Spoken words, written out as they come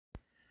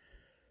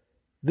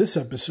This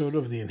episode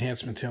of the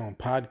Enhancement Talent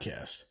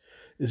podcast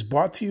is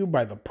brought to you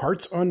by the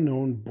Parts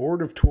Unknown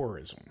Board of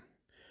Tourism.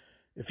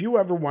 If you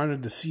ever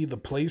wanted to see the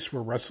place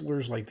where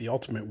wrestlers like the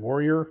Ultimate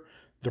Warrior,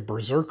 the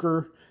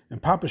Berserker,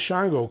 and Papa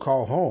Shango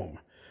call home,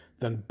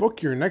 then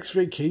book your next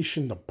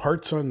vacation to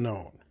Parts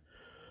Unknown.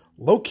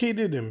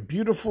 Located in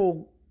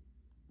beautiful...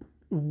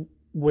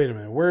 Wait a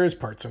minute, where is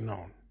Parts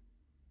Unknown?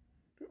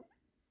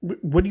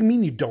 What do you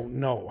mean you don't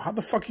know? How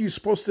the fuck are you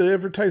supposed to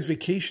advertise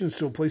vacations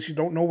to a place you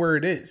don't know where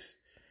it is?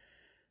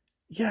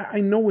 Yeah,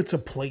 I know it's a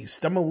place.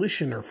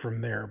 Demolition are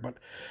from there, but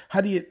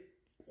how do you...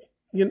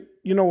 You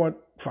know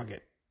what? Fuck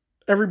it.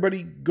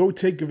 Everybody go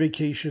take a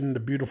vacation to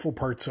beautiful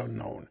Parts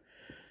Unknown.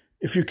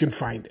 If you can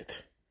find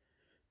it.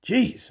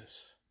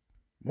 Jesus.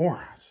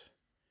 Morons.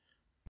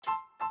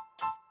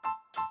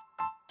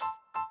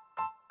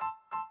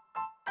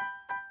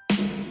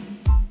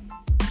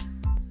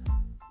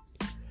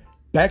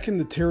 Back in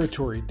the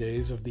territory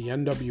days of the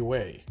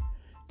NWA,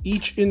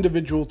 each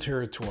individual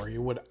territory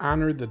would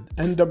honor the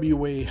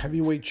NWA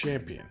Heavyweight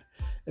Champion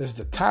as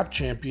the top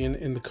champion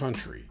in the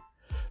country,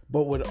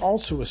 but would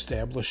also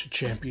establish a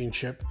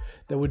championship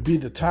that would be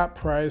the top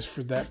prize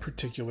for that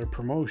particular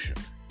promotion.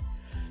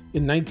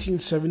 In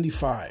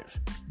 1975,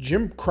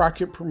 Jim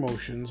Crockett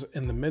Promotions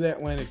in the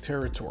Mid-Atlantic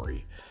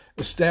Territory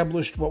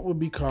established what would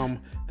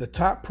become the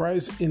top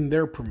prize in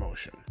their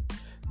promotion,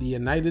 the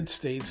United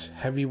States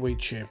Heavyweight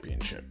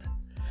Championship.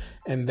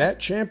 And that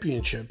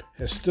championship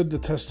has stood the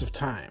test of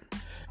time,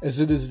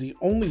 as it is the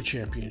only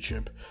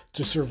championship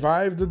to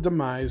survive the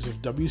demise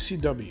of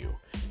WCW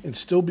and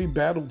still be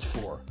battled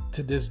for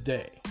to this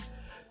day.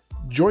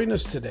 Join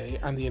us today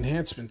on the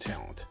Enhancement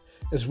Talent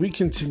as we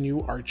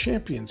continue our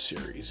Champion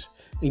Series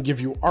and give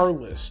you our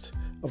list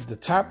of the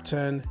top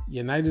 10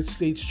 United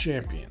States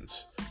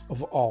champions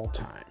of all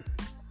time.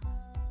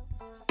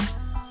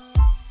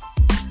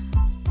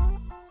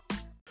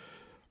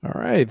 All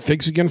right.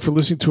 Thanks again for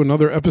listening to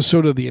another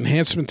episode of the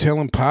Enhancement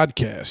Talent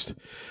podcast.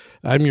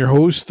 I'm your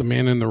host, the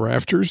man in the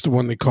rafters, the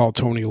one they call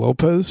Tony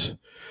Lopez.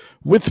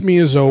 With me,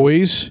 as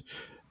always,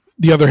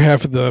 the other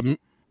half of the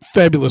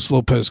fabulous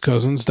Lopez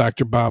cousins,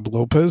 Dr. Bob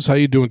Lopez. How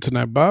you doing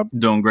tonight, Bob?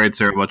 Doing great,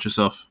 sir. How about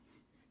yourself?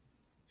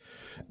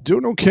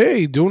 Doing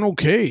okay.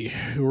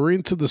 We're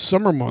into the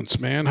summer months,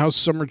 man. How's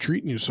summer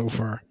treating you so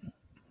far?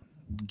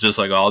 Just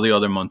like all the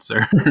other months,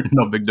 sir.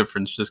 No big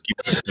difference. Just keep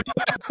it.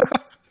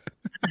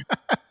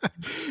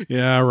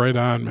 Yeah, right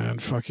on, man.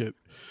 Fuck it.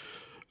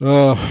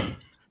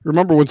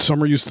 Remember when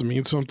summer used to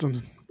mean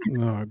something?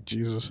 Oh,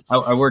 Jesus.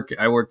 I work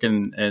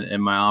in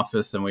my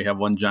office, and we have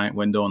one giant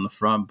window in the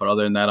front. But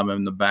other than that, I'm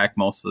in the back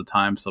most of the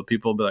time. So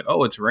people will be like,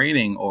 "Oh, it's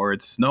raining, or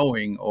it's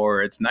snowing,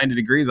 or it's 90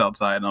 degrees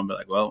outside," and I'll be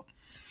like, "Well,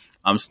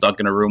 I'm stuck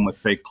in a room with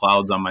fake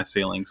clouds on my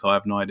ceiling, so I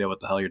have no idea what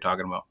the hell you're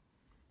talking about."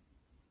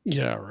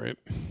 Yeah, right.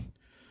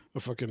 A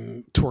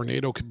fucking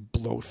tornado could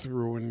blow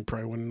through, and you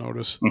probably wouldn't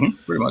notice.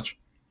 Pretty much.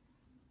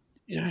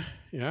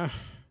 Yeah.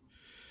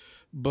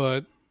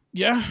 But,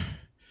 yeah,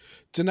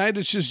 tonight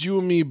it's just you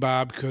and me,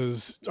 Bob,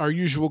 because our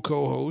usual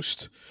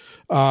co-host,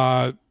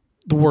 the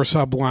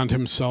Warsaw Blonde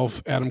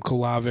himself, Adam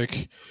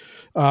Kolavic,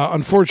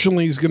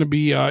 unfortunately is going to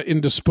be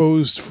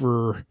indisposed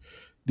for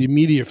the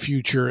immediate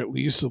future, at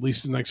least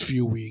the next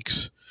few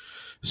weeks.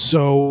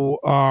 So,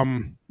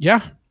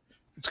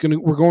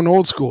 we're going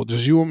old school.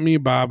 Just you and me,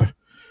 Bob,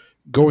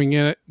 going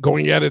at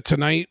it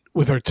tonight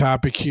with our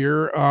topic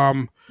here.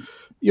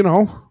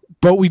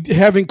 But we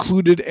have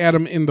included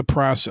Adam in the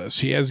process.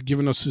 He has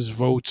given us his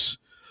votes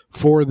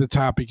for the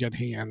topic at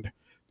hand,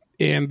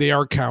 and they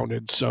are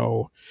counted.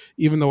 So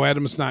even though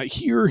Adam's not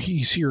here,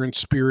 he's here in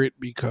spirit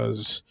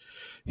because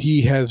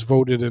he has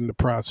voted in the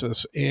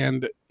process,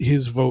 and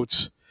his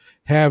votes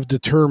have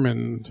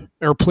determined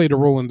or played a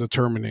role in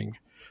determining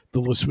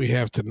the list we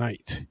have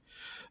tonight.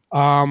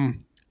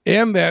 And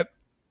that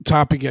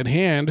topic at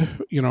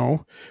hand,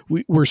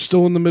 we're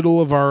still in the middle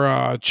of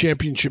our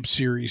championship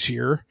series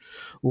here.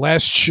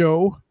 Last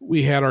show,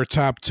 we had our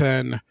top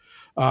 10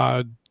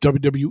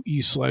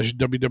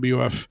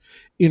 WWE/WWF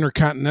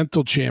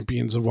Intercontinental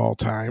Champions of all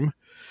time.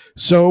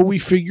 So we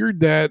figured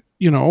that,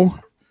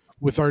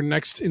 with our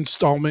next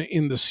installment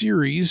in the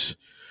series,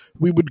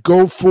 we would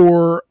go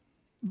for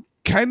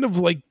kind of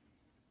like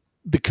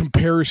the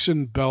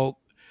comparison belt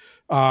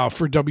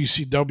for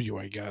WCW,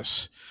 I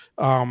guess.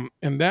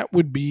 And that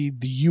would be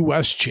the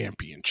U.S.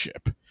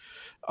 Championship.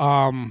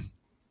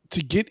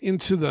 To get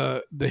into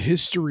the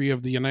history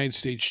of the United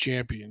States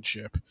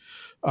Championship,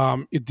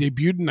 it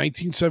debuted in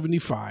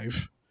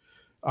 1975,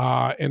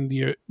 and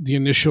the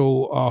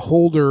initial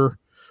holder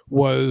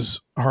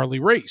was Harley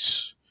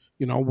Race,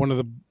 one of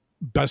the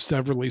best to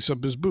ever lace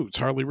up his boots.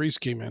 Harley Race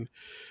came in,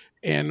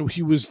 and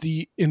he was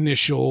the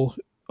initial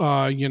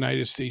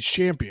United States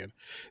champion.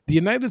 The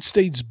United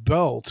States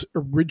belt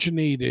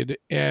originated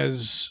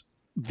as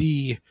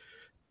the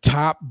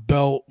top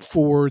belt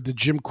for the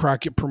Jim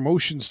Crockett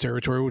Promotions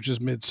territory, which is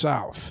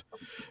Mid-South.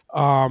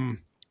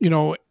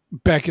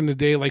 Back in the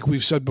day, like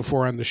we've said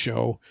before on the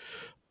show,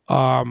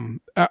 all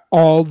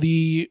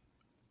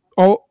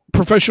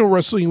professional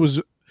wrestling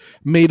was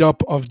made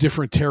up of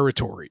different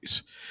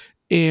territories.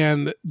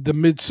 And the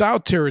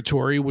Mid-South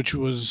territory, which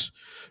was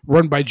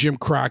run by Jim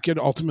Crockett,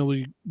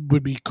 ultimately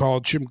would be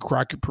called Jim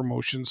Crockett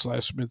Promotions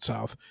 /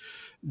 Mid-South.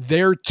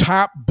 Their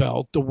top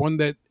belt, the one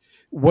that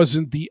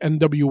wasn't the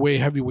NWA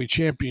Heavyweight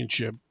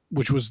Championship,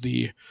 which was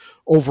the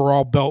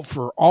overall belt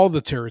for all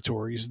the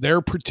territories,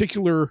 their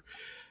particular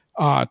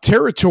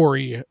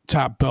territory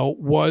top belt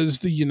was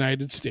the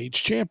United States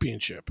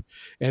Championship.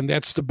 And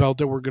that's the belt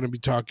that we're going to be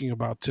talking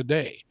about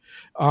today.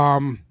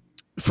 From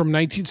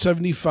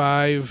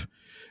 1975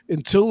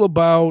 until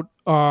about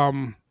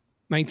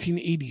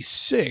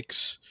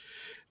 1986,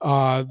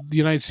 the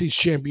United States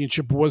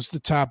Championship was the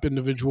top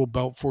individual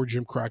belt for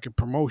Jim Crockett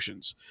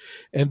Promotions.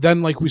 And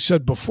then, like we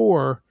said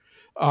before,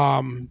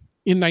 in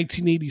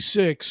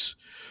 1986,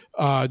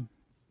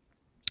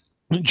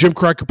 Jim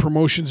Crockett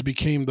Promotions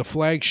became the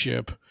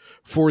flagship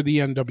for the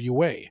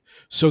NWA.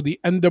 So the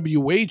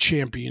NWA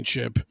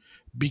Championship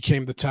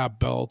became the top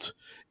belt,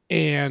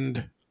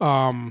 and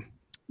the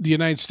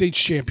United States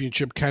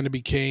Championship kind of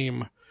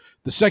became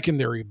the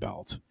secondary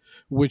belt,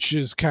 which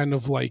is kind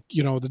of like,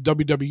 the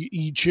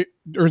WWE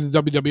or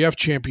the WWF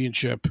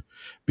Championship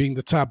being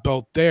the top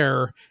belt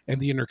there, and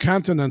the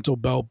Intercontinental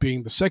belt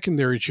being the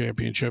secondary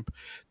championship.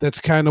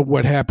 That's kind of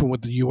what happened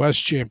with the U.S.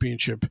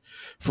 Championship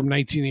from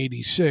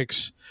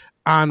 1986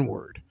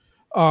 onward.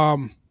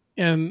 And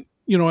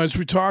as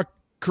we talk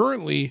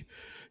currently,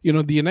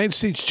 the United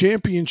States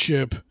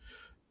Championship,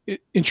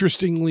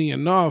 interestingly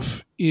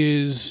enough,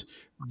 is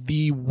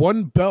the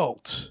one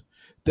belt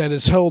that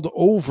is held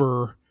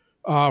over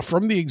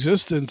from the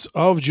existence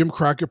of Jim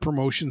Crockett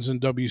Promotions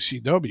and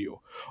WCW.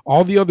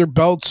 All the other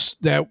belts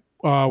that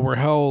were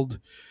held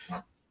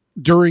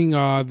during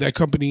that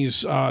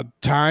company's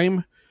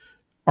time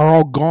are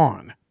all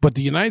gone. But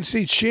the United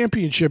States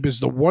Championship is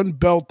the one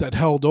belt that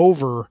held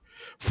over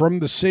from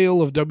the sale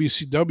of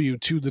WCW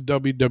to the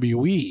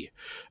WWE.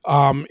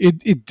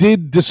 It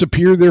did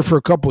disappear there for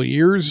a couple of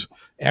years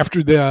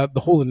after the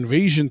whole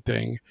invasion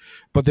thing,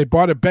 but they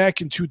bought it back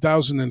in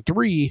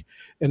 2003,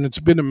 and it's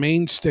been a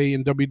mainstay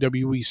in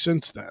WWE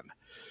since then.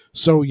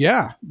 So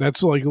yeah,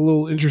 that's like a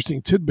little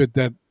interesting tidbit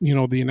that,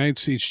 the United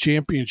States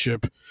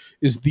Championship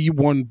is the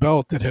one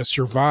belt that has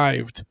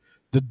survived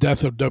the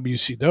death of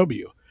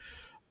WCW.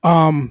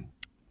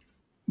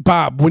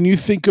 Bob, when you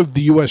think of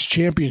the U.S.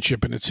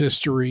 Championship and its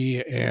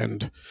history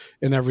and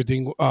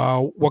everything,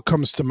 what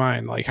comes to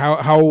mind? Like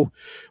how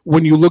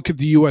when you look at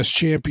the U.S.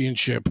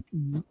 Championship,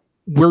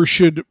 where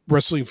should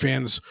wrestling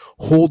fans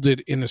hold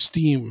it in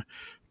esteem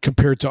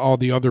compared to all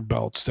the other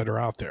belts that are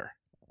out there?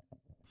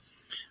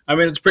 I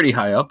mean, it's pretty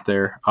high up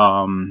there.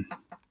 I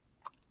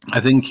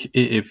think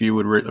if you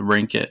would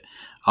rank it,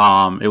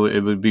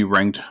 it would be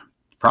ranked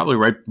probably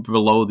right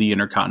below the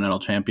Intercontinental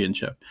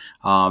Championship.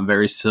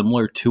 Very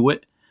similar to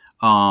it.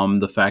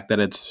 The fact that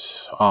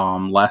it's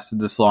lasted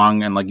this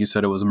long, and like you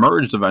said, it was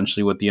merged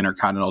eventually with the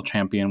Intercontinental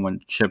Champion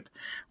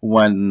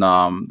when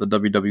the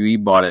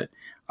WWE bought it.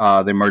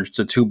 They merged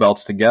the two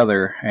belts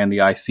together, and the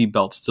IC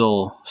belt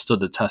still stood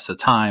the test of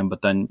time.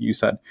 But then you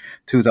said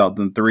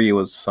 2003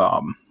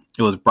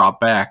 it was brought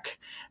back,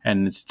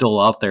 and it's still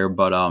out there.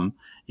 But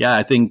yeah,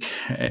 I think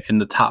in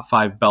the top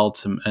 5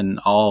 belts and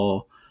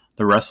all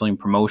the wrestling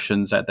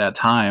promotions at that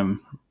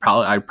time,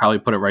 I'd probably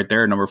put it right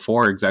there, number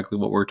 4, exactly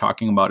what we're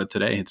talking about it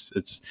today.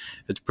 It's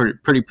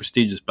pretty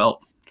prestigious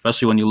belt,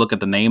 especially when you look at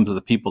the names of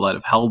the people that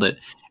have held it.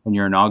 When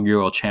your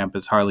inaugural champ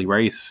is Harley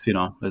Race,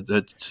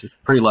 it's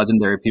pretty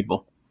legendary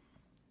people.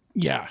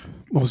 Yeah,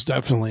 most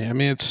definitely. I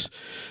mean,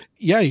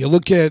 you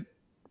look at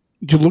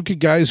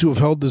guys who have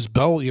held this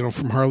belt,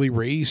 from Harley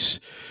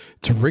Race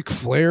to Ric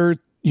Flair,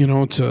 to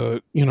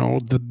the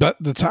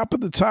top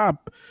of the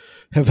top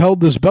have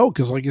held this belt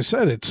because, like I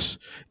said,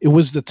 it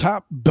was the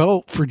top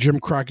belt for Jim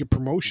Crockett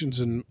Promotions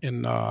in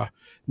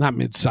not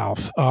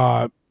Mid-South,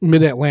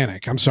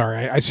 Mid-Atlantic. I'm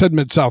sorry, I said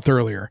Mid-South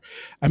earlier.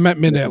 I meant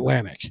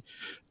Mid-Atlantic.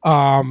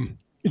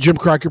 Jim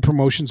Crockett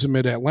Promotions in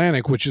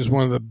Mid-Atlantic, which is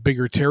one of the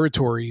bigger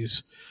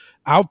territories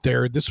out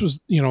there. This was,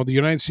 the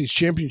United States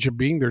Championship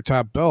being their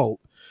top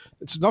belt.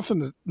 It's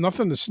nothing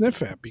to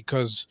sniff at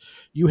because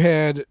you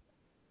had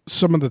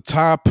some of the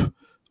top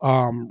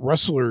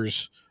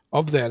wrestlers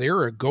of that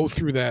era go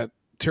through that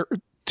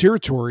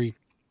territory.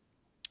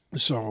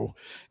 So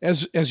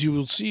as you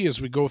will see as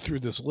we go through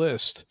this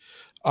list,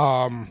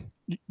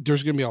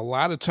 there's going to be a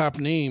lot of top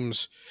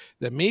names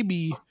that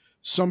maybe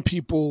some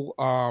people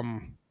out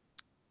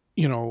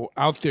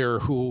there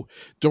who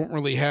don't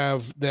really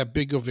have that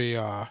big of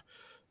a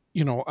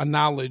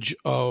knowledge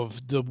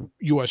of the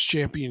U.S.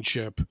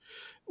 Championship,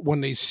 when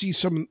they hear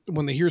some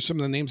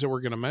of the names that we're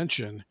going to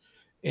mention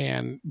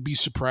and be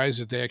surprised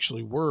that they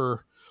actually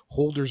were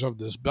holders of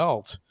this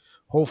belt.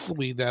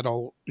 Hopefully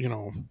that'll,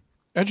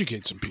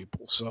 educate some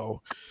people.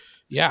 So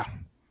yeah.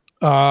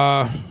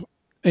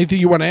 Anything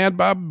you want to add,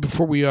 Bob,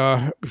 before we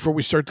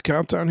start the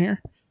countdown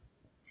here?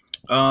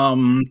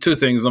 2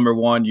 things. Number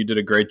 1, you did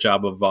a great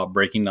job of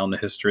breaking down the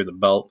history of the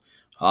belt.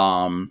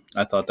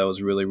 I thought that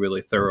was really,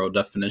 really thorough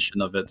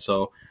definition of it.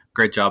 So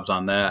great jobs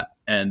on that.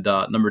 And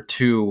number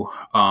 2,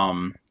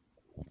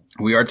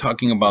 We are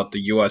talking about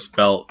the U.S.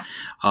 belt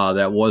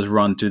that was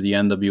run through the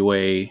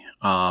NWA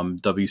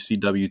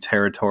WCW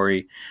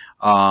territory.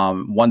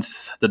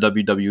 Once the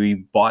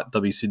WWE bought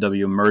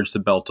WCW, merged the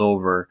belt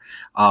over,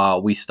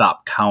 we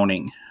stopped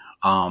counting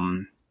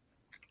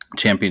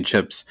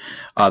championships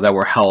that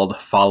were held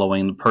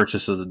following the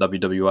purchase of the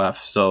WWF.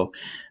 So,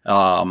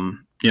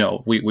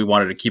 we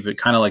wanted to keep it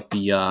kind of like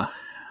the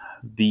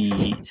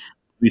WCW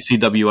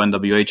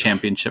NWA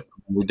championship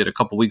we did a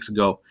couple weeks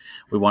ago.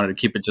 We wanted to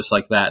keep it just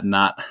like that and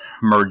not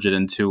merge it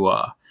into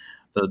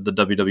the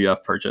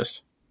WWF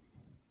purchase.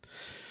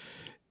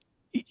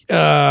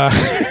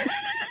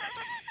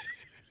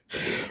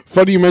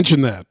 Funny you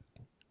mentioned that.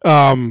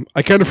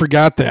 I kind of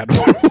forgot that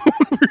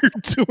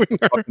when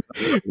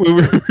we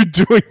were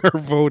doing our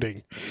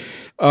voting.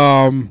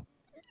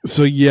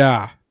 So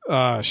yeah,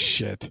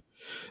 shit.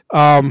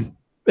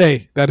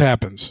 Hey, that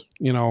happens.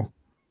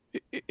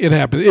 It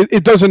happens.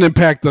 It doesn't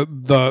impact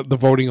the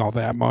voting all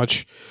that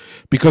much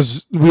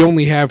because we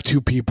only have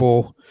 2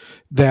 people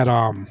that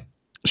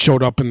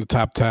showed up in the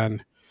top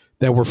 10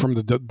 that were from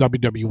the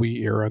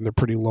WWE era, and they're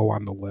pretty low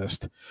on the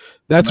list.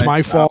 That's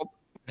my fault.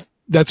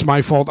 That's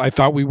my fault. I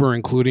thought we were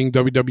including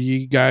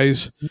WWE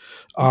guys.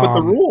 But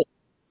the rule,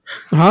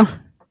 huh?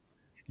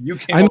 You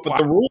came up with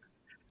the rule.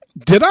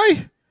 Did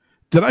I?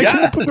 Did I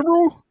come up with the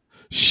rule?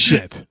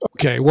 Shit.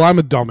 Okay. Well, I'm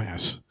a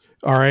dumbass.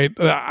 All right.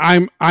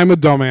 I'm a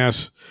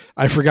dumbass.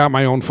 I forgot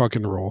my own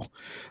fucking rule.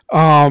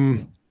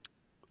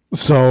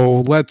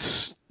 So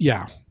let's.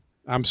 Yeah.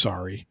 I'm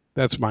sorry.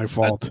 That's my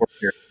fault.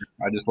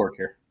 I just work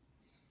here.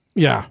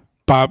 Yeah.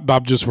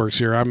 Bob just works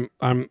here. I'm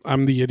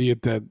the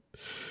idiot that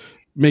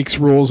makes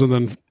rules and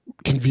then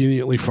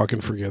conveniently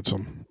fucking forgets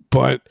them.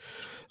 But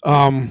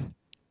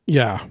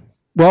yeah.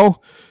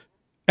 Well,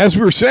 as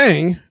we were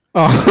saying,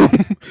 our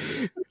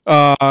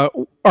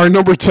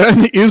number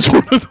 10 is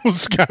one of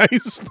those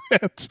guys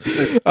that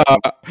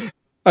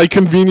I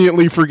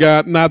conveniently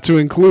forgot not to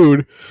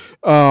include.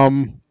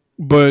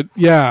 But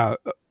yeah,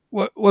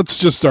 let's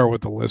just start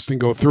with the list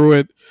and go through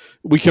it.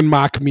 We can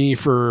mock me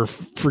for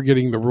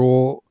forgetting the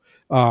rule,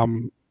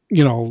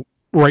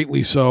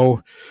 rightly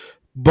so.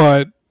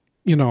 But,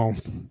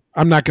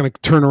 I'm not going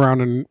to turn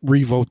around and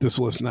revote this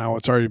list now.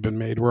 It's already been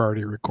made. We're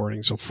already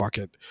recording, so fuck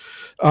it.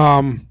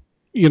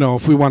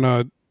 If we want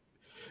to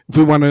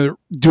do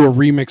a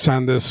remix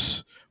on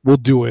this, we'll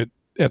do it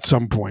at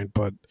some point.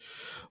 But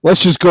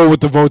let's just go with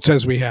the votes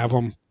as we have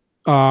them.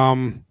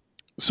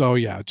 So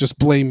yeah, just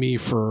blame me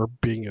for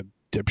being a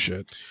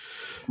dipshit.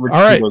 Rich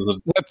All right,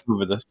 let's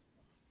approve of this.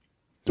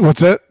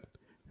 What's that?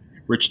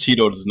 Rich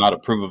Tito does not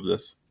approve of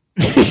this.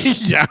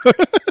 Yeah.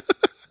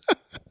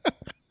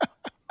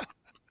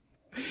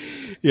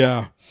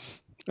 Yeah.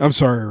 I'm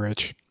sorry,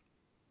 Rich.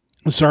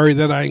 I'm sorry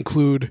that I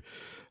include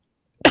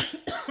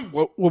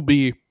what will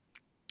be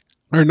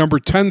our number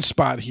 10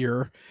 spot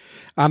here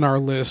on our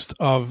list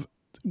of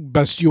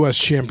best U.S.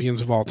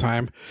 champions of all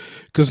time.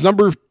 Because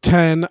number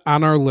 10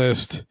 on our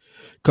list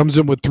comes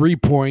in with 3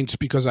 points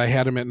because I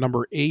had him at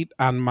number 8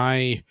 on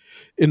my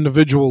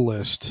individual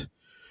list.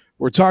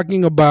 We're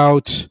talking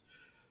about,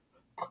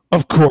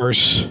 of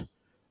course,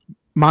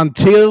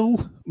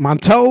 Montel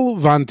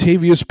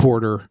Vontavious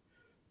Porter,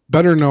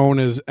 better known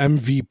as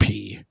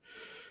MVP,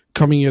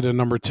 coming in at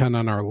number 10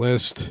 on our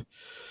list.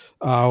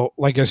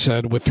 Like I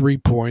said, with 3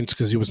 points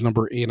because he was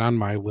number 8 on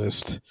my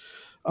list.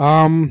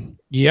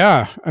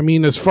 Yeah, I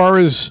mean, as far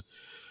as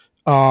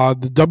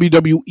the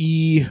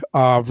WWE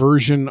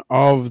version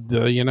of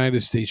the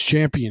United States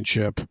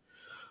Championship,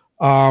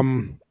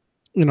 there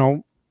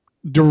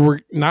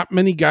were not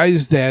many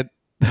guys that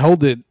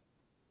held it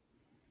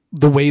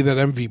the way that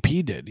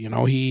MVP did.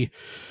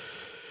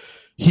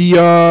 He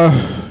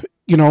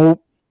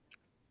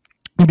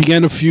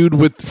began a feud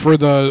for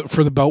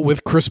the belt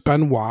with Chris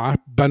Benoit.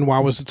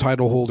 Benoit was the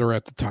title holder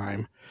at the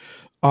time.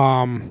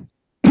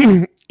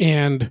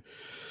 And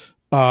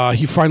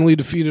he finally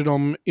defeated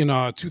him in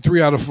a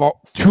 2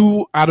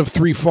 out of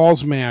 3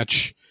 falls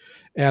match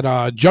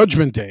at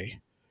Judgment Day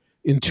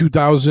in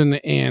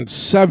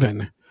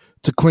 2007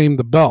 to claim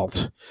the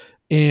belt.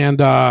 And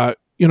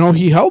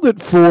he held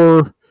it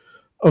for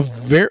a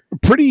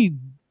pretty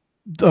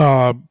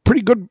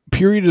good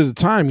period of the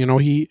time.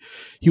 He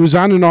was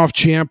on and off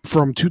champ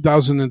from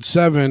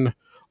 2007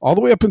 all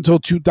the way up until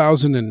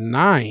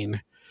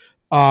 2009.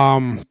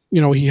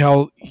 He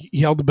held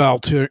the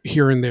belt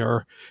here and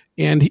there,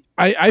 and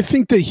I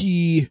think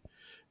that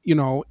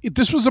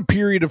this was a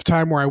period of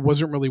time where I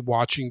wasn't really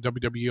watching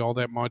WWE all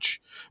that much,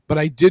 but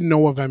I did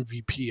know of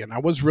MVP, and I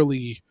was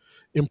really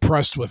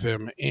impressed with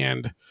him.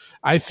 And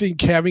I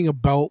think having a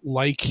belt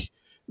like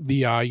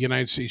the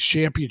United States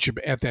Championship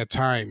at that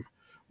time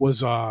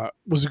was a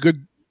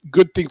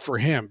good thing for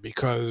him,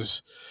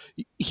 because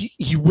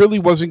he really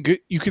wasn't good.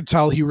 You could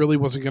tell he really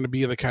wasn't going to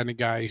be the kind of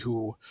guy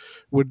who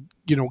would,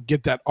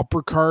 get that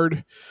upper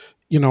card,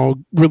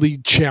 really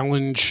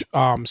challenge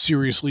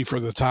seriously for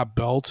the top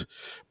belt.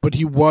 But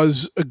he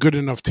was a good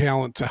enough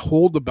talent to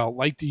hold the belt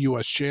like the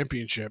U.S.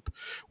 Championship,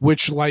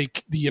 which,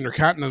 like the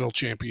Intercontinental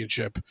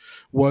Championship,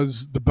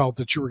 was the belt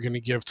that you were going to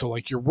give to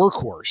like your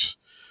workhorse.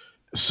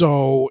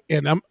 So,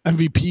 and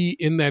MVP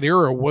in that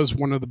era was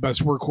one of the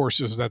best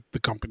workhorses that the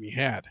company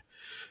had.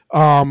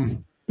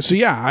 So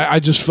yeah, I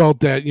just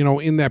felt that,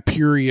 in that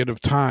period of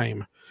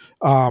time,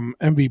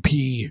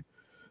 MVP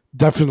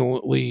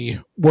definitely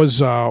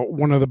was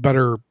one of the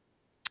better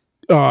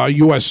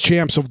U.S.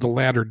 champs of the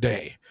latter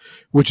day,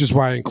 which is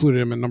why I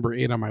included him in number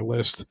 8 on my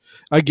list.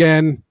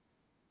 Again,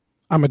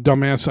 I'm a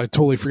dumbass. I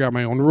totally forgot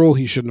my own rule.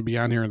 He shouldn't be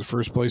on here in the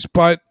first place.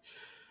 But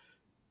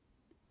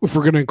if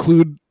we're going to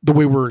include the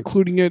way we're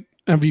including it,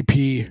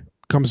 MVP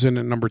comes in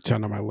at number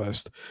 10 on my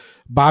list.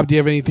 Bob, do you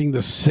have anything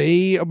to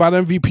say about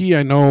MVP?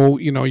 I know,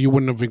 you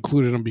wouldn't have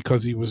included him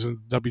because he was in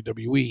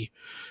WWE.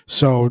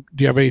 So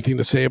do you have anything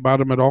to say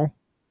about him at all?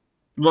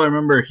 Well, I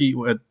remember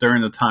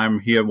during the time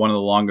he had one of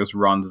the longest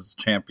runs as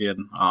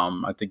champion.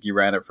 I think he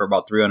ran it for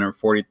about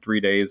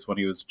 343 days when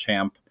he was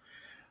champ.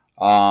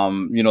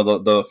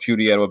 The feud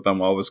he had with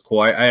Benoit was cool.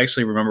 I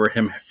actually remember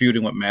him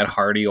feuding with Matt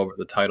Hardy over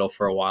the title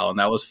for a while, and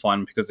that was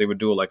fun because they would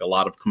do like a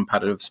lot of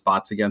competitive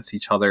spots against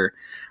each other,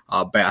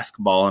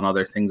 basketball and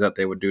other things that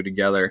they would do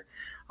together.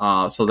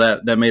 So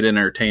that made it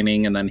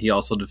entertaining. And then he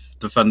also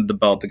defended the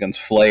belt against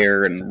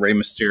Flair and Rey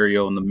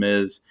Mysterio and The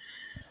Miz.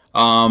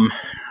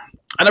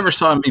 I never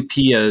saw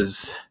MVP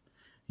as,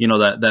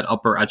 that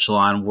upper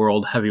echelon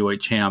world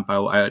heavyweight champ.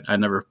 I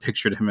never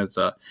pictured him as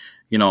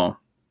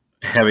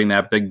having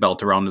that big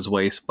belt around his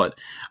waist, but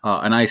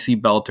an IC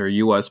belt or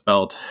US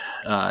belt,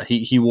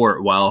 he wore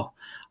it well,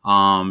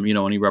 and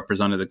he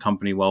represented the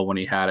company well when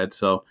he had it.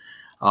 So,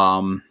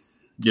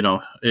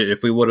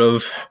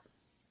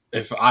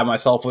 if I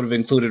myself would have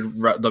included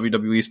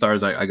WWE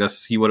stars, I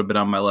guess he would have been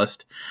on my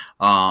list.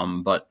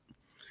 But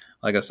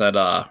like I said,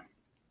 I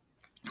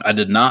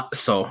did not.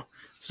 So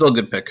still a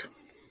good pick.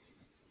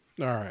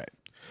 All right.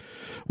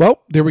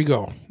 Well, there we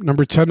go.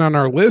 Number 10 on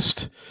our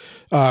list.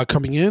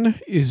 Coming in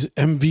is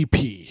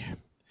MVP.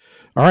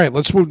 All right,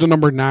 let's move to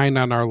number 9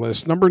 on our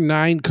list. Number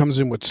 9 comes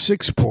in with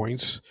 6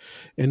 points,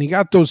 and he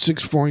got those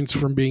 6 points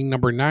from being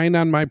number 9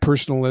 on my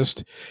personal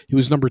list. He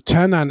was number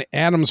 10 on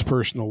Adam's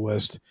personal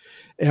list.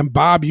 And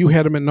Bob, you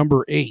had him at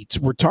number 8.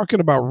 We're talking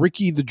about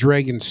Ricky the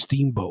Dragon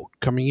Steamboat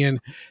coming in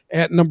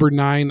at number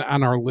 9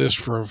 on our list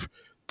for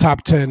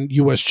top 10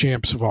 U.S.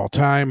 champs of all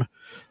time.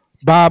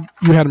 Bob,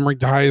 you had him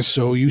ranked the highest,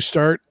 so you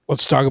start.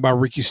 Let's talk about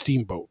Ricky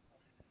Steamboat.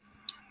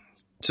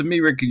 To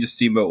me, Ricky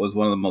Steamboat was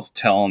one of the most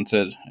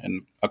talented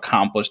and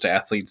accomplished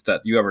athletes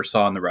that you ever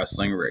saw in the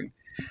wrestling ring.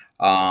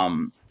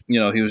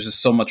 He was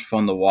just so much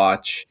fun to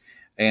watch.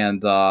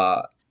 And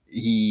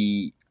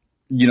he,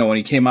 when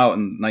he came out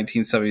in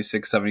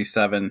 1976,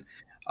 77,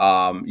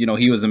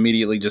 he was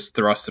immediately just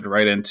thrusted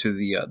right into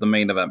the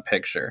main event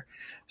picture.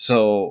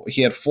 So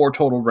he had 4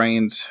 total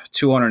reigns,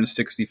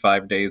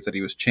 265 days that he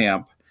was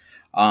champ.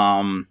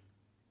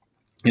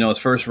 His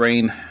first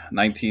reign,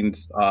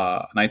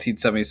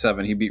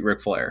 1977, he beat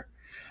Ric Flair.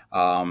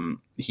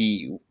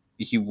 He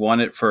won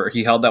it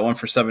he held that one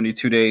for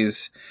 72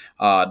 days,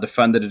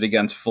 defended it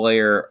against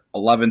Flair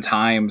 11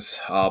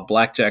 times,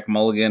 Blackjack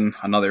Mulligan,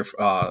 another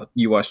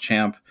U.S.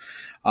 champ,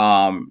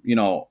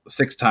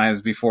 6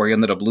 times before he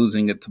ended up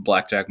losing it to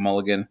Blackjack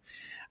Mulligan.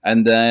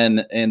 And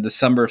then in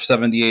December of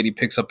 78, he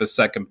picks up his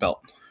second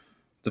belt.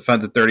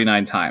 Defended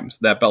 39 times.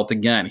 That belt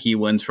again, he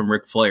wins from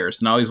Ric Flair.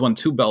 So now he's won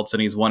 2 belts,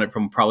 and he's won it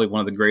from probably one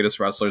of the greatest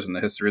wrestlers in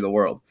the history of the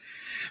world.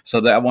 So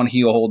that one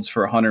he holds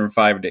for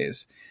 105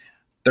 days.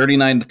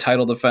 39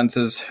 title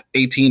defenses,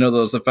 18 of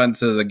those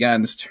defenses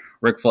against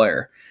Ric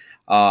Flair.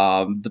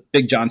 The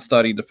Big John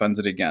Studd he defends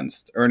it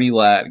against. Ernie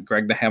Ladd,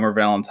 Greg the Hammer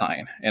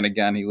Valentine. And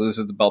again, he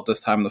loses the belt this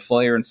time to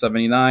Flair in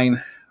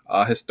 79.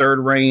 His third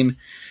reign,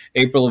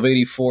 April of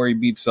 84, he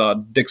beats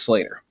Dick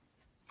Slater.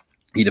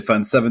 He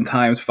defends 7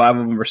 times, 5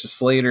 of them versus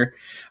Slater,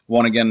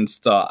 1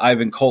 against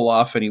Ivan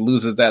Koloff, and he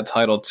loses that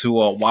title to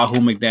Wahoo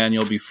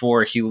McDaniel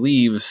before he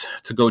leaves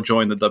to go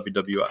join the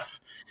WWF.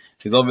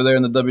 He's over there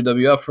in the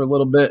WWF for a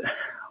little bit,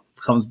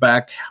 comes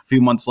back a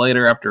few months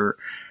later after,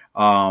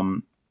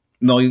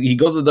 he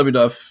goes to the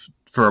WWF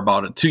for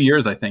about 2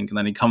 years, I think, and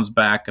then he comes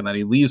back, and then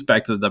he leaves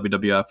back to the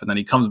WWF, and then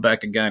he comes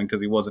back again because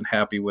he wasn't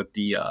happy with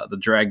the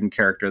Dragon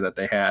character that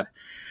they had.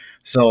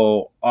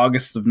 So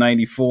August of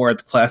 94 at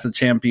the Clash of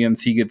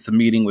Champions, he gets a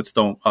meeting with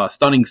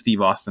Stunning Steve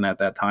Austin at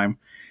that time,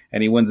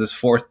 and he wins his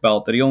 4th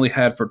belt that he only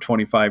had for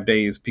 25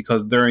 days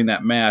because during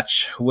that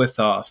match with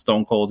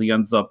Stone Cold, he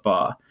ends up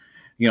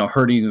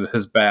hurting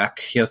his back.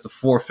 He has to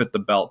forfeit the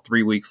belt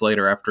 3 weeks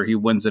later after he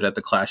wins it at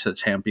the Clash of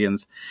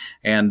Champions,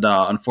 and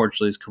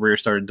unfortunately his career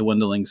started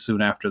dwindling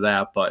soon after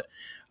that. But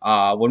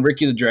when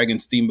Ricky the Dragon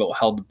Steamboat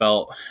held the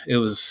belt, it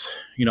was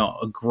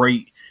a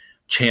great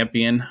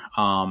champion.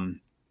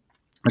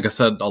 Like I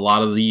said, a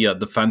lot of the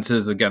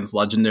defenses against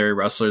legendary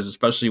wrestlers,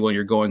 especially when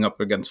you're going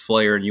up against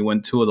Flair and you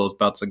win 2 of those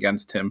belts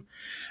against him,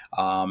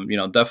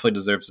 definitely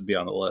deserves to be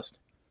on the list.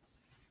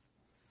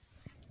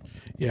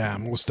 Yeah,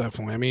 most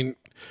definitely. I mean,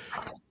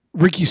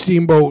 Ricky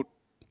Steamboat,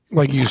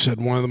 like you said,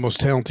 one of the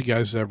most talented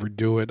guys to ever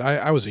do it.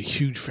 I was a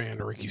huge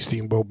fan of Ricky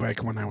Steamboat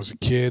back when I was a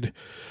kid.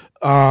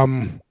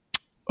 Still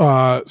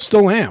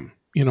am.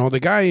 You know, the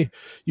guy,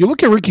 you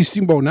look at Ricky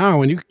Steamboat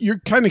now and you're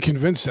kind of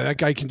convinced that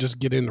guy can just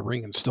get in the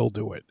ring and still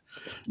do it,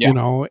 you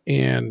know,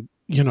 and,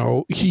 you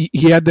know, he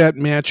had that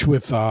match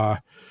with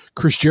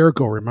Chris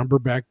Jericho. Remember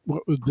back,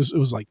 it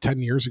was like 10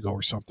 years ago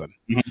or something,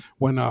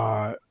 when,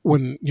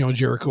 you know,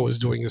 Jericho was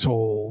doing his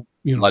whole,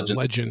 you know,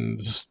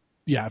 Legends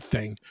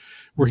thing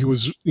where he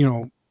was, you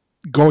know,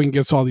 going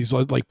against all these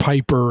like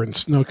Piper and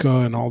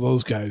Snuka and all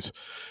those guys.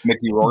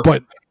 Mickey Rourke.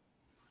 But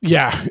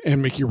yeah,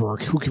 and Mickey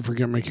Rourke. Who can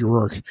forget Mickey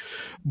Rourke?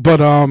 But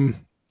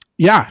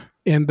yeah,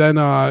 and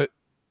then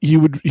he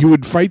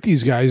would fight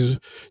these guys,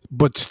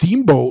 but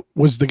Steamboat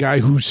was the guy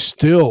who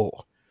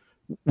still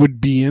would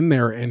be in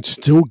there and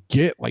still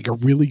get like a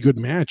really good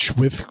match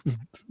with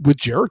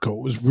Jericho.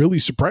 It was really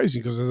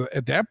surprising because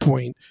at that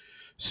point,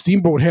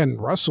 Steamboat hadn't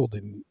wrestled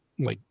in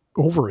like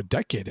over a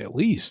decade at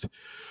least.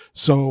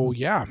 So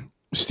yeah,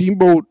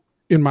 Steamboat,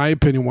 in my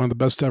opinion, one of the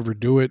best to ever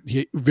do it.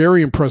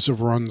 Very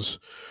impressive runs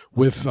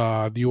with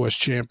the U.S.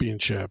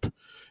 Championship.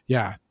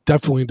 Yeah,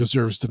 definitely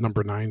deserves the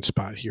number 9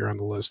 spot here on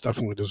the list.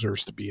 Definitely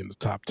deserves to be in the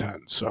top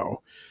 10.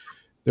 So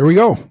there we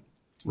go.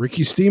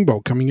 Ricky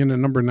Steamboat coming in at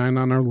number 9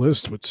 on our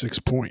list with 6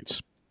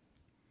 points.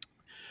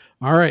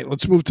 All right,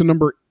 let's move to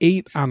number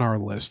 8 on our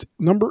list.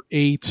 Number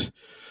 8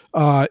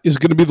 is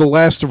going to be the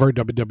last of our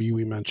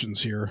WWE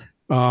mentions here.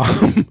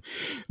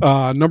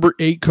 Number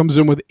 8 comes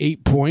in with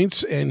 8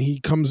 points, and he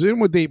comes in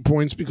with 8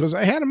 points because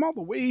I had him all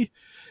the way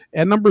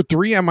at number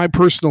 3 on my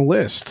personal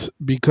list.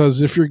 Because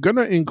if you're going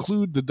to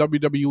include the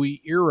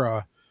WWE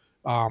era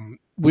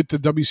with the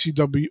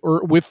WCW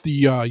or with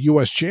the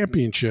U.S.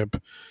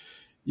 Championship,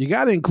 you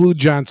got to include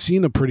John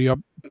Cena pretty up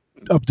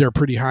there,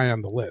 pretty high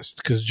on the list,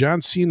 because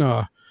John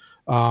Cena,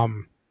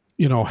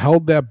 you know,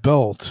 held that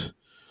belt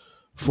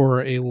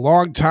for a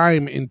long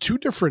time in 2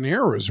 different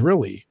eras,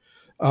 really.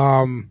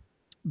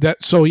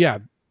 So yeah,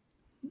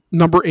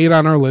 number 8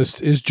 on our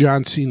list is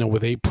John Cena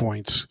with 8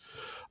 points.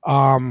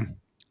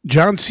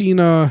 John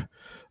Cena,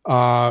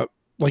 like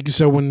I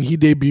said, when he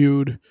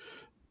debuted,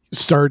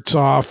 starts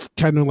off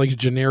kind of like a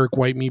generic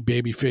white meat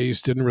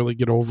babyface, didn't really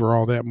get over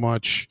all that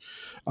much.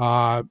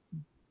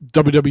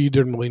 WWE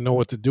didn't really know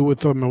what to do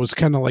with him. It was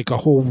kind of like a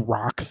whole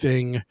Rock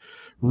thing,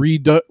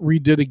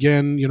 redid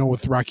again, you know,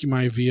 with Rocky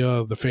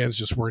Maivia. The fans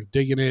just weren't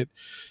digging it.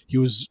 He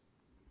was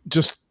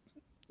just,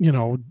 you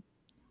know,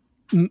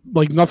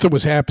 like nothing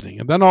was happening.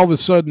 And then all of a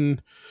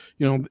sudden,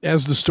 you know,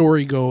 as the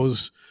story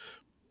goes,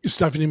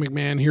 Stephanie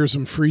McMahon hears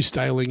him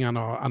freestyling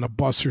on a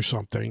bus or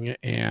something,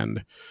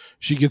 and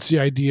she gets the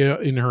idea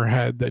in her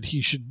head that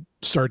he should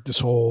start this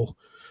whole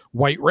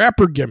white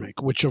rapper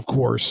gimmick, which of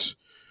course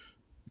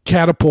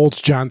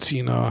catapults John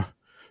Cena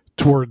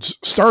towards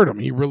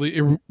stardom. It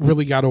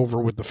really got over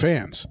with the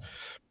fans.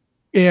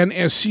 And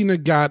as Cena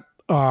got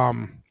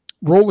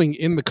rolling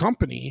in the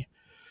company,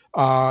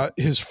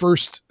 his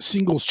first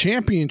singles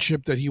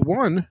championship that he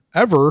won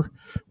ever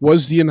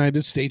was the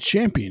United States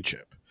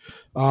Championship.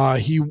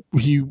 He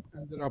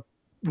ended up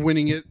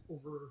winning it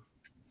over.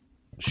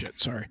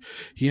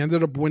 He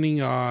ended up winning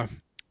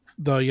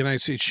the United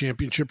States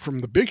Championship from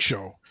the Big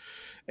Show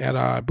at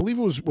I believe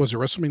it was it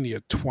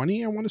WrestleMania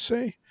 20. I want to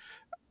say,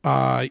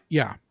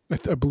 yeah,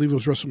 I believe it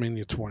was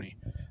WrestleMania 20.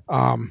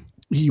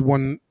 He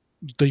won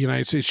the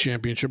United States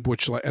Championship,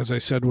 which, as I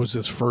said, was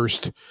his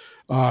first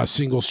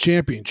singles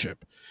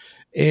championship,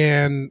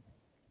 and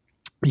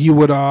he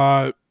would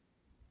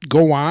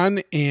go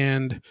on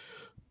and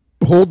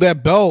hold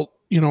that belt,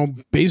 you know,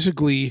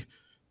 basically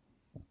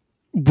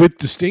with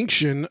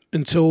distinction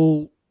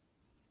until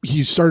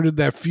he started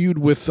that feud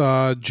with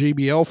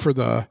JBL for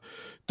the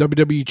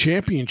WWE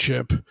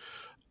Championship.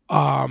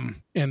 And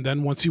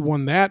then once he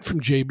won that from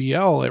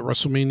JBL at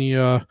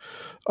WrestleMania,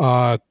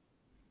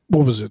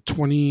 what was it,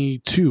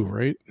 22,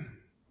 right?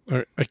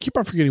 I keep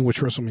on forgetting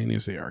which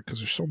WrestleManias they are because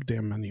there's so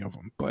damn many of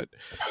them. But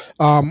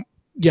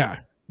yeah,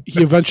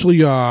 he eventually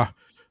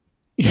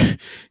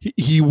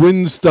he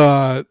wins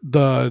the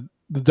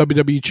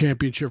WWE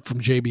Championship from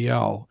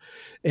JBL,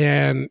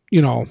 and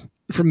you know,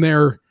 from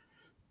there,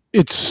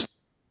 it's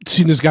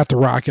Cena's got the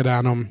rocket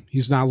on him.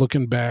 He's not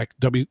looking back.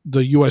 The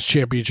U.S.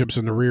 Championship's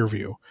in the rear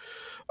view.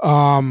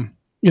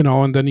 You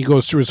know, and then he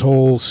goes through his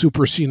whole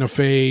Super Cena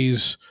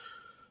phase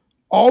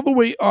all the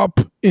way up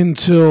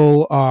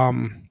until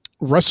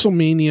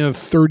WrestleMania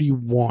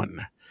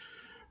 31.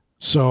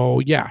 So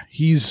yeah,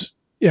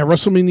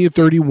 WrestleMania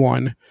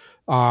 31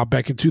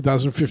 back in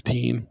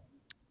 2015.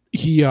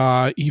 He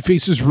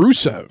faces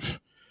Rusev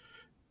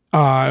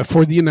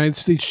for the United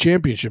States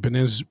Championship, and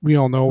as we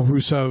all know,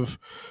 Rusev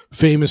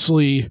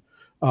famously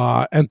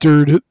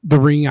entered the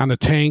ring on a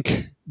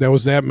tank. That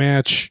was that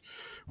match,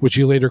 which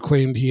he later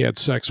claimed he had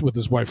sex with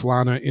his wife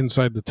Lana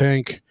inside the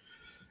tank.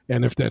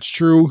 And if that's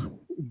true,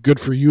 good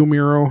for you,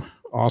 Miro.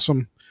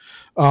 Awesome.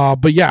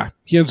 But yeah,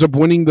 he ends up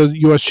winning the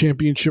U.S.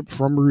 Championship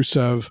from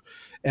Rusev,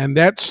 and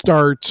that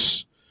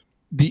starts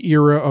the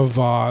era of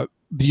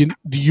the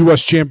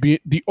U.S. champion,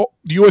 the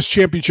U.S.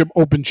 Championship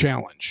Open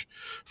Challenge.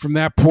 From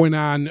that point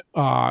on,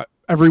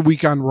 every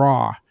week on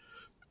Raw,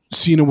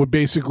 Cena would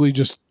basically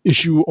just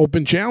issue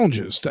open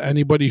challenges to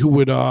anybody who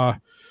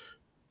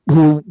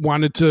who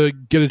wanted to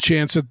get a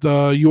chance at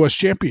the U.S.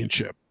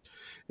 Championship.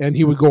 And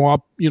he would go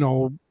up,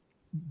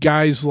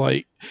 guys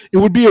like, it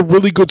would be a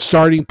really good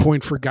starting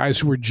point for guys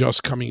who were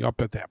just coming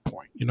up at that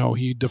point.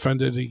 He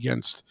defended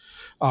against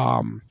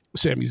Sami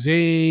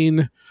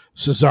Zayn,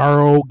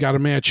 Cesaro got a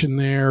match in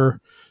there,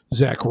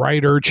 Zack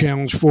Ryder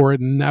challenged for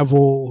it,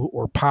 Neville,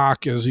 or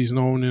Pac as he's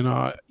known in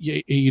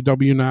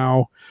AEW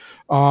now,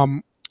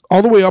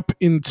 all the way up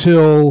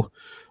until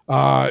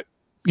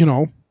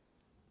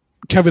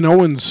Kevin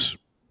Owens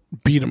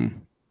beat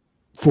him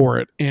for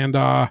it. And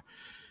from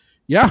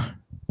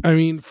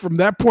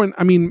that point,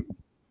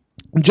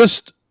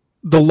 just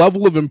the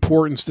level of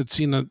importance that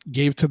Cena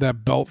gave to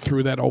that belt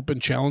through that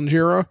open challenge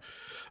era,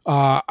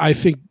 I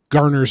think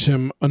garners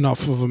him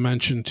enough of a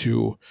mention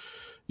to,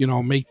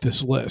 make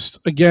this list.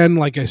 Again,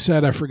 like I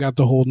said, I forgot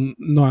the whole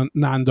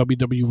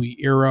non-WWE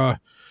era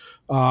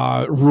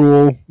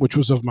rule, which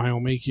was of my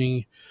own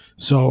making.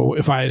 So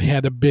if I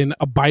had been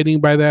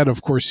abiding by that,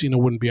 of course, Cena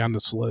wouldn't be on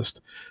this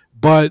list.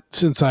 But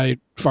since I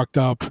fucked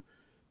up,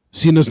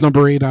 Cena's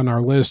number 8 on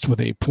our list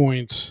with 8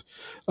 points.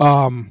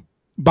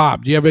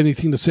 Bob, do you have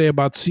anything to say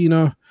about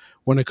Cena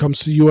when it comes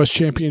to the U.S.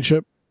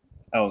 Championship?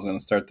 I was going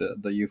to start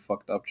the you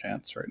fucked up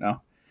chants right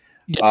now.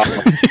 Yeah.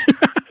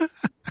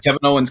 Kevin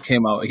Owens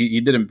came out.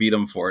 He didn't beat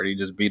him for it. He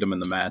just beat him in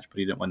the match, but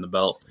he didn't win the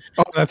belt.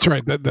 Oh, that's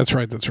right. That's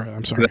right.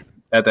 I'm sorry.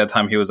 At that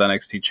time, he was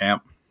NXT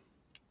champ.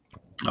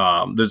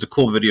 There's a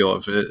cool video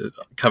of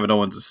Kevin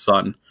Owens'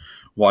 son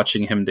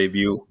watching him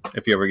debut.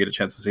 If you ever get a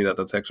chance to see that,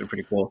 that's actually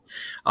pretty cool.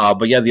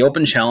 But yeah, the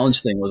open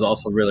challenge thing was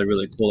also really,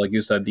 really cool. Like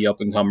you said, the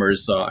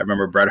up-and-comers. I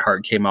remember Bret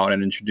Hart came out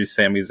and introduced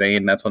Sami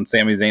Zayn. That's when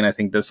Sami Zayn, I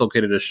think,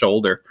 dislocated his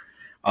shoulder,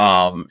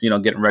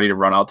 getting ready to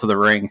run out to the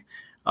ring.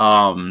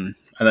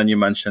 And then you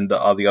mentioned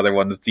the other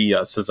ones, the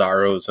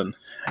Cesaros, and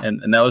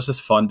that was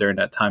just fun during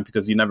that time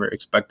because you never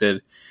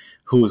expected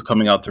who was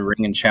coming out to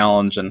ring and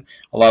challenge, and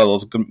a lot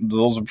of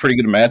those were pretty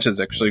good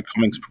matches actually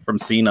coming from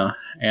Cena.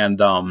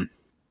 And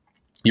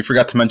you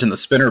forgot to mention the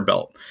spinner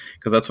belt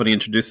because that's when he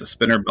introduced the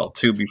spinner belt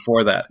too.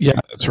 Before that, yeah,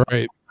 that's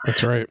right.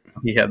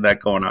 He had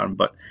that going on,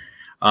 but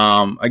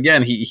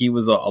again, he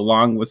was a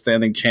long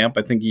withstanding champ.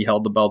 I think he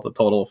held the belt a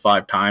total of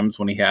 5 times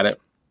when he had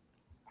it.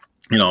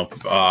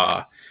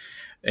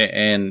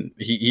 And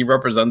he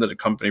represented the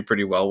company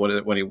pretty well with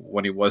it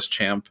when he was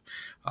champ.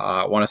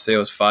 I want to say it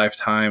was 5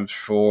 times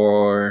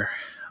for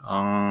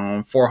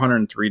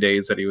 403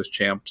 days that he was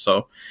champ.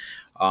 So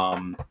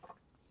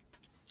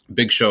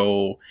Big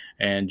Show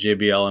and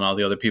JBL and all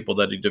the other people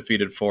that he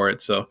defeated for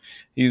it. So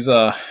he's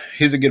a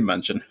good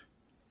mention.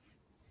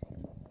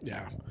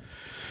 Yeah.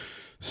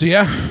 So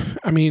yeah,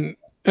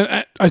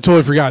 I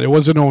totally forgot. It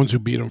wasn't Owens who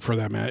beat him for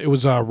that match. It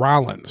was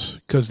Rollins,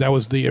 because that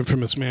was the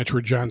infamous match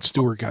where Jon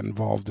Stewart got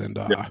involved and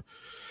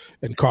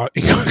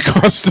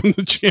cost him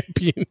the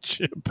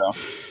championship. Yeah.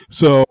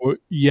 So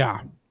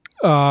yeah,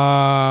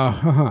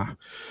 but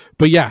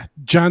yeah,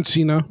 John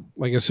Cena,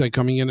 like I said,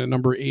 coming in at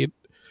number 8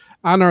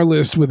 on our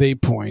list with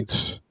 8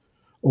 points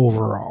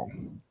overall.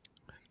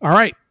 All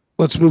right,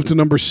 let's move to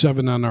number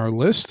 7 on our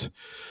list.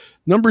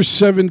 Number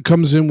 7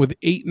 comes in with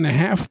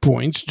 8.5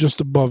 points,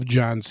 just above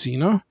John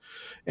Cena.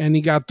 And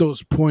he got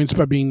those points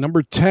by being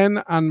number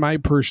 10 on my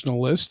personal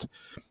list.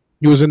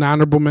 He was an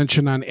honorable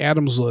mention on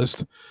Adam's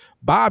list.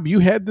 Bob, you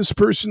had this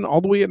person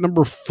all the way at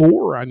number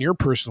 4 on your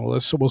personal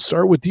list. So we'll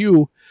start with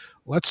you.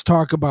 Let's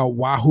talk about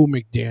Wahoo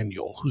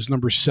McDaniel, who's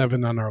number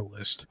 7 on our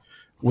list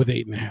with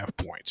 8.5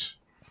 points.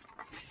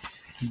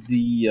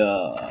 The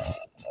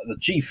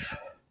Chief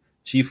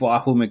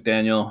Wahoo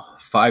McDaniel,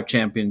 5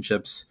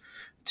 championships,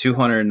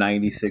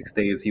 296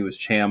 days he was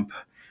champ.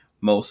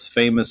 Most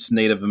famous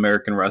Native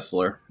American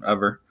wrestler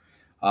ever.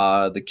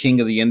 The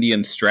king of the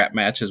Indian strap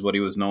match is what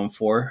he was known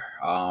for.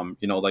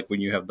 Like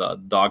when you have the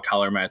dog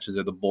collar matches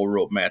or the bull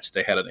rope match,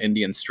 they had an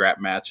Indian strap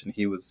match, and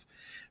he was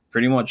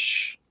pretty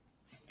much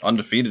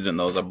undefeated in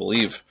those, I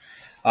believe.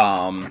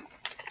 The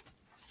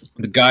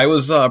guy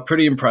was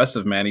pretty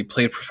impressive, man. He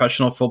played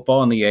professional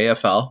football in the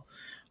AFL,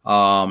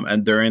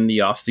 and during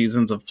the off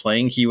seasons of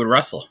playing, he would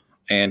wrestle,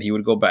 and he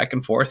would go back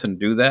and forth and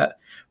do that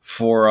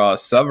for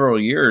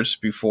several years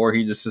before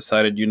he just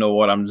decided, you know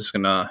what, I'm just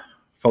going to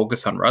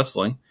focus on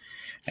wrestling.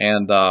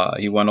 And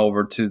he went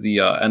over to the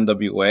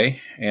NWA,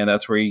 and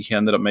that's where he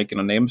ended up making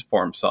a name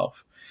for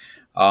himself.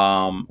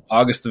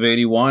 August of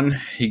 81,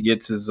 he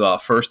gets his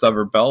first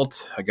ever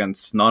belt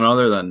against none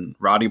other than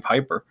Roddy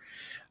Piper.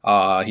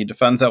 He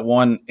defends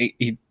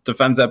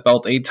that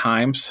belt 8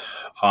 times,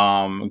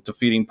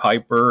 defeating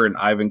Piper and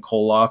Ivan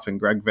Koloff and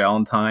Greg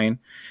Valentine,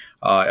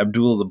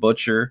 Abdullah the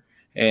Butcher.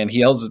 And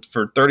he holds it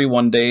for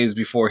 31 days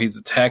before he's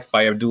attacked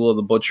by Abdullah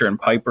the Butcher and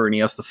Piper, and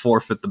he has to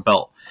forfeit the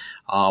belt.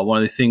 One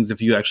of the things,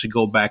 if you actually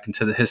go back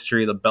into the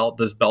history of the belt,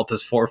 this belt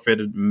is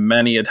forfeited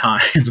many a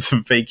times,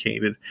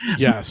 vacated.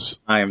 Yes,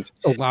 times.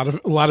 A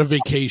lot of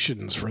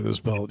vacations for this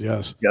belt.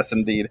 Yes, yes,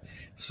 indeed.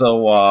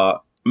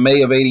 So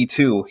May of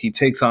 '82, he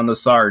takes on the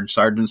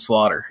Sergeant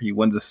Slaughter. He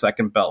wins his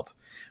second belt.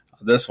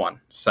 This one,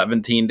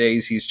 17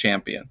 days he's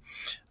champion.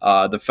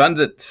 Defends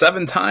it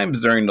 7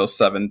 times during those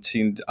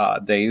 17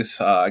 days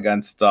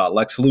against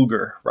Lex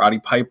Luger, Roddy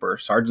Piper,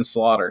 Sergeant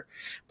Slaughter.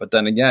 But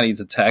then again, he's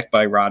attacked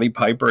by Roddy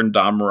Piper and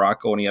Don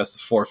Morocco, and he has to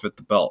forfeit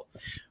the belt.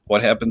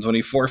 What happens when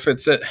he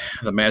forfeits it?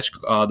 The match,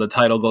 the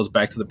title goes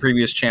back to the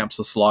previous champ,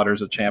 so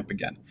Slaughter's a champ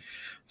again.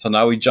 So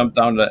now we jump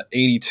down to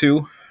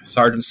 82,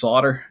 Sergeant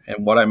Slaughter,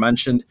 and what I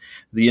mentioned,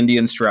 the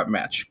Indian strap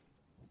match.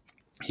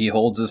 He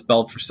holds this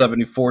belt for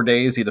 74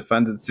 days. He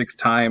defends it 6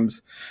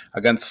 times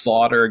against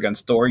Slaughter,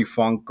 against Dory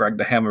Funk, Greg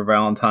the Hammer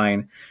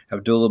Valentine,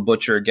 Abdullah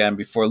Butcher again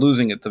before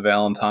losing it to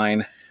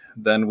Valentine.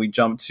 Then we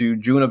jump to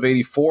June of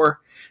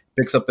 84,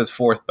 picks up his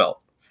 4th belt,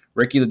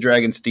 Ricky the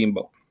Dragon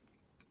Steamboat.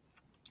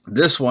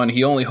 This one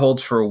he only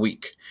holds for a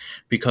week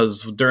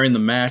because during the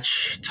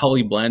match,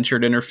 Tully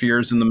Blanchard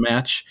interferes in the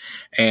match,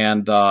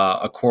 and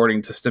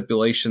according to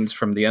stipulations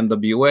from the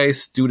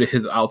NWA, due to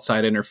his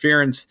outside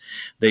interference,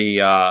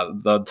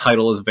 the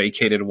title is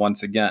vacated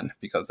once again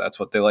because that's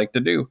what they like to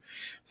do.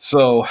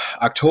 So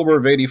October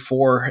of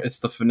 84, it's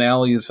the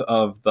finales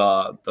of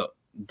the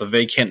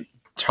vacant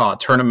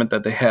tournament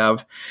that they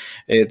have.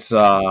 It's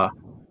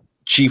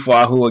Chief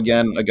Wahoo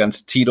again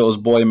against Tito's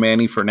boy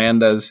Manny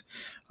Fernandez.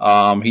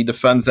 He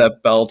defends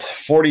that belt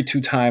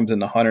 42 times in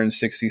the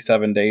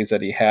 167 days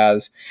that he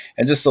has.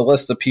 And just the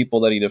list of people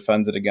that he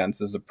defends it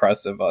against is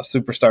impressive.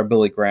 Superstar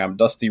Billy Graham,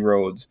 Dusty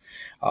Rhodes,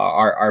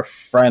 our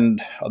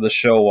friend of the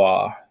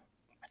show,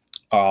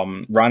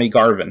 Ronnie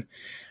Garvin,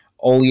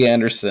 Ole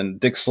Anderson,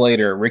 Dick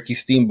Slater, Ricky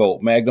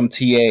Steamboat, Magnum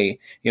TA,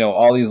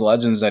 all these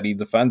legends that he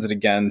defends it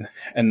again,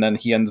 and then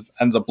he ends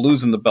up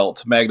losing the belt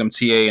to Magnum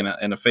TA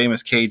in a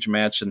famous cage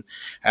match, and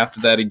after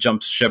that he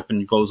jumps ship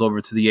and goes over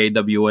to the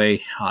AWA,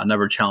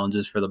 never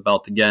challenges for the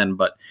belt again,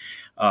 but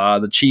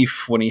the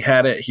Chief, when he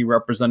had it, he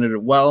represented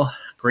it well,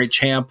 great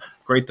champ,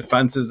 great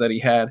defenses that he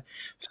had,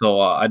 so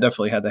I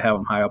definitely had to have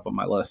him high up on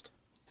my list.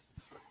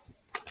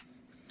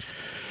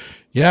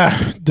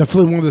 Yeah,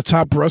 definitely one of the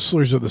top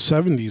wrestlers of the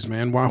 70s,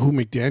 man. Wahoo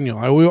McDaniel.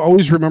 I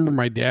always remember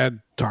my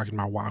dad talking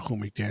about Wahoo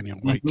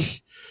McDaniel. Like,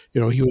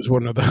 he was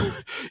one of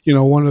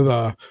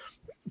the,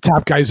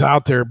 top guys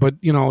out there. But,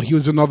 he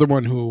was another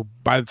one who,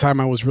 by the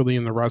time I was really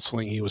in the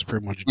wrestling, he was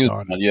pretty much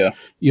done. Yeah.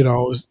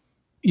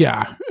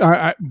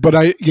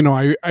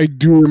 I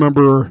do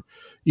remember,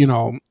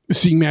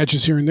 seeing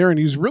matches here and there, and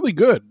he's really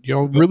good.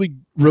 Really,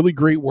 really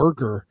great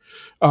worker.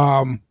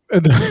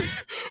 And then,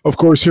 of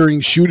course, hearing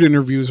shoot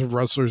interviews of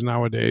wrestlers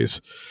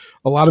nowadays,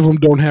 a lot of them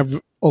don't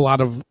have a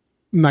lot of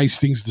nice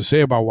things to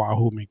say about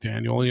Wahoo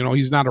McDaniel.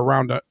 He's not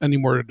around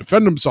anymore to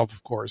defend himself,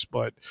 of course,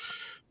 but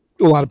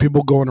a lot of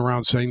people going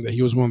around saying that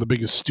he was one of the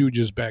biggest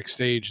stooges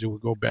backstage that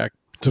would go back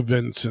to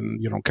Vince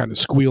and, kind of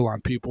squeal on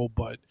people.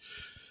 But,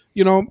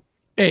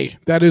 hey,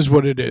 that is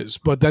what it is.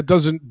 But that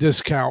doesn't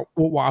discount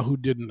what Wahoo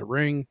did in the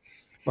ring.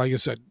 Like I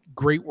said,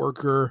 great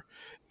worker.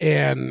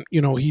 And,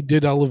 he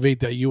did elevate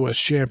that U.S.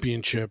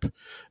 championship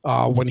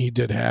when he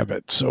did have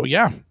it. So,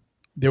 yeah,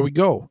 there we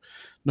go.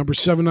 Number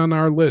 7 on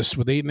our list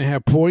with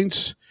 8.5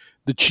 points,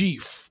 the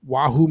Chief,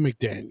 Wahoo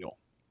McDaniel.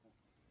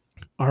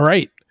 All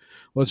right,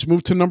 let's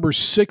move to number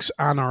 6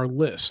 on our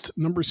list.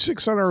 Number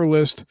 6 on our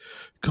list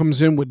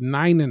comes in with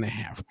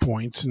 9.5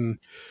 points. And,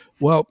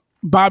 well,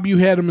 Bob, you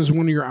had him as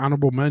one of your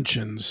honorable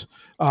mentions.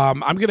 I'm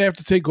going to have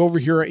to take over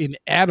here in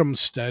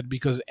Adam's stead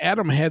because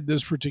Adam had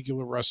this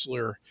particular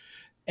wrestler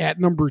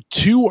at number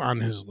 2 on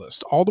his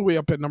list, all the way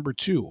up at number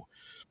 2.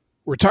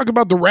 We're talking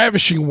about the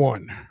ravishing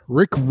one,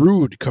 Rick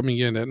Rude, coming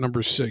in at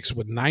number 6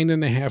 with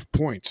 9.5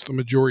 points. The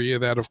majority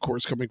of that, of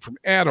course, coming from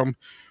Adam,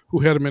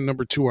 who had him at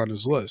number 2 on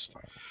his list.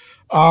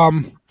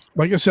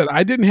 Like I said,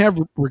 I didn't have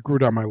Rick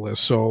Rude on my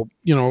list. So,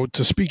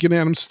 to speak in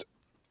Adam's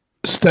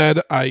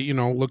stead, I,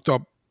 looked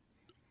up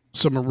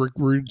some of Rick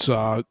Rude's,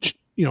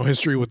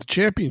 history with the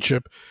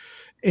championship.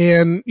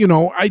 And,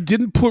 I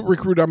didn't put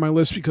Rick Rude on my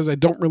list because I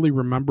don't really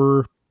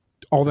remember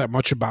all that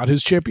much about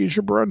his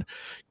championship run,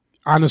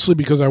 honestly,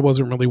 because I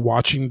wasn't really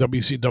watching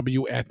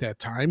WCW at that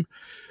time.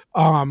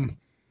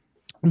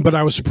 But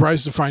I was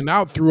surprised to find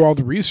out through all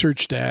the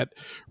research that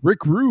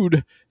Rick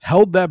Rude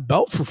held that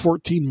belt for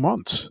 14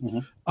 months.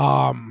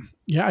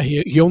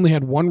 He only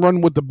had one run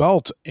with the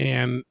belt,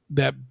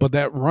 but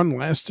that run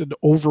lasted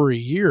over a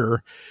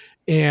year.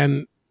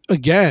 And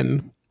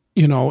again,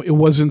 it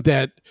wasn't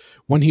that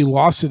when he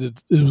lost it,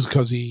 it was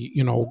because he,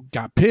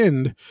 got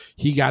pinned.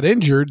 He got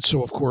injured.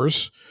 So, of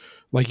course,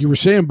 like you were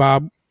saying,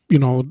 Bob,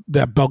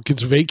 that belt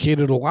gets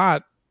vacated a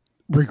lot.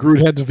 Rick Rude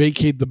had to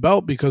vacate the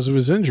belt because of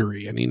his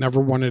injury, and he never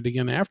won it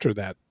again after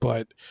that.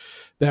 But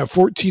that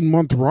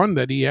 14-month run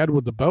that he had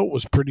with the belt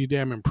was pretty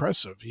damn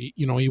impressive. He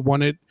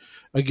won it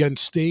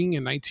against Sting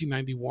in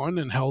 1991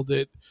 and held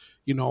it,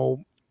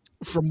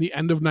 from the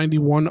end of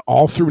 91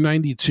 all through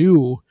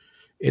 92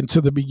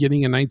 into the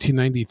beginning of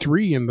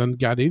 1993, and then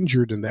got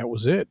injured, and that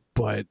was it.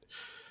 But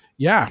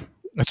yeah,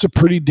 that's a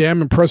pretty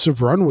damn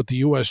impressive run with the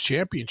U.S.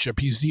 Championship.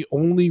 He's the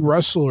only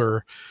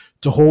wrestler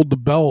to hold the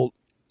belt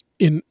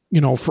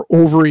for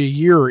over a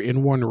year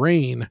in one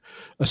reign,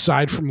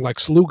 aside from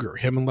Lex Luger.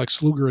 Him and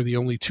Lex Luger are the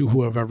only two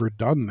who have ever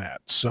done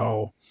that.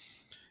 So,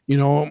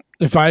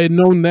 if I had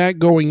known that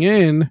going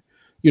in,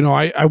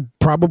 I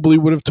probably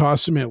would have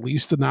tossed him at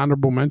least an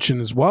honorable mention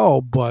as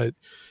well. But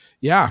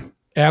yeah,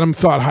 Adam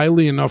thought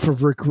highly enough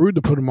of Rick Rude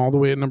to put him all the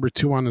way at number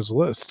 2 on his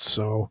list.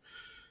 So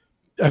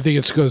I think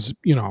it's because,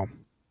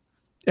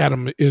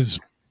 Adam is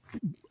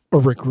a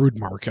Rick Rude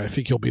mark. I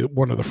think he'll be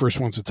one of the first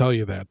ones to tell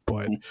you that.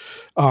 But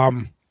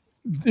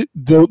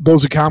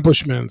those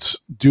accomplishments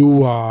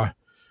do, I'm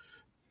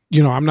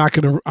not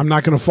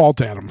gonna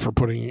fault Adam for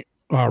putting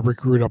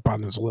Rick Rude up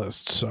on his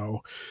list.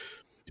 So,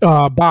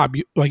 Bob,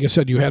 like I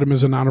said, you had him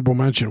as an honorable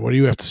mention. What do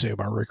you have to say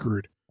about Rick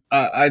Rude?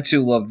 I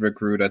too loved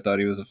Rick Rude. I thought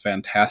he was a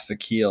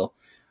fantastic heel.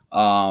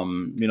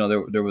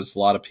 There was a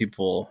lot of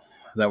people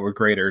that were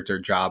great at their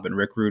job, and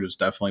Rick Rude was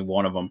definitely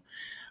one of them.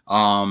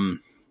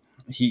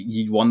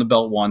 He won the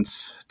belt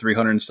once,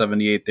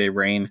 378-day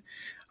reign.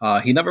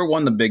 He never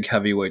won the big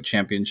heavyweight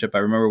championship. I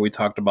remember we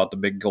talked about the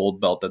big gold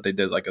belt that they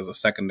did like as a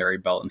secondary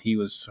belt, and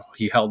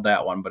he held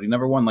that one, but he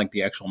never won like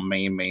the actual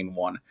main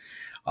one.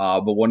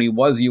 But when he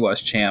was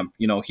U.S. champ,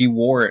 he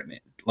wore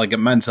it like it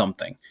meant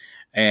something.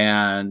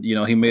 And,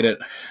 he made it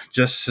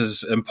just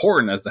as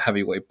important as the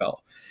heavyweight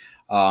belt.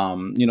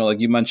 Like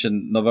you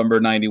mentioned,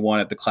 November 91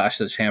 at the Clash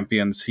of the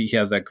Champions, he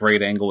has that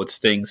great angle with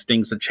Sting.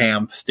 Sting's the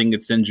champ. Sting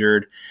gets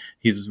injured.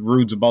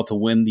 Rude's about to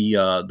win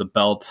the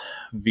belt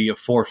via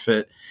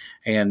forfeit,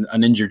 and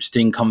an injured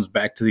Sting comes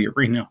back to the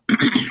arena.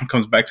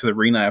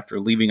 After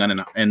leaving in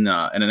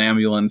an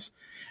ambulance,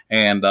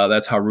 and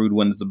that's how Rude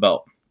wins the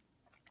belt.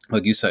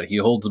 Like you said, he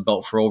holds the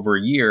belt for over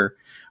a year,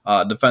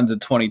 defends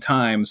it 20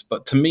 times.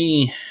 But to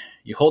me,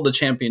 you hold the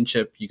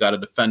championship, you got to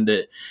defend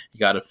it. You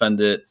got to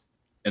defend it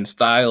in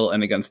style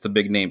and against the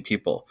big name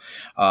people.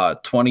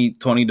 20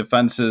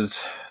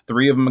 defenses,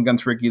 3 of them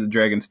against Ricky the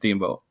Dragon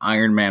Steamboat.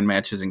 Iron Man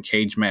matches and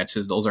cage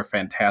matches. Those are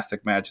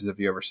fantastic matches if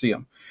you ever see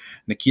them.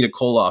 Nikita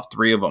Koloff,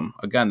 3 of them.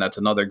 Again, that's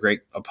another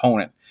great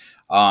opponent.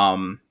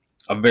 A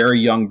very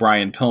young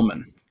Brian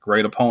Pillman,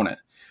 great opponent.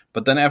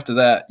 But then after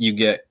that, you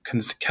get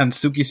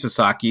Kensuke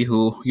Sasaki,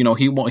 who,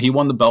 he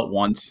won the belt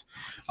once.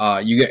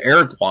 You get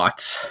Eric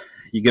Watts.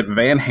 You get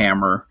Van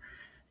Hammer.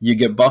 You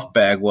get Buff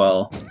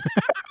Bagwell.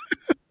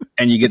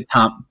 And you get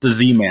the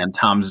Z-Man,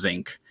 Tom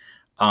Zink.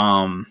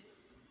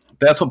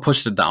 That's what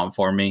pushed it down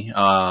for me.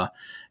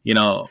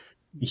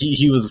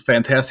 He was a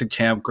fantastic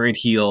champ, great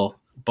heel.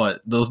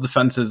 But those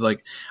defenses,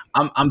 like,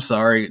 I'm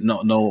sorry,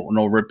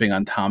 no ripping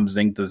on Tom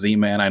Zink, the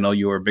Z-Man. I know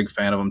you were a big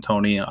fan of him,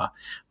 Tony.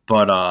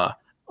 But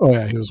oh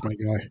yeah, he was my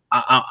guy.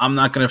 I'm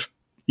not gonna,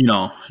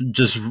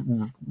 just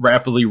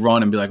rapidly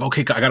run and be like,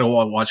 okay, I gotta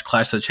watch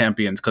Clash of the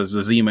Champions because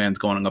the Z-Man's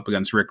going up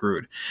against Rick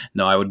Rude.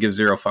 No, I would give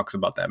 0 fucks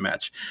about that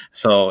match.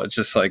 So it's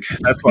just like,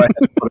 that's why I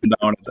had to put him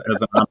down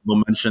as an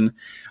honorable mention.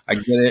 I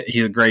get it.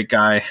 He's a great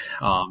guy.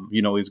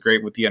 He's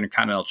great with the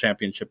Intercontinental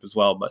Championship as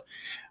well. But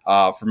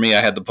for me,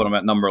 I had to put him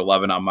at number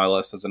 11 on my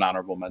list as an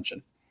honorable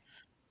mention.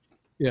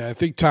 Yeah, I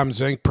think Tom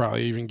Zink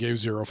probably even gave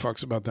 0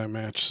 fucks about that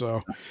match.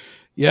 So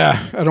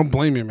yeah, I don't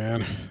blame you,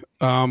 man.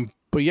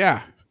 But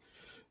yeah,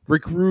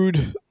 Rick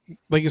Rude,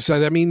 like I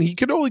said, I mean, he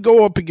could only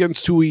go up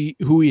against who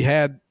he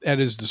had at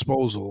his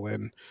disposal.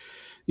 And,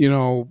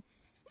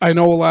 I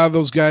know a lot of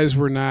those guys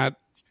were not,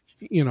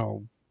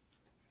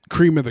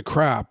 cream of the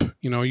crop.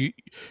 You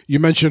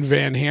mentioned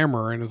Van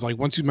Hammer, and it's like,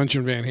 once you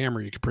mention Van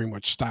Hammer, you can pretty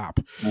much stop.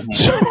 Mm-hmm.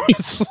 So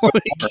it's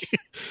like,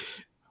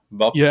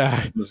 Buff,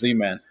 yeah. The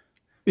Z-Man.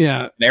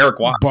 Yeah. And Eric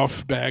Watts.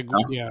 Buff Bag.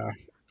 Huh? Yeah.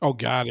 Oh,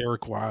 God,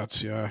 Eric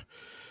Watts. Yeah.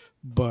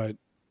 But,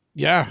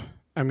 yeah,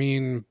 I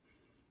mean,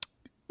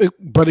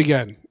 but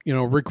again,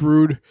 Rick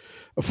Rude,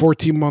 a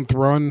 14-month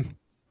run,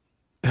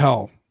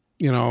 hell,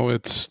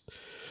 it's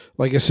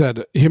like I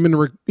said, him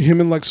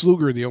and Lex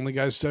Luger, the only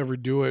guys to ever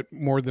do it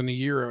more than a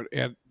year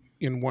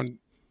in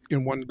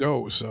one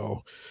go.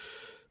 So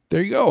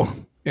there you go.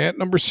 At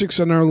number 6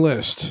 on our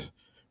list,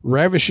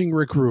 Ravishing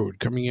Rick Rude,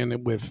 coming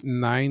in with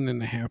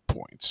 9.5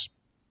 points.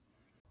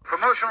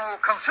 Promotional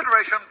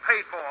consideration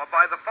paid for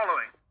by the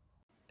following.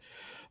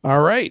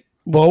 All right.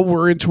 Well,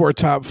 we're into our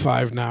top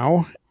 5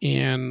 now,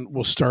 and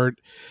we'll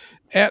start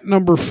at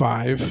number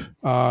 5.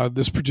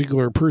 This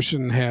particular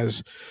person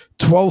has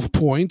 12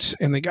 points,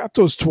 and they got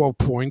those 12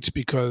 points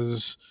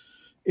because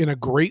in a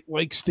great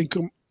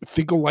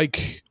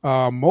Thinkle-like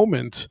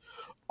moment,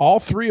 all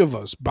 3 of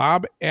us,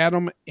 Bob,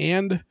 Adam,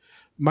 and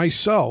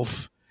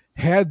myself,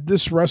 had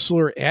this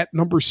wrestler at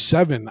number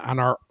 7 on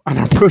our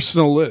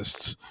personal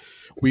lists.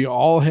 We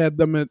all had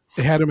him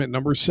at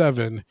number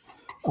 7,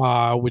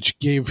 which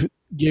gave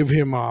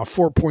him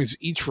 4 points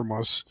each from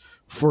us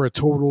for a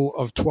total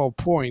of 12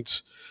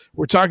 points.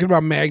 We're talking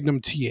about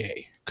Magnum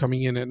TA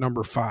coming in at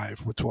number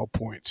 5 with 12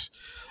 points.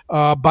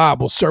 Bob,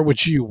 we'll start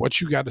with you. What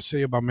you got to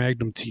say about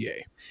Magnum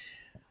TA?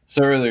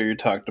 So earlier you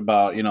talked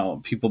about,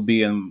 people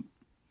being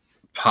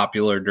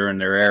popular during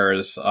their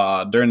eras.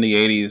 During the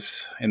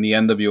 80s, in the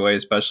NWA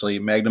especially,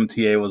 Magnum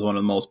TA was one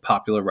of the most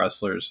popular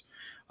wrestlers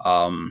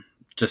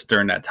just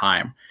during that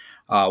time.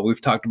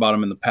 We've talked about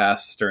him in the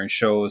past during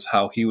shows,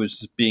 how he was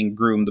just being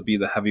groomed to be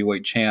the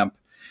heavyweight champ.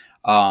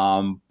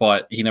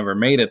 but he never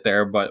made it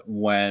there. But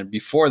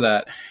before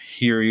that,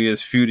 here he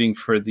is feuding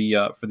for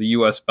the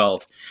U.S.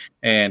 belt,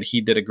 and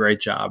he did a great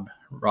job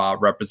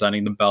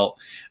representing the belt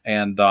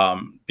and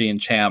being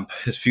champ.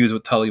 His feuds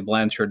with Tully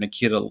Blanchard,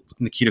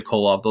 Nikita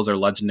Koloff, those are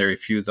legendary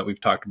feuds that we've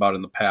talked about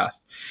in the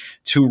past.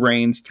 2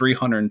 reigns,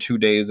 302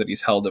 days that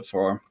he's held it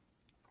for.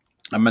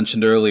 I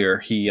mentioned earlier,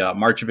 he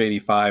March of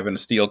 '85 in a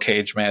steel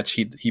cage match,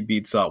 he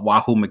beats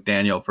Wahoo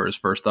McDaniel for his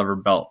first ever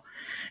belt.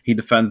 He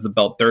defends the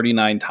belt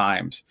 39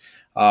 times.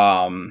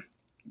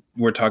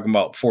 We're talking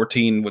about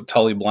 14 with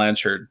Tully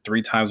Blanchard,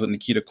 3 times with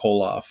Nikita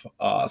Koloff,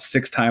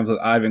 6 times with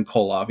Ivan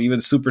Koloff. Even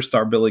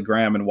superstar Billy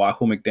Graham and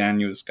Wahoo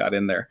McDaniels got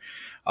in there.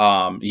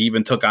 He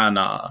even took on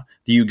the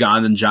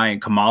Ugandan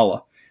giant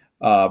Kamala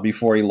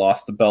before he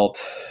lost the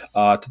belt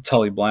to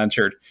Tully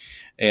Blanchard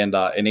in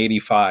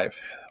 '85.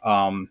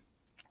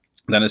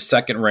 Then his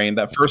second reign,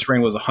 that first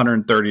reign was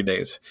 130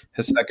 days.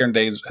 His second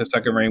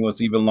reign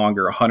was even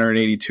longer,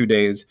 182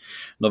 days.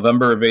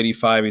 November of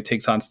 '85, he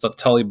takes on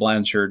Tully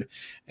Blanchard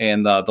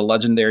and the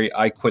legendary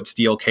I Quit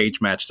Steel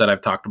Cage match that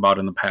I've talked about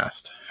in the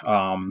past.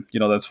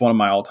 That's one of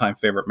my all-time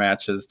favorite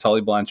matches.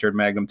 Tully Blanchard,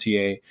 Magnum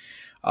TA.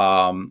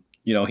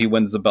 He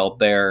wins the belt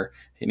there,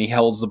 and he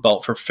holds the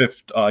belt for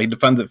he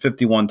defends it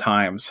 51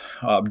 times.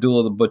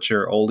 Abdullah the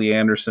Butcher, Ole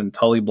Anderson,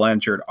 Tully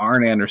Blanchard,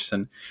 Arn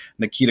Anderson,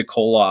 Nikita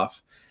Koloff.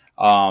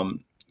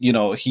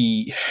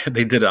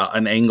 They did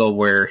an angle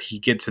where he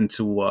gets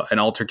into an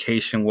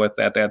altercation with,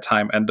 at that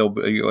time,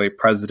 NWA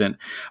president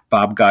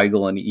Bob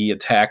Geigel, and he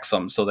attacks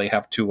him. So they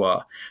have to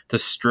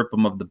strip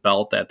him of the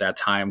belt at that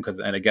time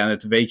and again,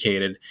 it's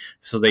vacated.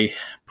 So they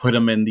put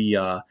him in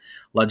the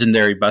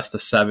legendary best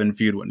of 7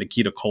 feud with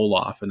Nikita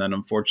Koloff. And then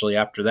unfortunately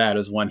after that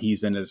is when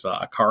he's in his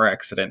car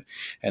accident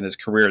and his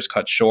career is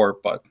cut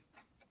short. But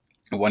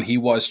when he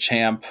was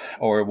champ,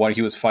 or when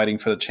he was fighting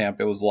for the champ,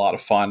 it was a lot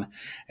of fun,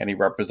 and he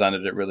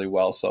represented it really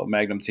well. So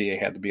Magnum TA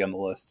had to be on the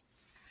list.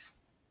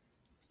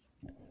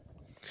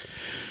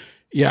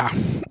 Yeah.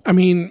 I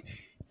mean,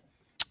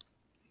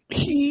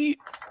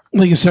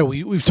 like I said,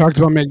 we've talked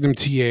about Magnum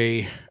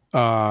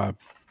TA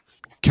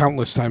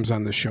countless times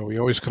on the show. He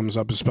always comes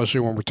up, especially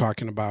when we're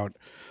talking about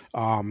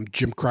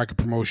Jim Crockett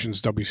Promotions,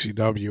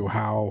 WCW,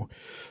 how,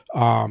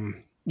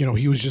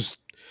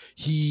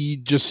 he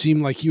just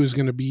seemed like he was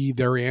going to be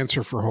their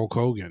answer for Hulk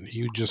Hogan.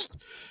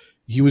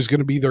 He was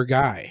going to be their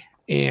guy.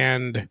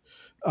 And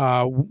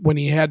when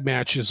he had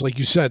matches, like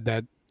you said,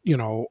 that,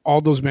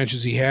 all those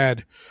matches he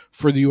had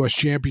for the U.S.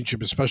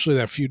 Championship, especially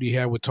that feud he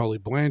had with Tully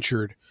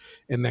Blanchard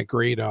and that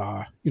great,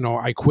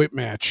 I Quit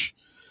match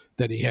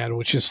that he had,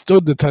 which has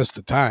stood the test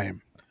of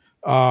time.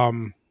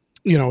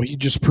 He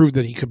just proved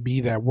that he could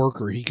be that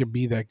worker. He could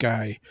be that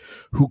guy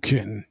who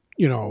can,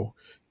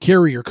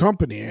 carry your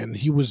company. And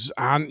he was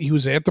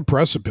at the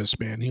precipice,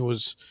 man. He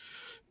was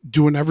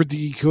doing everything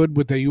he could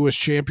with the U.S.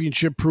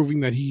 Championship, proving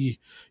that he,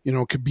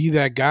 could be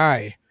that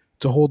guy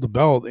to hold the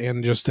belt.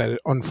 And just that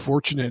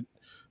unfortunate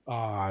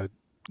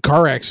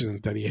car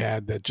accident that he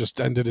had that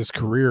just ended his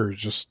career is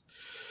just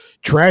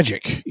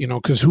tragic,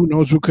 because who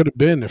knows what could have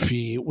been if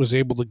he was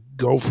able to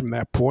go from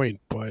that point.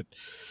 But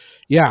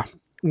yeah,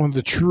 one of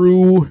the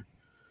true,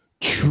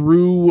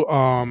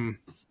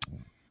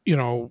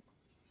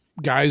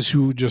 guys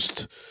who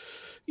just,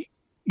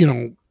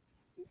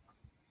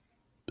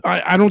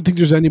 I don't think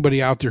there's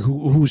anybody out there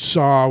who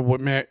saw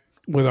what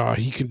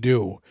he can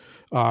do,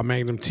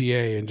 Magnum TA,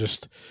 and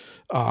just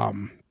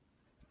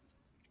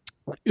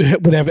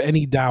would have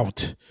any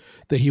doubt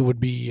that he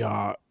would be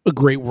a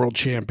great world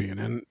champion.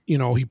 And,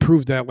 he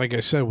proved that, like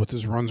I said, with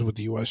his runs with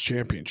the U.S.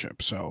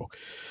 Championship. So,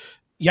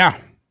 yeah,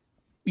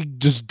 he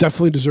just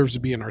definitely deserves to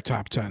be in our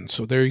top 10.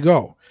 So there you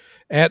go.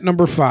 At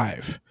number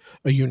 5,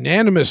 a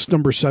unanimous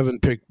number 7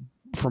 pick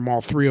from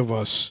all 3 of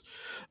us.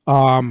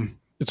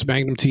 It's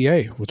Magnum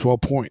TA with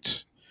 12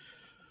 points.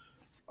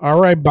 All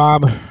right,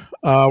 Bob.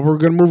 We're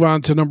going to move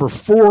on to number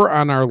 4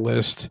 on our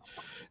list.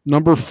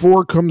 Number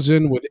 4 comes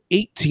in with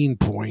 18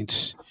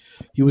 points.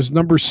 He was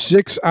number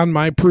 6 on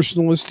my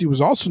personal list. He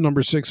was also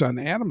number 6 on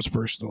Adam's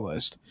personal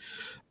list.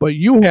 But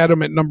you had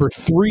him at number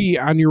 3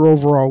 on your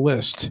overall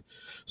list.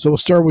 So we'll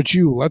start with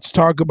you. Let's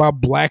talk about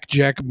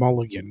Blackjack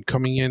Mulligan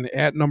coming in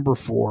at number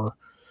 4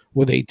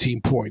 with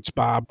 18 points.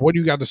 Bob, what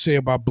do you got to say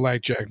about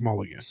Blackjack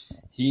Mulligan?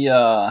 He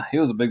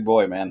was a big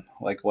boy, man.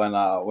 Like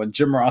when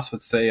Jim Ross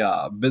would say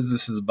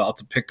business is about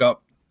to pick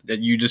up, that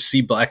you just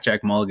see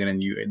Blackjack Mulligan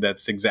and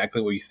that's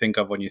exactly what you think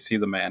of when you see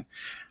the man.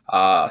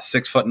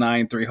 6'9",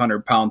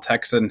 300-pound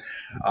Texan.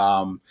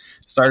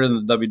 Started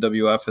in the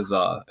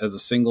WWF as a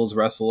singles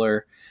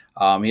wrestler.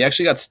 He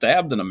actually got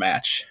stabbed in a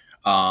match.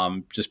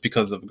 Just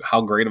because of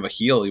how great of a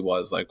heel he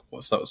was. Like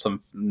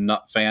some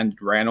nut fan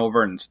ran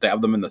over and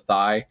stabbed him in the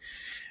thigh.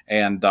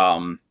 And,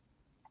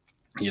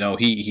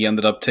 he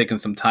ended up taking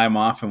some time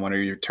off, and when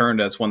he returned,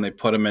 that's when they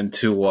put him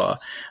into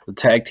the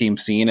tag team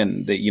scene,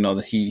 and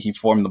he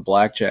formed the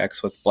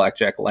Blackjacks with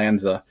Blackjack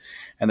Lanza,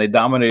 and they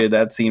dominated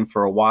that scene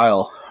for a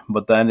while.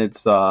 But then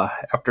it's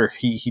after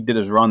he did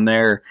his run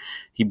there,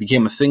 he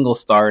became a single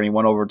star, and he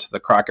went over to the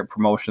Crockett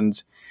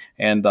Promotions,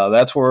 And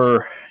that's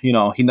where, he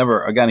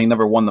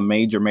never won the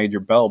major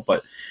belt,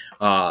 but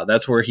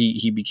that's where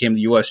he became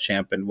the U.S.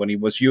 champion. When he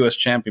was U.S.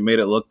 champion, made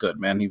it look good,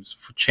 man. He was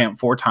champ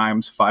 4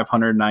 times,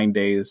 509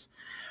 days.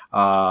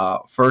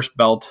 First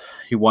belt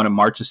he won in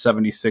March of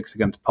 '76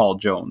 against Paul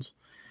Jones.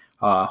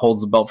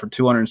 Holds the belt for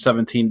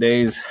 217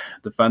 days,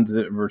 defends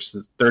it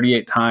versus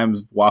 38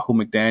 times Wahoo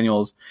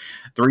McDaniels,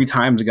 3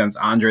 times against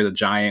Andre the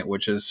Giant,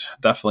 which is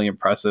definitely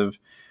impressive.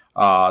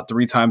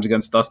 3 times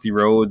against Dusty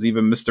Rhodes,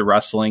 even Mr.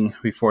 Wrestling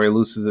before he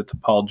loses it to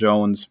Paul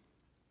Jones.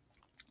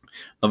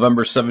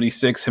 November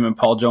 76, him and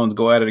Paul Jones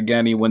go at it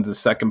again. He wins his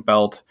second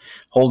belt,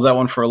 holds that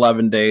one for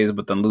 11 days,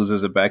 but then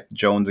loses it back to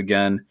Jones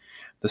again.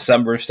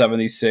 December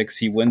 76,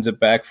 he wins it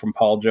back from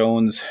Paul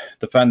Jones,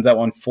 defends that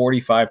one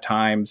 45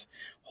 times,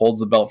 holds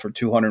the belt for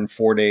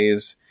 204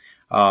 days,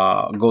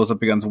 goes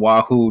up against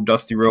Wahoo,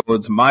 Dusty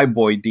Rhodes, my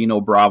boy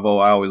Dino Bravo.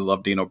 I always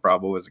loved Dino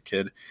Bravo as a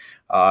kid.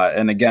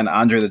 And again,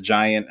 Andre the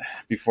Giant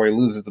before he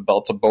loses the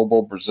belt to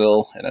Bobo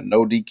Brazil in a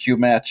no DQ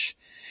match.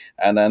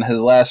 And then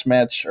his last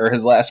match, or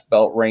his last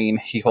belt reign,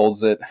 he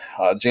holds it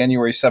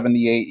January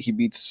 78. He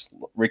beats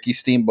Ricky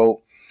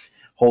Steamboat,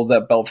 holds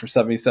that belt for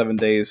 77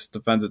 days,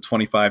 defends it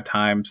 25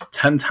 times.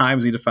 10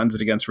 times he defends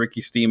it against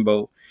Ricky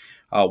Steamboat,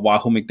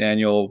 Wahoo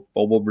McDaniel,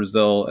 Bobo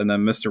Brazil, and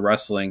then Mr.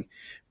 Wrestling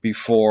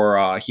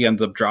before he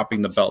ends up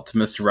dropping the belt to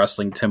Mr.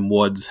 Wrestling Tim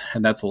Woods.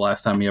 And that's the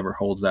last time he ever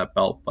holds that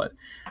belt. But,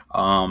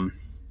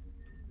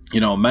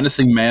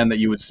 menacing man that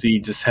you would see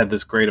just had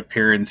this great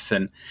appearance,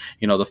 and,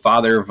 the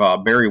father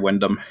of Barry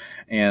Windham,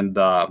 and,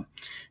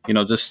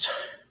 just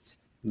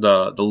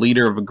the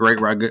leader of a great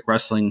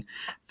wrestling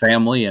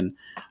family, and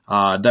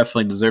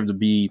definitely deserved to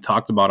be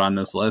talked about on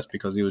this list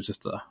because he was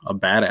just a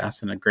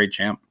badass and a great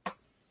champ.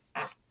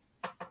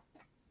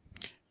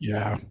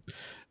 Yeah.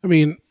 I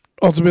mean,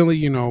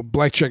 ultimately,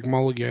 Blackjack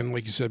Mulligan,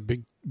 like you said,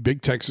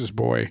 big Texas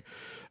boy,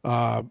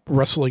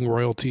 wrestling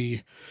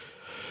royalty,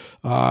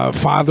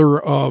 father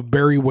of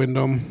Barry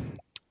Windham.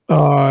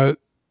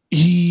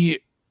 He,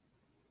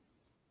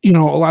 a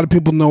lot of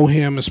people know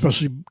him,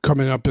 especially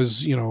coming up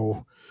as,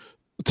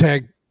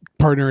 tag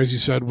partner, as you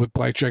said, with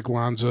Blackjack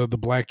Lanza. The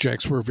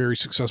Blackjacks were a very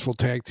successful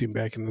tag team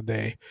back in the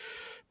day.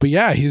 But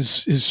yeah,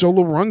 his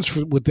solo runs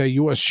with that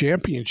U.S.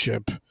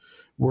 championship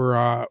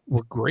were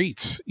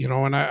great,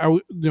 and I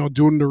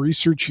doing the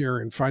research here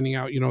and finding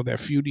out, that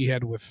feud he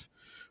had with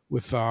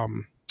what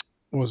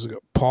was it,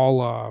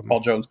 Paul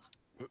Jones.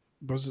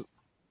 Was it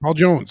Paul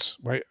Jones?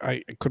 Right,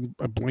 I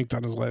blanked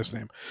on his last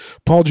name.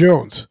 Paul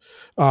Jones.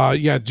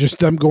 Just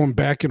them going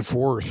back and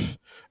forth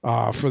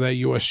for that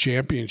U.S.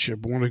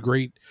 championship. One of the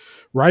great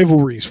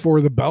rivalries for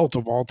the belt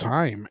of all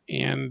time.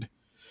 And,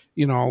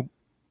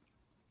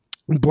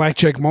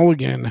 Blackjack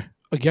Mulligan,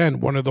 again,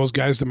 one of those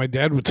guys that my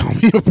dad would tell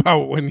me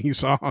about when he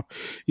saw,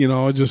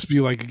 just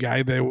be like a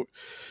guy that,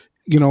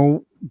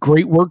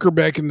 great worker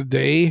back in the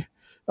day,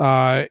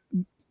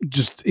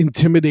 just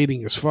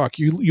intimidating as fuck.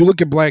 You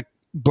look at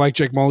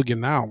Blackjack Mulligan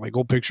now, like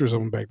old pictures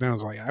of him back then.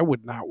 It's like, I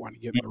would not want to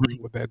get in the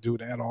ring with that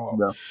dude at all.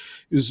 No.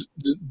 He was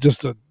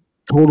just a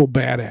total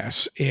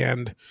badass.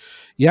 And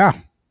yeah,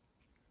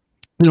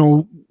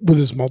 with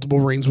his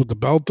multiple reigns with the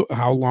belt,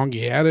 how long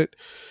he had it,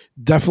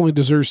 definitely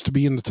deserves to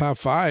be in the top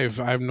 5.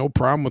 I have no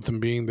problem with him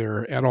being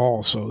there at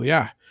all. So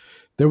yeah,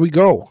 there we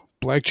go.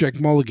 Blackjack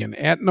Mulligan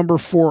at number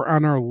 4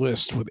 on our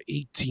list with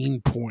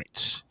 18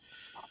 points.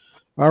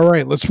 All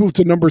right, let's move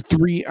to number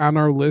 3 on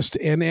our list.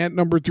 And at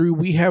number 3,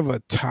 we have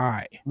a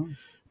tie.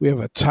 We have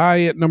a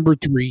tie at number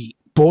 3.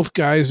 Both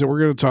guys that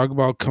we're going to talk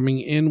about coming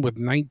in with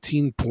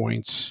 19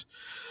 points.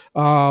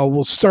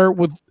 We'll start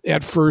with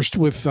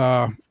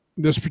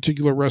this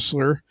particular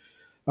wrestler.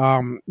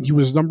 He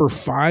was number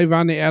 5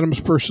 on the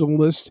Adams personal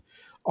list,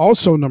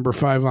 also number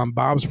 5 on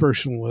Bob's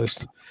personal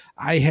list.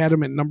 I had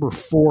him at number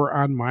 4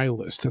 on my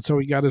list. That's how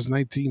he got his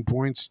 19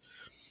 points.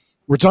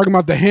 We're talking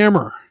about the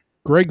Hammer,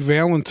 Greg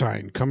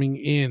Valentine, coming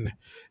in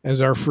as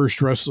our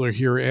first wrestler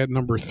here at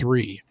number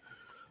 3.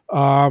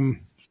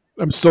 I'm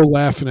still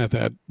laughing at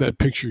that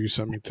picture you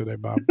sent me today,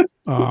 Bob,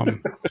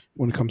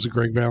 when it comes to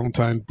Greg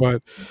Valentine.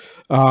 But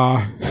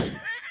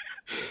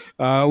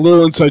a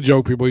little inside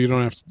joke, people. You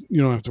don't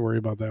have to worry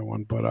about that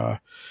one.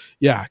 But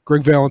yeah,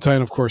 Greg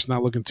Valentine, of course,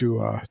 not looking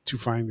too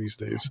fine these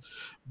days.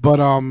 But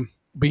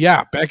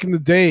yeah, back in the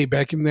day,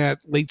 back in that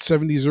late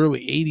 70s,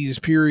 early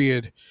 80s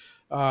period,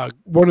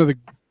 one of the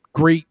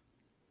great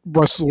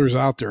wrestlers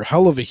out there,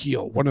 hell of a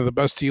heel, one of the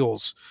best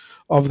heels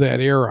of that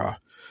era.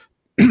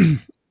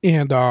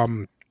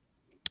 And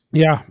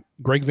yeah,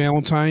 Greg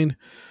Valentine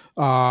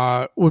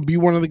would be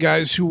one of the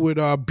guys who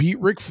would beat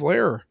Ric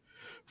Flair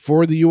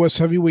for the U.S.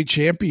 Heavyweight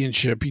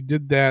Championship. He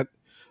did that,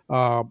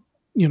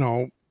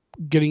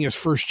 getting his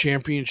first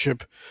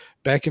championship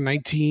back in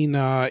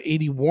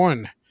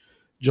 1981,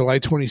 July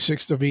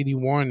 26th of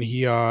 81.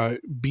 He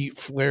beat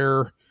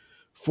Flair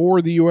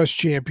for the U.S.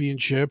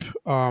 Championship,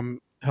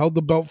 held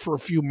the belt for a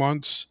few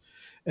months,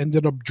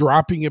 ended up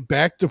dropping it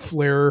back to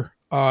Flair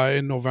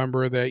in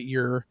November of that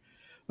year.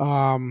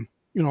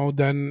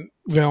 Then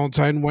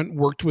Valentine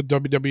worked with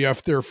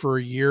WWF there for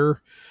a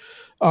year.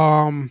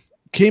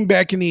 came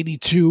back in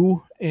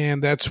 82,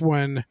 and that's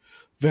when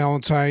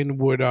Valentine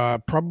would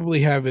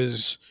probably have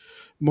his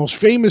most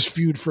famous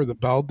feud for the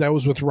belt. That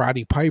was with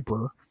Roddy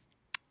Piper.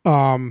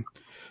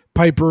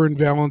 Piper and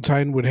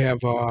Valentine would have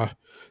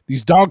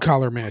these dog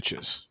collar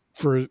matches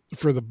for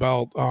the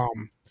belt.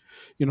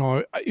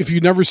 If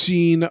you've never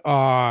seen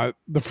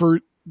the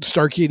first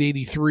Starrcade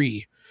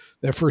 '83,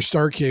 that first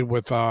Starrcade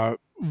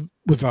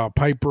with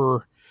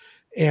Piper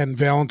and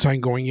Valentine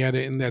going at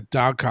it in that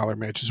dog collar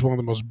match is one of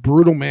the most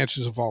brutal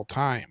matches of all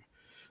time.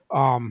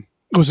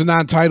 It was a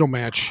non-title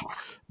match,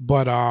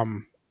 but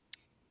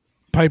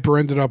Piper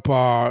ended up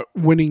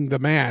winning the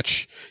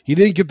match. He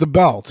didn't get the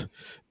belt,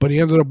 but he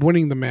ended up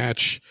winning the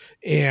match.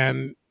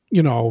 And,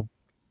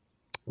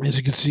 as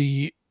you can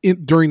see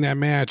during that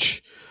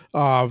match,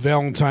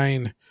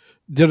 Valentine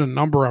did a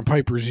number on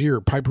Piper's ear.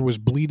 Piper was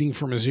bleeding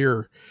from his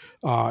ear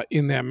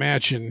in that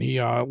match, and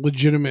he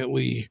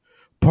legitimately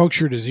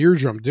punctured his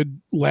eardrum,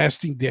 did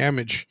lasting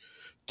damage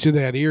to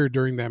that ear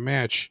during that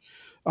match.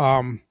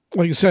 Like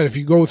I said, if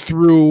you go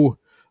through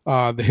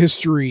the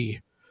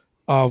history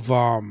of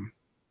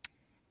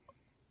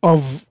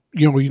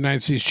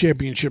United States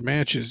Championship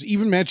matches,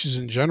 even matches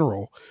in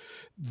general,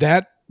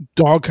 that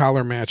dog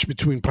collar match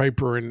between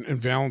Piper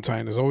and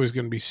Valentine is always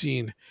going to be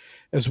seen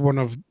as one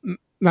of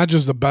not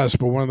just the best,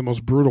 but one of the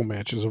most brutal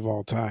matches of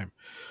all time.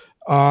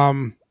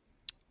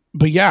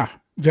 But yeah,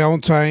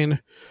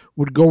 Valentine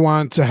would go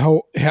on to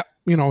help.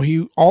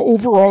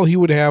 Overall he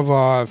would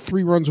have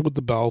 3 runs with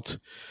the belt.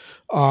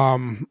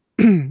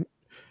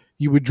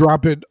 He would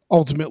drop it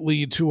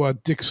ultimately to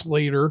Dick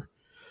Slater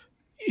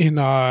in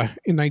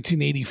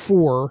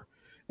 1984,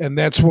 and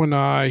that's when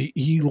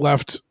he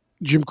left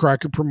Jim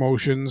Crockett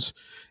Promotions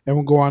and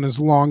would go on his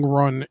long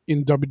run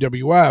in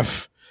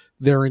WWF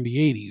there in the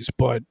 80s.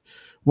 But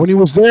when he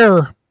was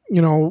there,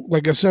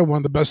 like I said, one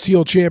of the best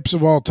heel champs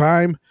of all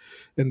time,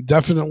 and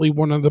definitely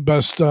one of the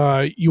best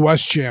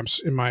U.S. champs,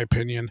 in my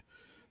opinion.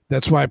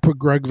 That's why I put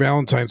Greg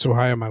Valentine so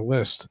high on my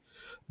list.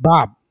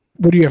 Bob,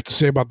 what do you have to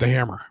say about the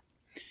Hammer?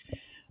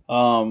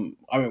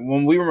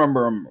 When we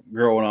remember him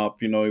growing up,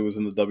 he was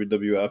in the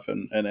WWF,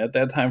 and at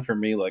that time for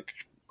me, like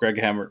Greg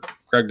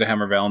the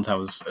Hammer Valentine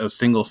was a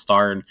single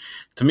star, and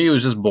to me it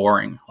was just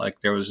boring. Like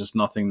there was just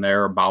nothing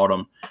there about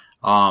him.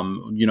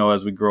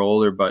 As we grow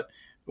older, but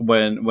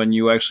when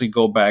you actually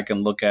go back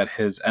and look at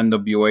his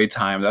NWA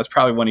time, that's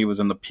probably when he was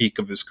in the peak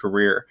of his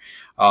career.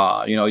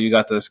 You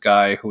got this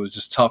guy who was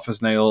just tough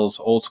as nails,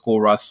 old school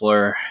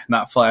wrestler,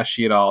 not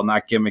flashy at all,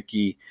 not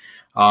gimmicky.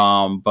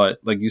 But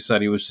like you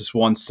said, he was just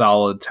one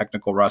solid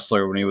technical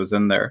wrestler when he was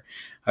in there.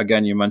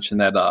 Again, you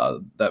mentioned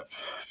that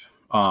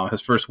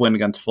his first win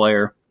against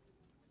Flair.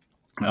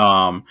 He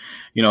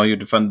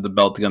defended the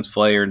belt against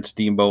Flair and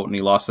Steamboat, and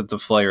he lost it to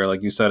Flair,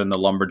 like you said, in the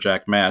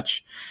Lumberjack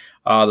match.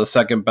 The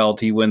second belt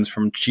he wins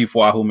from Chief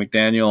Wahoo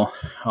McDaniel,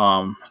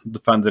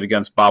 defends it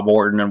against Bob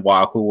Orton and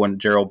Wahoo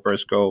and Gerald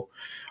Briscoe,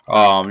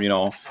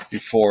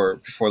 before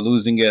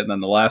losing it. And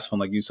then the last one,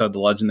 like you said, the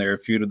legendary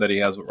feud that he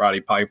has with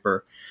Roddy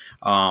Piper,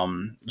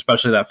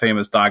 especially that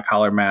famous dog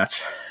collar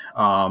match.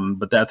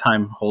 But that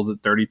time holds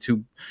it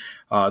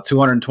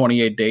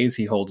 228 days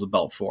he holds the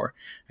belt for,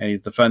 and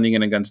he's defending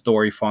it against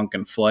Dory Funk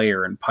and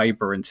Flair and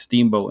Piper and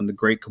Steamboat and the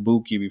Great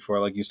Kabuki before,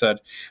 like you said,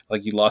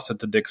 like he lost it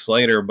to Dick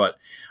Slater. But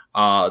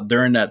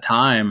during that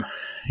time,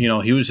 he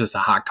was just a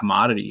hot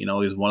commodity. He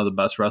was one of the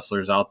best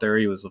wrestlers out there.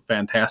 He was a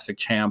fantastic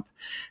champ,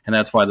 and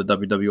that's why the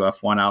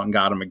WWF went out and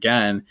got him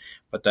again.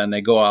 But then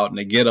they go out and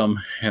they get him,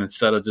 and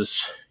instead of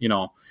just,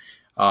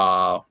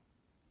 right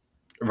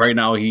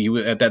now,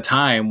 he at that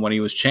time when he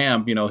was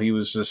champ, he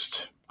was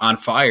just on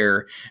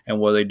fire. And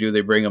what they do, they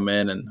bring him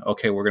in and,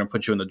 okay, we're going to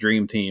put you in the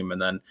dream team, and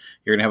then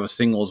you're going to have a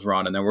singles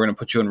run, and then we're going to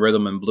put you in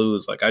rhythm and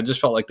blues. Like, I just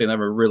felt like they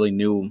never really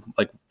knew,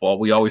 like, well,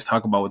 we always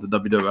talk about with the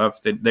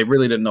WWF, they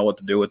really didn't know what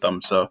to do with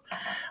them. So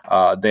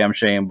damn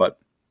shame. But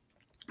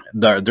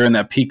during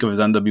that peak of his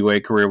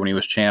NWA career when he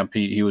was champ,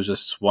 he was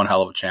just one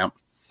hell of a champ.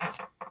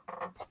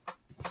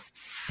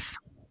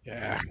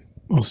 Yeah,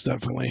 most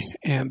definitely.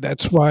 And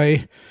that's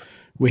why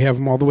we have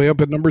him all the way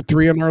up at number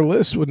 3 on our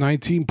list with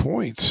 19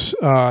 points.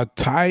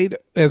 Tied,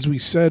 as we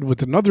said,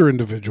 with another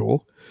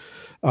individual.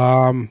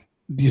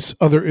 This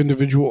other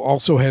individual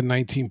also had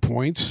 19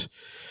 points.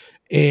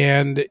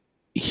 And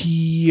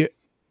he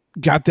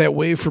got that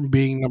way from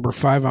being number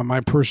 5 on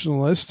my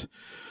personal list,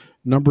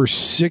 number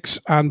 6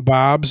 on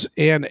Bob's,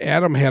 and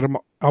Adam had him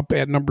up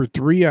at number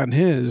 3 on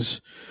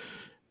his.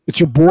 It's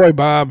your boy,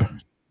 Bob,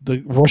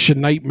 the Russian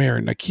Nightmare,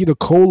 Nikita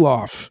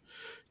Koloff,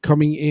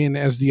 coming in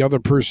as the other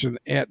person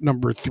at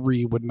number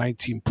 3 with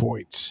 19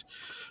 points.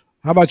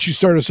 How about you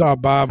start us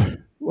out, Bob?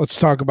 Let's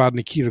talk about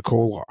Nikita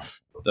Koloff.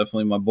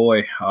 Definitely my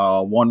boy.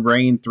 One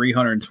reign,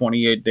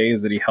 328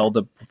 days that he held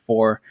it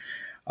before.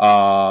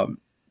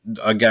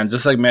 Again,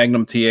 just like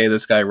Magnum TA,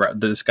 this guy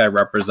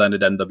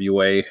represented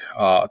NWA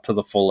to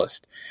the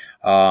fullest.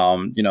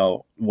 One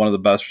of the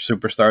best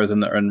superstars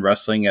in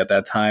wrestling at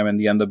that time in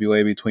the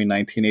NWA between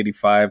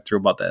 1985 through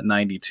about that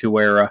 92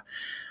 era.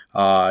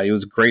 He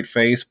was a great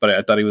face, but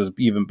I thought he was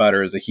even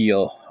better as a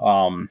heel.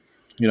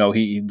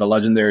 the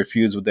legendary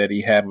feuds that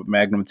he had with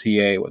Magnum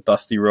TA, with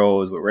Dusty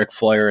Rhodes, with Ric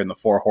Flair, and the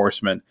Four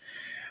Horsemen.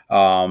 He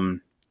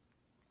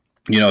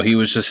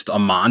was just a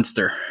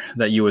monster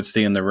that you would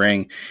see in the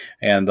ring,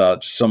 and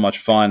just so much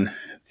fun.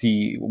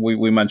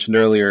 We mentioned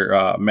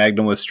earlier,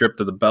 Magnum was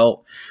stripped of the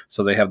belt,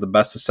 so they have the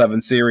best of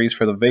 7 series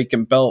for the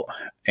vacant belt,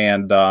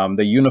 and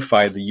they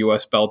unified the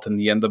U.S. belt and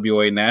the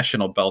NWA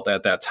national belt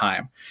at that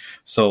time.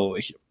 So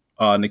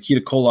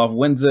Nikita Koloff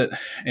wins it,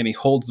 and he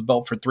holds the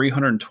belt for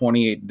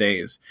 328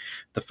 days,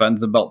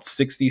 defends the belt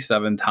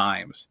 67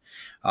 times.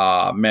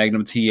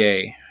 Magnum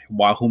TA,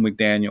 Wahoo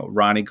McDaniel,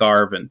 Ronnie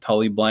Garvin,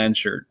 Tully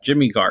Blanchard,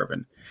 Jimmy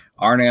Garvin,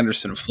 Arn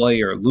Anderson,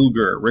 Flair,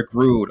 Luger, Rick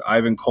Rude,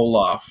 Ivan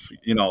Koloff,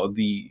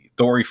 the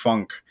Dory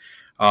Funk,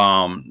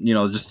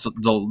 just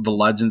the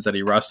legends that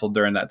he wrestled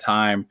during that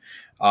time.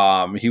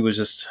 He was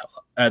just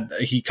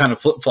he kind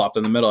of flip-flopped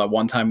in the middle. At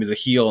one time he's a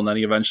heel, and then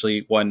he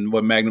eventually, when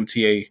Magnum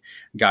TA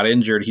got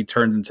injured, he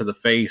turned into the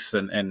face,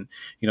 and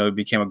he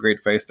became a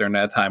great face during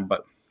that time.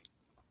 But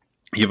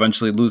he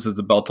eventually loses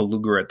the belt to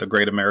Luger at the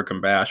Great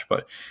American Bash.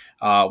 But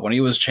when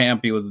he was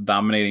champ, he was a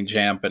dominating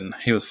champ, and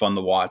he was fun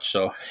to watch.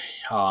 So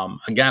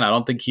again, I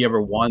don't think he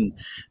ever won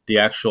the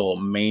actual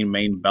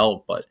main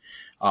belt, but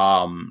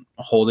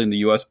holding the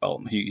U.S.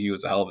 belt, he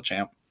was a hell of a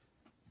champ.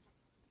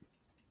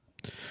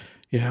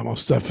 Yeah,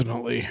 most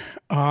definitely.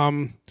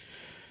 Nikita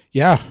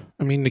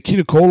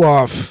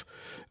Koloff,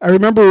 I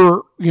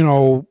remember,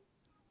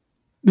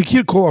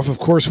 Nikita Koloff, of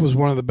course, was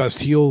one of the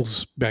best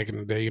heels back in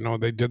the day.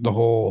 They did the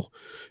whole,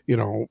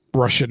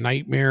 Russian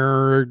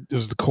Nightmare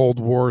is the Cold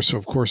War. So,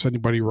 of course,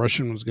 anybody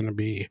Russian was going to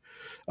be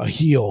a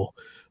heel.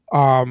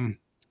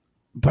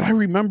 But I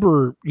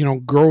remember,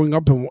 growing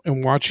up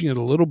and watching it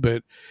a little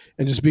bit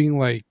and just being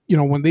like,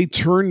 when they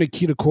turned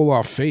Nikita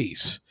Koloff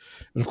face,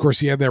 and of course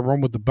he had that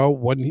run with the belt,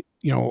 wasn't,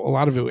 a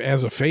lot of it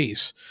as a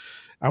face.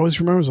 I always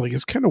remember, I was like,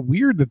 it's kind of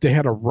weird that they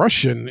had a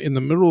Russian in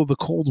the middle of the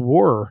Cold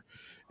War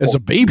as a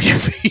baby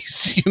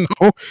face,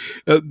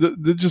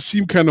 that just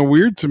seemed kind of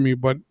weird to me,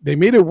 but they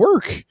made it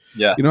work.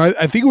 Yeah.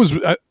 I think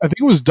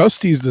it was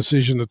Dusty's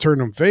decision to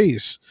turn him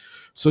face.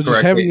 So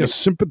just having a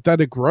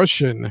sympathetic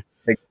Russian,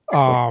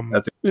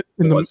 a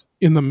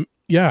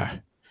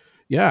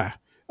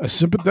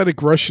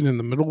sympathetic Russian in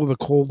the middle of the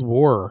Cold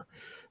War.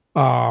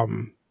 They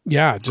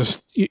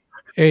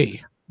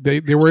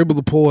were able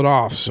to pull it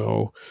off.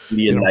 So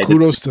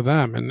kudos to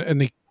them.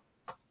 And they,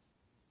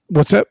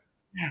 what's that?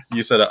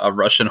 You said a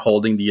Russian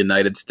holding the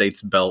United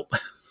States belt.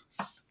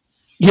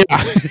 Yeah,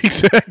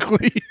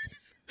 exactly.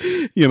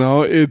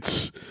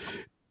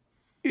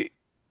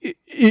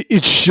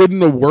 It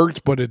shouldn't have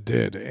worked, but it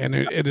did. And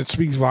it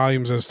speaks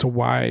volumes as to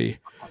why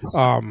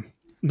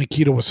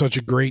Nikita was such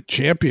a great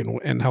champion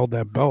and held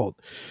that belt.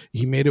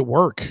 He made it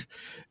work.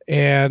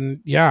 And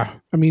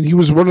he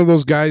was one of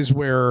those guys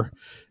where,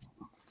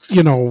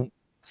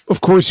 of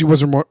course he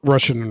wasn't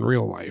Russian in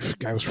real life.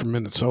 Guy was from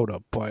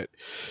Minnesota, but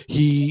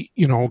he,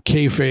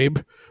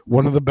 kayfabe,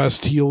 one of the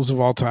best heels of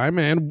all time,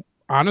 and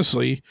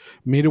honestly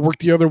made it work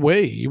the other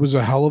way. He was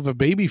a hell of a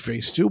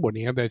babyface too when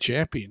he had that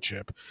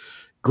championship.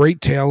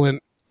 Great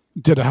talent,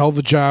 did a hell of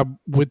a job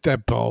with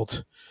that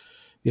belt.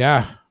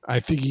 Yeah, I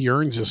think he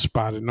earns his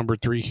spot at number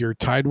 3 here,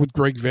 tied with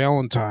Greg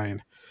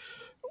Valentine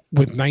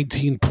with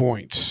 19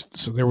 points.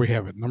 So there we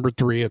have it. Number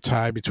 3, a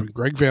tie between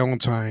Greg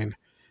Valentine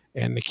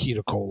and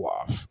Nikita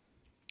Koloff.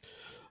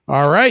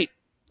 All right,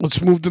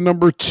 let's move to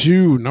number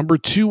 2. Number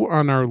 2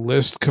 on our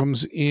list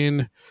comes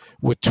in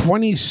with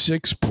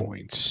 26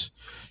 points.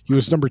 He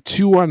was number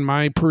 2 on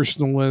my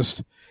personal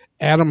list.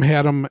 Adam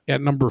had him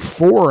at number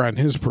 4 on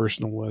his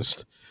personal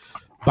list.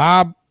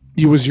 Bob,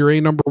 he was your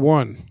number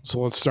 1.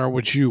 So let's start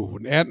with you.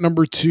 At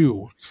number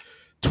 2,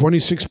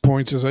 26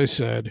 points, as I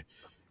said,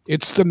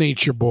 it's the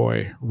Nature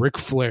Boy, Ric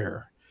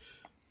Flair.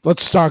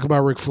 Let's talk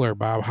about Ric Flair,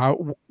 Bob.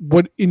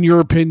 What, in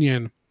your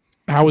opinion,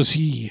 how is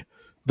he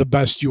the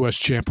best U.S.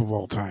 champ of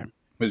all time?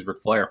 He's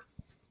Ric Flair.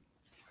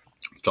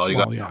 That's all you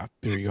got. Yeah,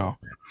 there you go.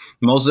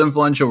 Most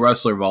influential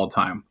wrestler of all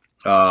time.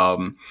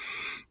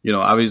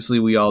 Obviously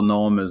we all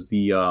know him as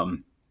the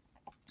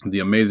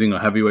amazing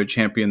heavyweight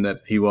champion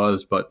that he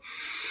was, but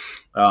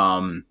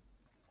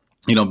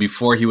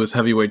before he was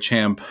heavyweight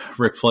champ,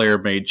 Ric Flair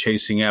made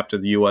chasing after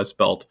the U.S.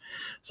 belt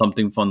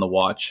something fun to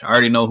watch. I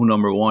already know who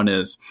number 1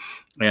 is,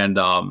 and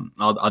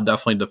I'll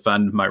definitely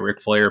defend my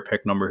Ric Flair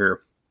pick number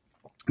here.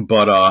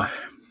 But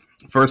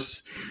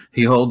first,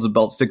 he holds the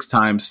belt 6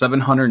 times,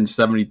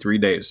 773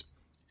 days.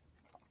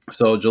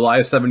 So July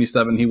of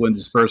 77, he wins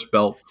his first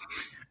belt.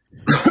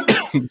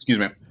 Excuse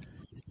me,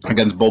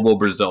 against Bobo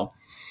Brazil.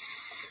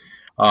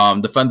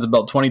 Defends the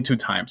belt 22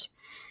 times.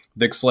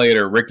 Dick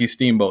Slater, Ricky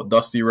Steamboat,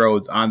 Dusty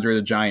Rhodes, Andre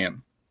the Giant,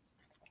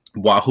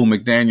 Wahoo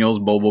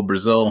McDaniels, Bobo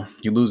Brazil.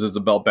 He loses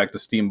the belt back to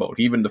Steamboat.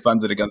 He even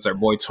defends it against our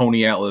boy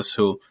Tony Atlas,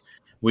 who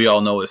we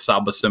all know is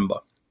Saba Simba.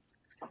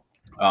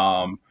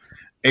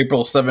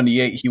 April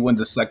 78, he wins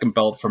a second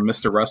belt from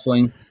Mr.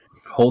 Wrestling.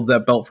 Holds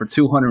that belt for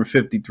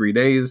 253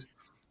 days.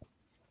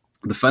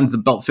 Defends the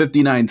belt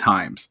 59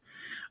 times.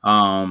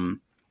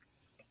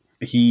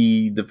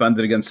 He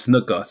defended against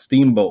Snuka,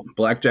 Steamboat,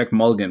 Blackjack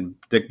Mulligan,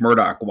 Dick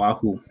Murdoch,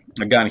 Wahoo.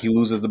 Again, he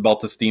loses the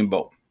belt to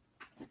Steamboat.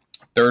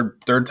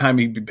 Third time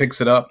he picks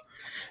it up,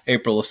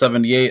 April of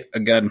 78.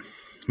 Again,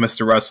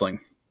 Mr. Wrestling.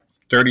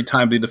 30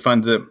 times he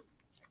defends it.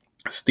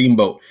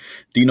 Steamboat,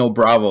 Dino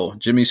Bravo,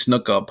 Jimmy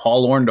Snuka,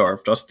 Paul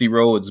Orndorff, Dusty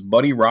Rhodes,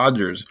 Buddy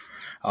Rogers,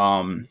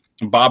 Bob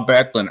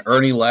Backlund,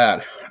 Ernie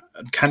Ladd,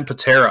 Ken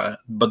Patera.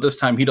 But this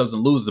time he doesn't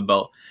lose the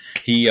belt.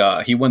 He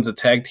wins a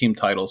tag team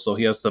title, so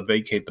he has to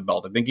vacate the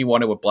belt. I think he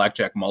won it with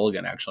Blackjack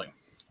Mulligan, actually.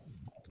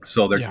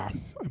 So yeah,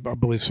 I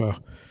believe so.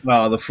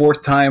 The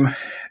fourth time,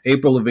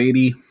 April of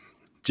 80,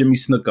 Jimmy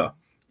Snuka.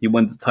 He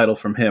wins the title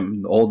from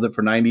him. Holds it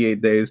for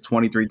 98 days.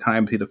 23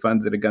 times he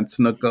defends it against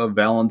Snuka,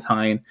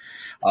 Valentine,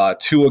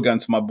 2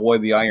 against my boy,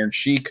 the Iron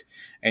Sheik,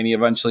 and he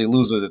eventually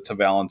loses it to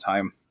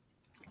Valentine.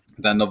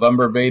 Then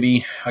November of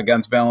 80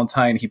 against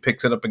Valentine, he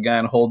picks it up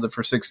again, holds it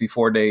for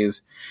 64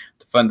 days,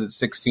 defends it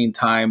 16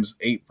 times,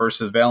 8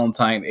 versus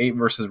Valentine, 8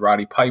 versus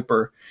Roddy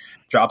Piper,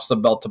 drops the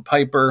belt to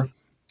Piper,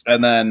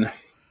 and then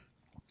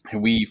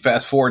we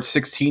fast forward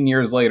 16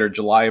 years later,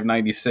 July of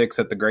 96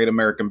 at the Great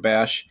American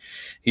Bash.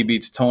 He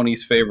beats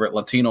Tony's favorite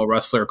Latino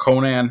wrestler,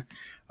 Conan,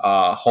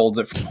 holds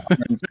it for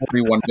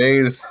 141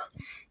 days,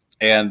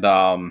 and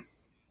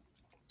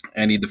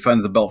he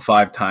defends the belt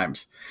 5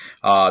 times.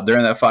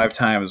 During that 5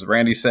 times,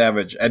 Randy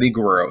Savage, Eddie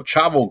Guerrero,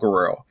 Chavo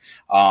Guerrero.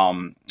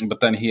 But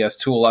then he has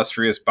 2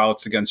 illustrious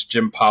bouts against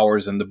Jim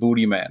Powers and the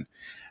Booty Man.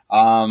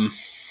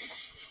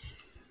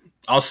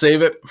 I'll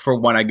save it for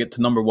when I get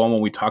to number 1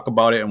 when we talk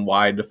about it and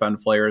why I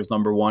defend Flair is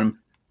number 1.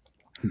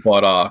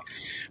 But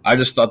I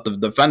just thought the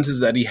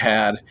defenses that he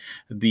had,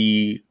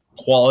 the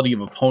quality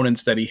of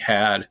opponents that he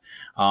had,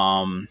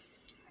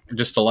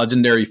 just the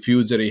legendary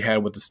feuds that he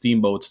had with the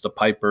Steamboats, the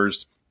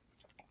Pipers,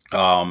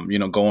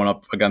 going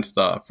up against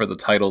for the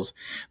titles.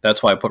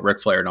 That's why I put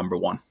Ric Flair number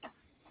 1.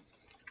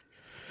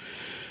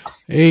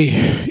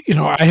 Hey,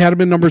 I had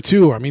him in number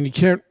 2. I mean, you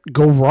can't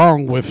go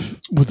wrong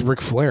with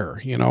Ric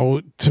Flair.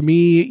 To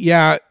me,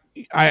 yeah,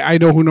 I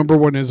know who number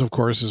 1 is, of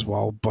course, as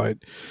well. But,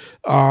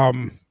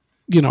 and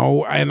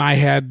I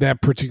had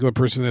that particular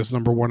person as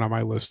number 1 on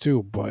my list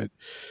too. But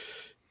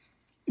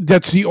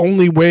that's the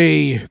only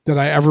way that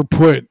I ever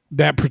put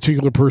that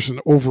particular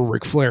person over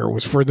Ric Flair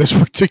was for this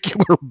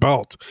particular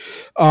belt.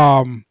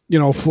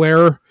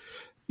 Flair,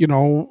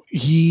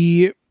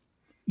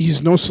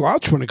 he's no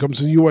slouch when it comes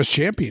to the U.S.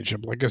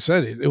 Championship. Like I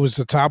said, it was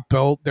the top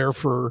belt there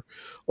for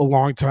a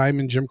long time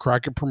in Jim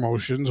Crockett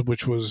Promotions,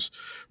 which was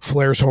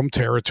Flair's home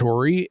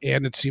territory.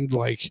 And it seemed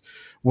like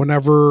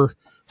whenever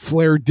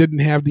Flair didn't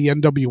have the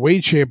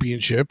NWA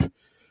Championship,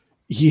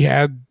 he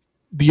had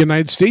the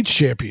United States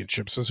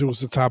Championship since it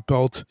was the top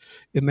belt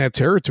in that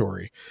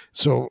territory.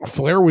 So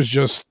Flair was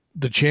just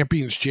the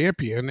champion's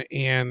champion.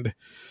 And,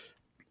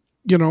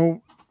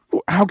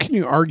 how can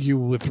you argue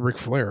with Ric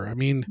Flair? I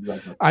mean,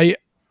 he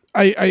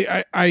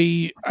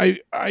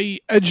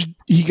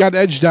got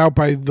edged out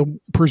by the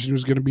person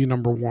who's going to be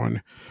number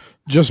 1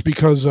 just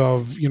because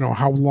of,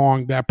 how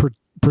long that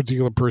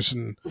particular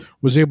person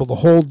was able to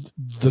hold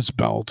this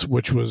belt,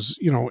 which was,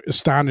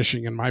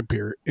 astonishing in my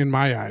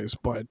eyes.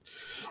 But,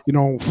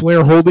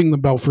 Flair holding the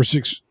belt for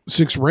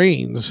six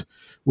reigns,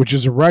 which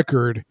is a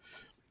record,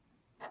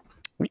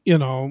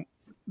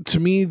 to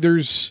me,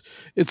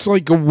 it's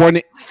like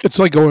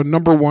a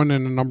number 1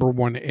 and a number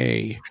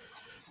 1A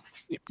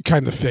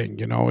kind of thing.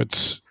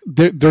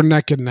 They're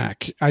neck and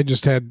neck. I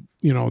just had,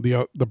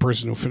 the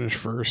person who finished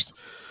first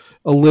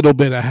a little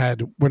bit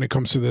ahead when it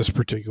comes to this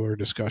particular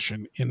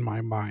discussion in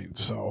my mind.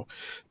 So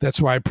that's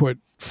why I put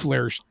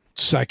Flair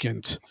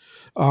second.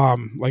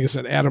 Like I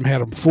said, Adam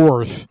had him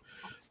 4th,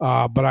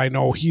 but I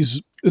know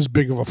he's as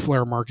big of a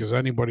Flair mark as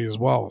anybody as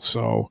well.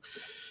 So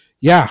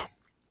yeah,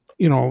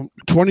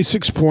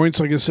 26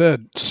 points, like I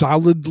said,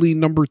 solidly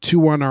number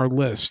 2 on our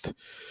list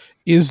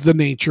is the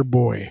Nature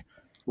Boy,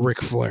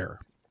 Ric Flair.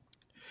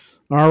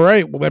 All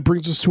right, well, that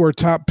brings us to our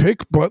top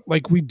pick, but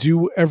like we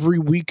do every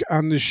week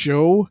on the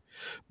show,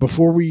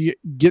 before we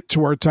get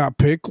to our top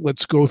pick,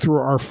 let's go through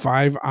our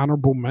 5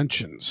 honorable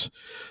mentions.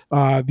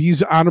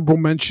 These honorable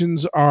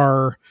mentions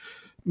are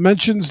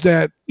mentions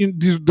that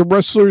the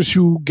wrestlers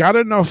who got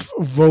enough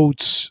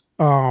votes,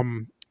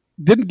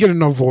 didn't get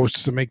enough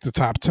votes to make the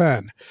top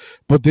 10,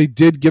 but they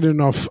did get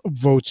enough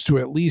votes to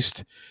at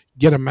least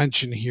get a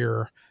mention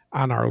here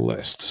on our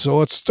list. So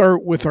let's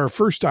start with our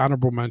first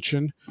honorable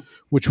mention,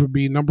 which would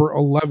be number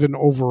 11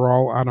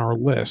 overall on our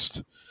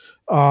list.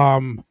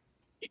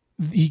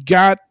 He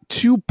got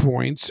 2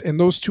 points, and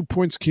those 2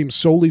 points came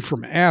solely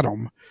from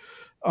Adam.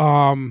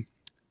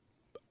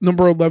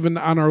 Number 11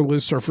 on our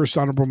list, our first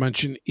honorable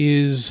mention,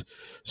 is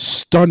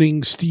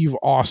Stunning Steve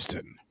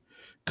Austin,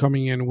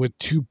 coming in with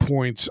 2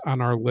 points on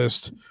our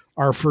list,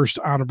 our first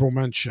honorable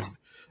mention.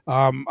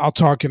 I'll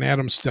talk in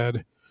Adam's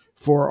stead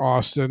for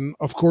Austin.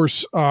 Of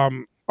course,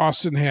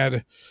 Austin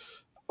had,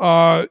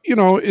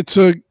 it's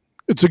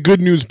a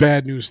good news,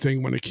 bad news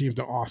thing when it came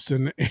to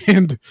Austin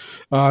and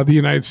the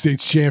United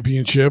States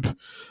Championship.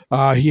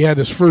 He had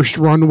his first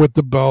run with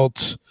the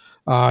belt.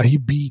 He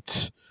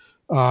beat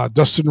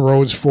Dustin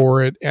Rhodes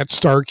for it at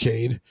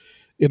Starrcade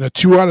in a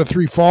 2 out of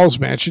 3 falls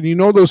match. And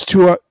those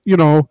 2 out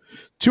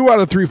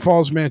of 3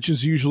 falls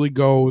matches usually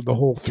go the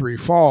whole 3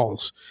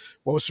 falls.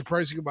 What was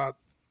surprising about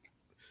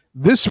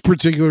this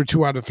particular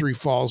 2 out of 3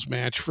 falls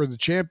match for the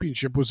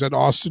championship was that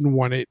Austin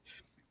won it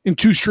in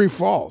 2 straight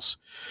falls.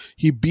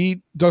 He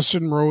beat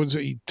Dustin Rhodes.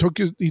 He took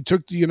the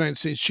United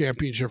States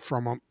Championship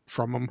from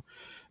him.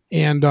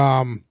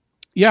 And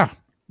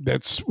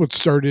that's what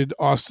started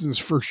Austin's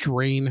first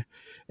reign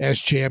as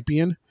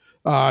champion.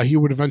 He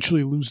would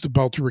eventually lose the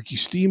belt to Ricky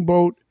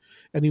Steamboat,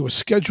 and he was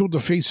scheduled to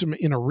face him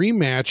in a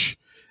rematch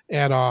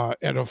at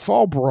a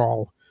fall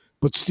brawl,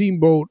 but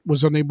Steamboat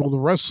was unable to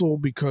wrestle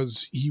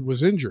because he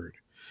was injured.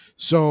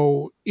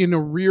 So in a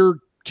rare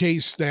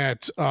case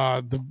that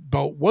the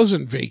belt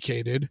wasn't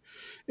vacated,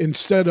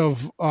 instead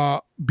of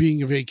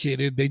being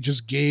vacated, they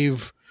just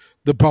gave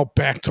the belt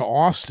back to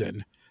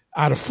Austin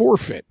out of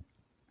forfeit.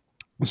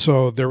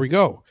 So there we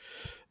go.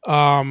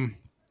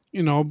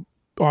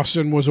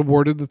 Austin was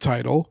awarded the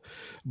title,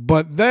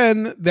 but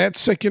then that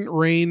second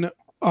reign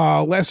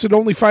lasted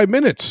only 5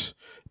 minutes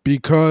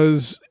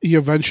because he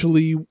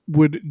eventually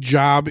would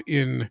job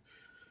in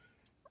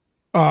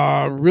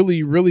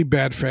really, really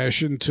bad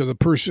fashion to the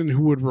person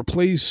who would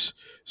replace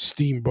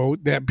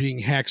Steamboat, that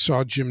being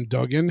Hacksaw Jim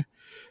Duggan.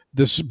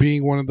 This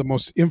being one of the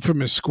most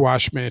infamous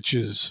squash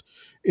matches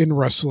in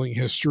wrestling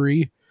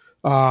history.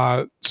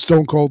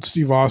 Stone Cold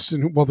Steve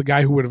Austin, the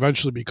guy who would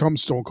eventually become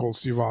Stone Cold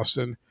Steve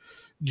Austin,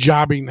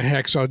 jobbing the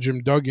Hacksaw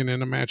Jim Duggan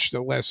in a match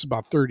that lasts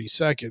about 30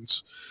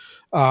 seconds.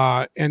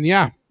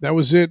 That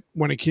was it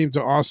when it came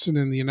to Austin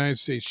and the United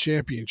States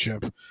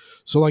Championship.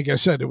 So like I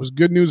said, it was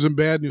good news and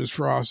bad news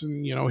for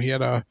Austin. He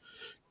had a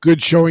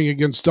good showing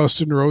against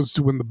Dustin Rhodes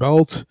to win the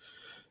belt.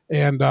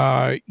 And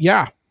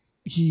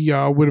he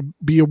would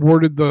be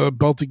awarded the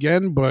belt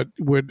again, but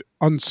would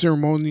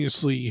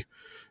unceremoniously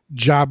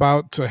job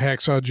out to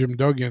Hacksaw Jim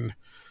Duggan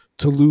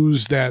to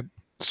lose that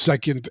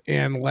second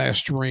and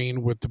last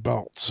reign with the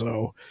belt.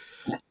 So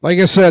like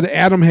I said,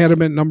 Adam had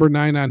him at number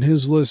 9 on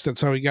his list.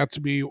 That's how he got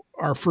to be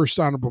our first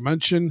honorable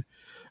mention.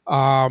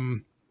 There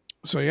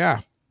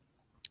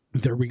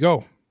we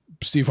go.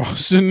 Steve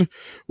Austin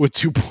with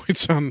 2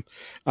 points on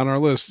our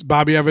list.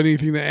 Bobby, have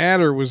anything to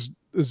add, or is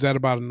that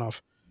about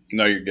enough?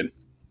 No, you're good.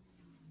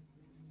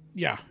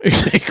 Yeah,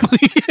 exactly.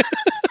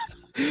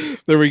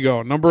 There we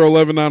go. Number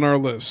 11 on our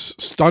list.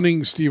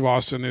 Stunning Steve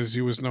Austin, as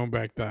he was known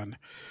back then.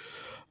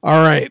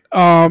 All right.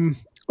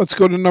 Let's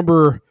go to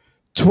number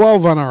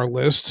 12 on our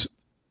list.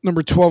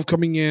 Number 12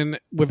 coming in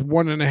with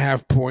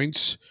 1.5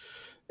 points.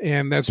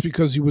 And that's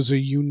because he was a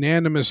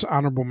unanimous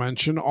honorable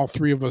mention. All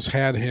 3 of us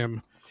had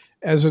him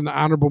as an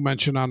honorable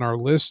mention on our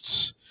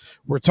lists.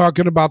 We're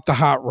talking about the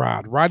Hot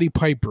Rod, Roddy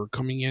Piper,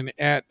 coming in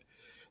at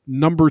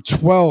number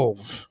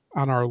 12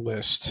 on our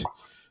list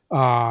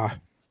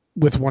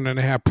with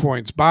 1.5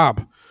 points.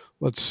 Bob,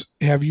 let's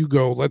have you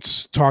go.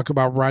 Let's talk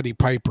about Roddy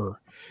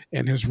Piper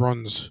and his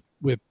runs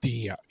with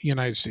the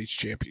United States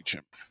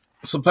Championship.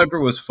 So Piper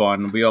was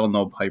fun. We all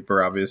know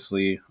Piper,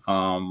 obviously,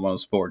 one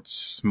of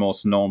sports'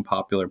 most known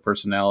popular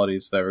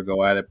personalities that ever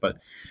go at it. But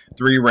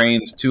 3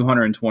 reigns,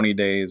 220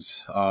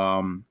 days.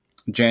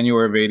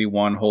 January of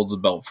 81, holds the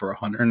belt for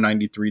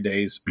 193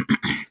 days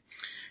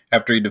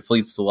after he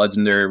defeats the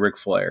legendary Ric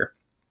Flair.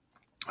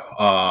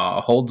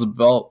 Holds the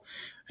belt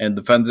and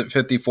defends it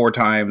 54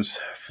 times.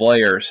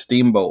 Flair,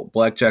 Steamboat,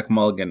 Blackjack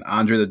Mulligan,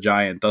 Andre the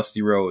Giant,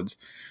 Dusty Rhodes.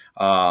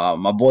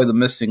 My boy, the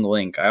Missing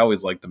Link. I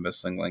always liked the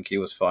Missing Link. He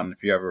was fun,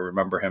 if you ever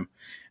remember him.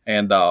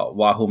 And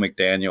Wahoo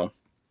McDaniel.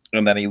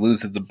 And then he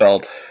loses the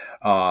belt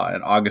in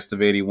August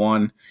of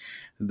 81.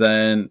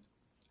 Then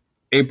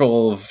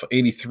April of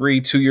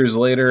 83, 2 years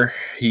later,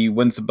 he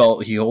wins the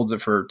belt. He holds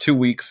it for 2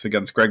 weeks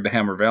against Greg the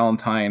Hammer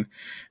Valentine.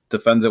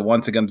 Defends it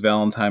once against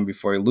Valentine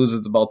before he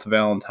loses the belt to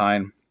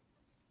Valentine.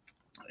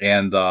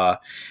 And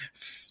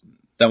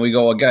then we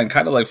go again,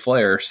 kind of like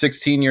Flair.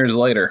 16 years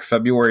later,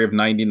 February of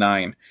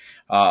 99.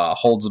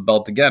 Holds the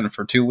belt again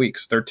for 2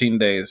 weeks, 13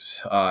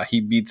 days. He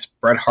beats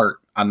Bret Hart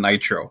on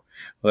Nitro.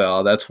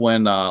 Well, that's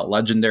when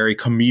legendary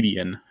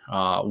comedian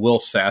Will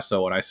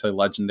Sasso, and I say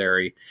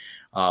legendary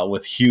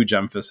with huge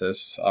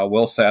emphasis,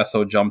 Will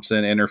Sasso jumps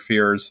in,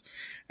 interferes,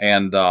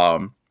 and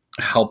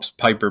helps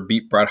Piper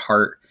beat Bret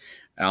Hart.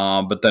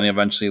 But then he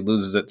eventually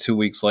loses it 2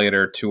 weeks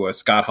later to a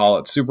Scott Hall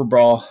at Super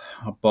Brawl.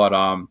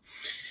 But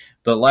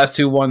the last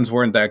 2 ones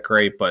weren't that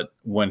great, but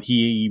when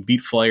he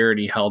beat Flair and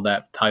he held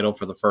that title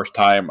for the first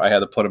time, I had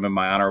to put him in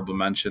my honorable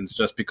mentions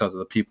just because of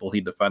the people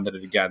he defended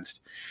it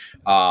against.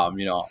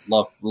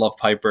 Love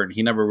Piper, and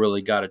he never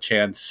really got a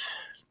chance,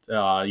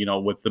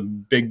 with the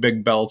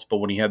big belts, but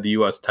when he had the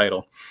U.S.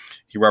 title,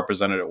 he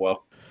represented it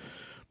well.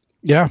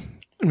 Yeah.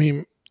 I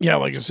mean, yeah,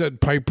 like I said,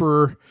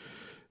 Piper,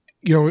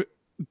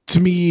 to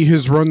me,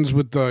 his runs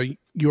with the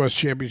U.S.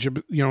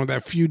 Championship,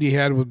 that feud he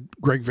had with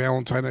Greg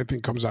Valentine, I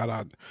think comes out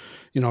on,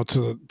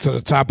 to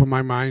the top of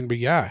my mind. But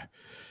yeah,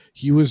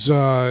 he was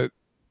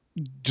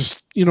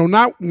just,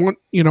 not one,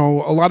 a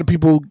lot of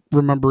people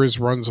remember his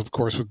runs, of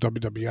course, with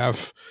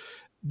WWF.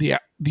 The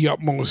the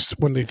utmost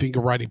when they think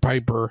of Roddy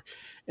Piper.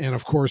 And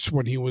of course,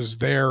 when he was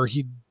there,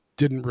 he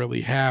didn't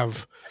really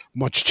have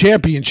much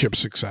championship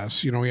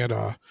success. You know, he had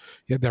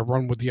that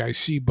run with the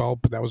IC belt,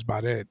 but that was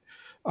about it.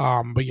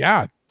 But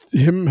yeah,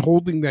 him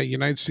holding that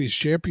United States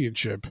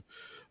Championship,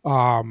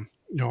 you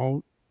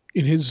know,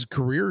 in his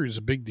career is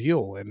a big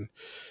deal. And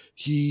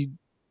he,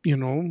 you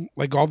know,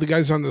 like all the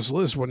guys on this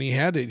list, when he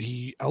had it,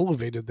 he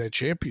elevated that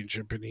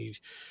championship, and he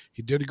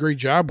did a great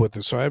job with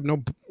it. So I have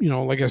no, you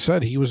know, like I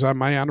said, he was on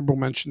my honorable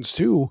mentions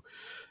too.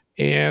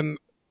 And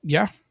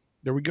yeah,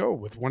 there we go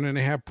with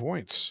 1.5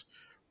 points.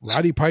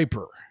 Roddy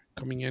Piper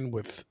coming in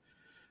with,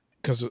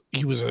 because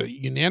he was a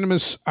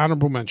unanimous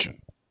honorable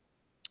mention.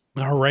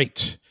 All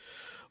right.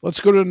 Let's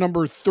go to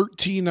number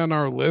 13 on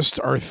our list,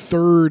 our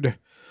third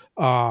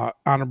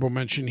honorable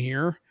mention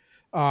here.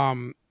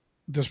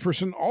 This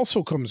person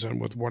also comes in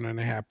with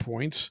 1.5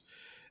 points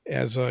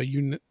as a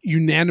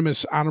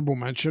unanimous honorable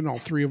mention. All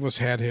three of us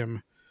had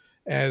him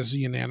as a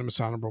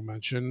unanimous honorable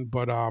mention,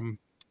 but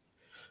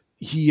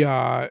he,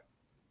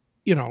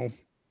 you know,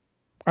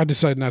 I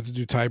decided not to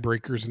do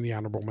tiebreakers in the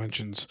honorable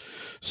mentions.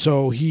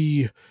 So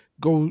you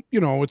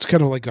know, it's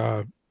kind of like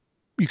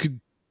you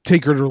could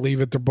take it or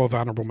leave it. They're both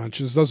honorable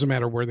mentions. Doesn't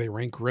matter where they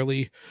rank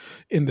really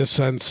in this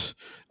sense.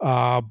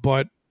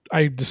 But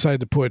I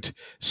decided to put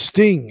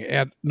Sting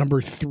at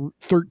number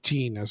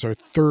 13 as our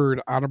third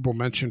honorable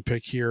mention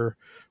pick here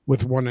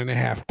with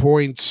 1.5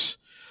 points.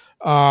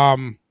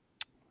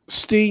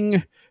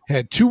 Sting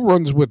had 2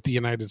 runs with the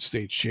United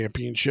States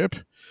Championship.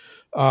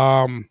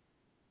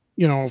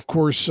 You know, of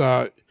course,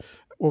 what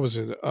was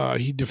it?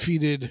 He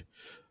defeated,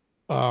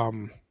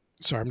 sorry,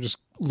 I'm just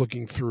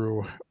looking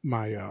through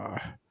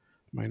my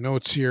my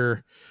notes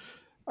here.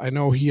 I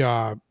know he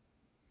won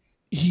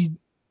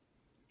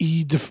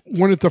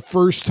it the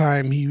first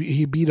time.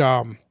 He beat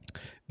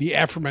the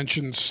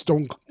aforementioned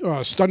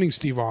stunning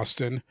Steve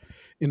Austin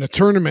in a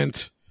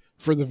tournament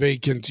for the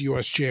vacant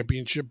U.S.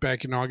 Championship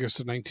back in August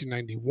of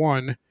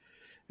 1991,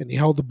 and he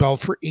held the belt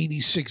for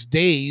 86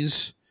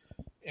 days,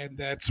 and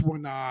that's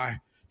when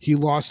he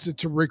lost it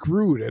to Rick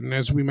Rude. And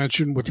as we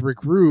mentioned with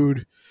Rick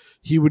Rude,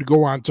 he would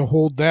go on to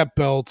hold that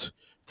belt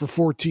for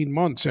 14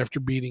 months after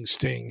beating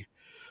Sting.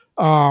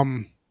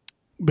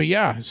 But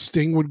yeah,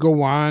 Sting would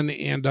go on,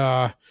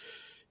 and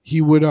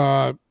he would,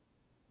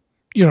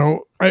 you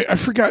know, I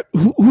forgot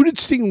who did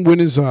Sting win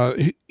his,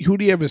 who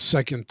did he have his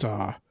second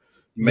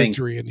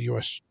victory in the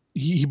U.S.?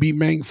 He beat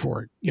Meng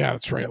for it. Yeah,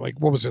 that's right. Like,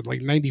 what was it?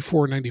 Like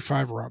 94,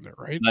 95 around there,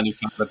 right?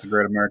 95 at the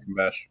Great American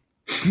Bash.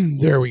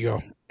 There we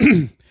go.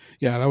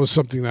 Yeah, that was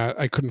something that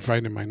I couldn't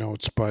find in my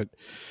notes. But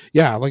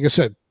yeah, like I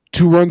said,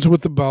 2 runs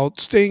with the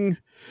belt. Sting,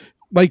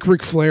 like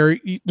Ric Flair,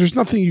 there's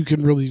nothing you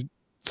can really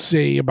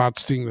say about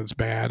Sting that's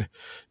bad.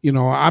 You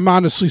know, I'm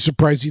honestly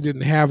surprised he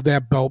didn't have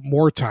that belt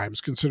more times,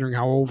 considering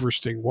how over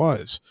Sting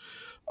was.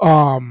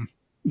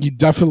 He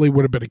definitely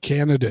would have been a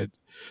candidate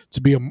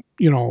to be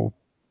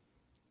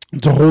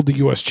to hold the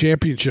U.S.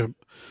 Championship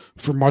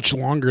for much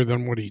longer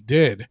than what he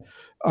did.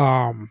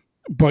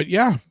 But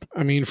yeah,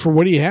 I mean, for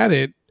what he had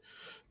it,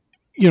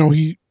 you know,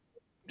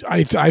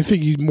 I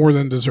think he more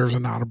than deserves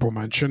an honorable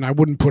mention. I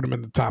wouldn't put him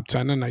in the top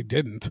 10, and I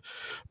didn't.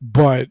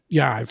 But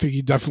yeah, I think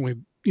he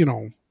definitely, you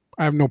know,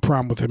 I have no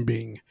problem with him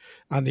being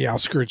on the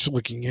outskirts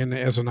looking in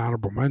as an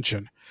honorable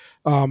mention.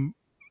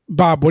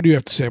 Bob, what do you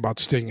have to say about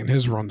Sting and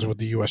his runs with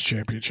the U.S.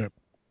 Championship?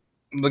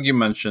 Like you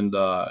mentioned,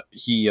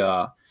 he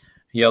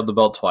held the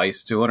belt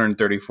twice,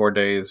 234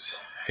 days.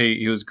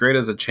 He was great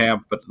as a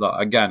champ, but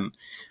again,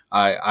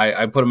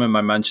 I put him in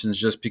my mentions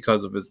just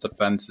because of his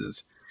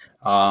defenses.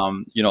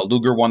 You know,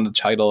 Luger won the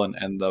title,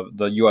 and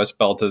the U.S.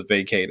 belt is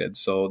vacated.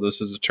 So this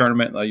is a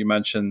tournament, like you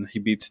mentioned. He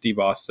beat Steve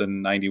Austin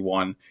in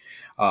 91.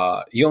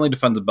 He only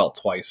defends the belt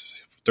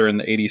twice during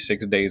the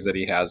 86 days that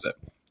he has it.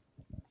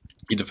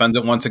 He defends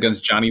it once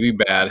against Johnny B.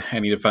 Bad,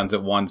 and he defends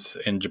it once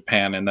in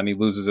Japan, and then he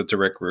loses it to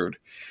Rick Rude.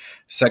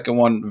 Second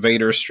one,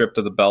 Vader stripped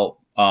of the belt.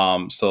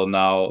 So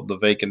now the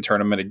vacant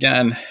tournament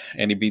again,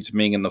 and he beats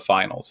Ming in the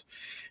finals.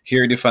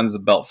 Here he defends the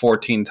belt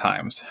 14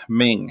 times.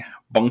 Ming,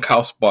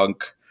 Bunkhouse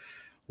Bunk,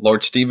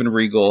 Lord Steven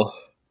Regal,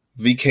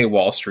 VK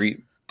Wall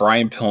Street,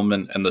 Brian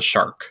Pillman, and the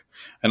Shark,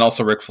 and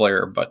also Ric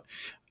Flair. But,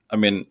 I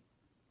mean,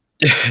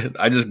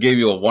 I just gave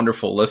you a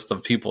wonderful list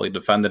of people he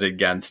defended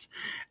against.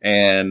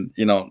 And,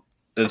 you know,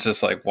 it's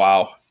just like,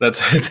 wow, that's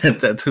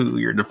who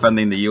you're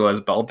defending the U.S.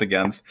 belt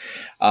against.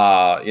 You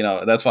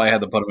know, that's why I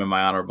had to put him in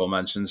my honorable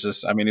mentions.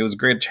 Just, I mean, he was a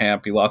great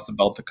champ. He lost the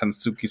belt to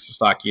Kansuke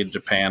Sasaki in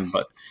Japan,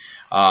 but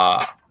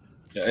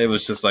it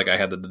was just like I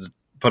had to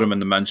put him in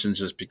the mentions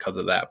just because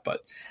of that.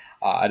 But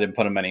I didn't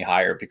put him any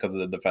higher because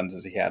of the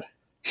defenses he had.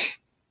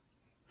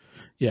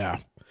 Yeah,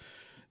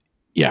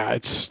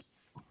 it's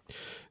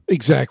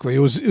exactly. It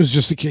was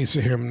just a case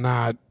of him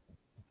not,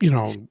 you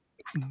know,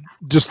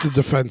 just the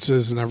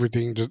defenses and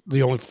everything. Just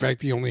the only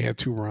fact he only had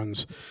 2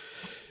 runs.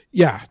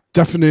 Yeah,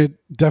 definite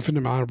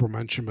honorable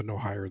mention, but no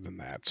higher than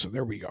that. So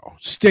there we go.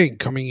 Sting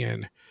coming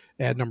in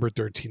at number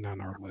 13 on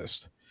our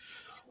list.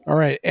 All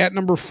right, at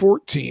number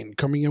 14,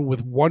 coming in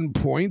with 1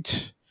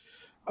 point.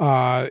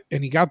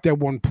 And he got that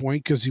 1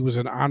 point because he was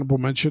an honorable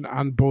mention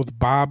on both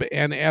Bob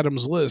and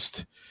Adam's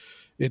list.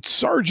 It's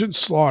Sergeant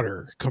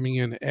Slaughter coming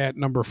in at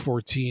number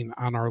 14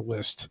 on our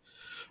list.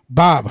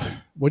 Bob,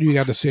 what do you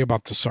got to say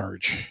about the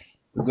Sarge?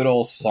 Good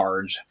old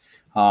Sarge.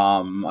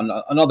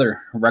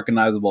 Another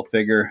recognizable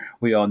figure.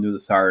 We all knew the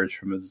Sarge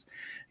from his,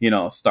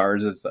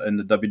 stars in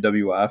the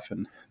WWF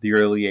in the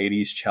early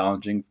 80s,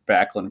 challenging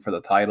Backlund for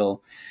the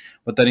title.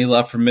 But then he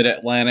left for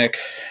Mid-Atlantic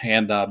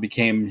and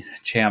became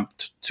champ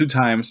 2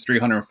 times,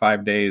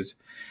 305 days.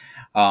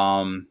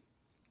 The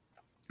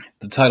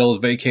title was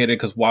vacated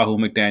because Wahoo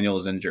McDaniel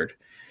was injured.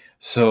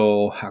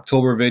 So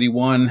October of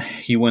 81,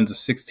 he wins a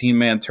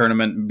 16-man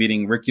tournament,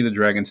 beating Ricky the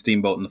Dragon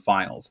Steamboat in the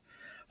finals.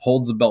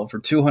 Holds the belt for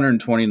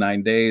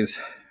 229 days,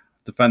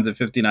 defends it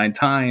 59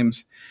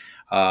 times.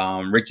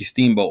 Ricky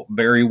Steamboat,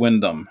 Barry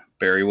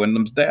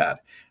Windham's dad,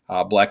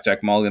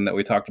 Blackjack Mulligan that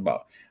we talked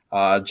about,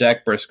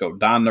 Jack Briscoe,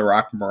 Don the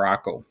Rock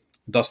Morocco,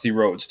 Dusty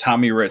Rhodes,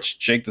 Tommy Rich,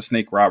 Jake the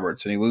Snake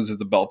Roberts, and he loses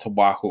the belt to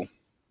Wahoo.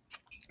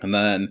 And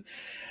then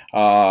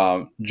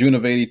June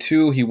of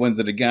 82, he wins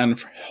it again,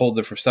 holds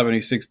it for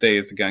 76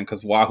 days again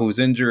because Wahoo's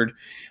injured.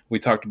 We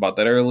talked about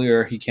that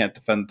earlier. He can't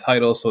defend the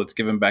title, so it's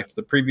given back to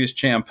the previous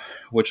champ,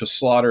 which was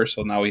Slaughter,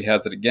 so now he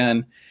has it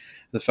again.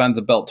 Defends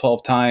the belt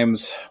 12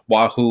 times.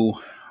 Wahoo,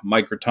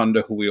 Mike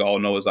Rotunda, who we all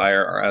know as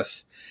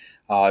IRS,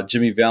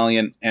 Jimmy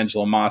Valiant,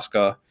 Angelo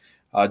Mosca,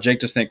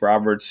 Jake the Snake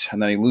Roberts,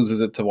 and then he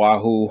loses it to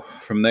Wahoo.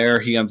 From there,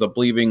 he ends up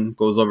leaving,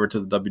 goes over to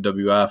the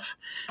WWF,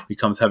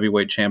 becomes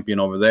heavyweight champion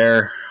over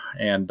there,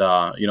 and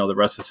the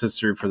rest is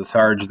history for the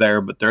Sarge there.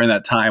 But during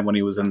that time when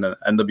he was in the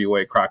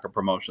NWA Crockett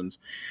Promotions,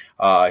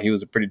 he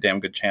was a pretty damn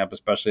good champ,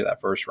 especially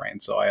that first reign,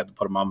 so I had to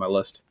put him on my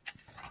list.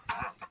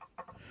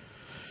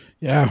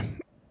 Yeah.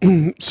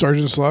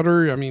 Sergeant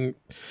Slaughter, I mean,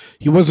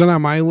 he wasn't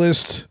on my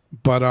list,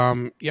 but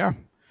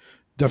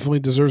definitely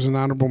deserves an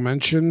honorable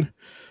mention.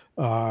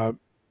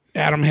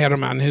 Adam had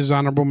him on his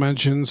honorable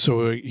mention,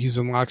 so he's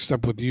in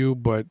lockstep with you.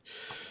 But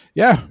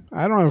yeah,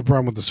 I don't have a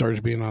problem with the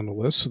Sarge being on the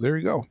list. So there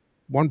you go.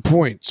 1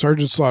 point.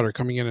 Sergeant Slaughter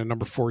coming in at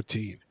number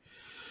 14.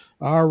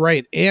 All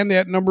right. And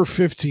at number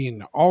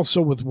 15,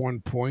 also with 1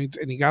 point.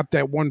 And he got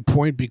that 1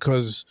 point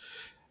because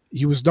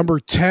he was number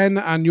 10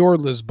 on your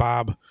list,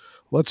 Bob.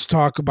 Let's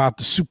talk about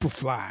the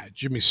Superfly,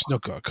 Jimmy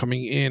Snuka,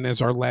 coming in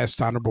as our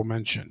last honorable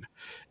mention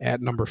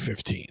at number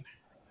 15.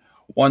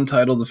 One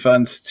title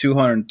defense,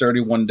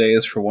 231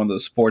 days for one of the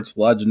sport's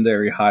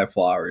legendary high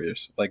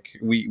flyers. Like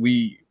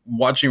we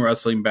watching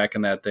wrestling back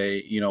in that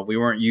day, we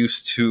weren't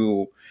used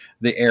to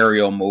the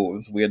aerial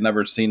moves. We had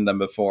never seen them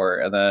before.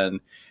 And then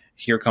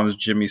here comes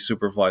Jimmy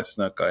Superfly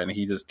Snuka, and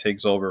he just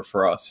takes over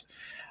for us.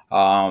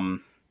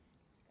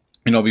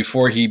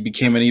 Before he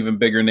became an even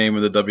bigger name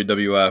in the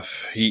WWF,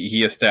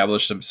 he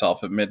established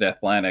himself at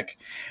Mid-Atlantic.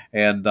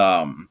 And,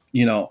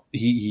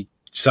 he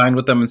signed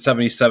with them in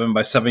 77.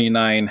 By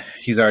 79,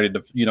 he's already,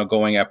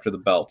 going after the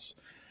belts.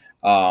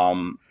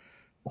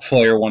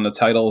 Flair won the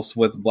titles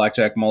with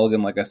Blackjack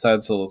Mulligan, like I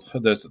said. So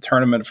there's a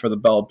tournament for the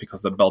belt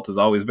because the belt is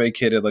always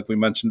vacated, like we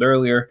mentioned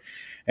earlier.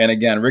 And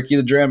again, Ricky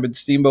the Dragon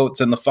Steamboat's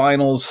in the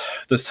finals,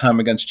 this time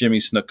against Jimmy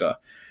Snuka.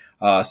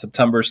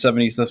 September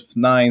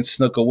 79,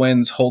 Snuka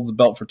wins, holds the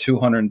belt for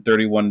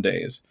 231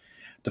 days.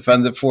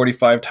 Defends it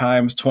 45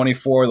 times,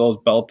 24 of those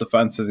belt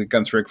defenses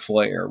against Ric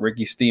Flair,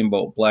 Ricky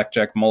Steamboat,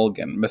 Blackjack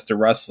Mulligan, Mr.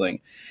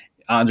 Wrestling,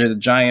 Andre the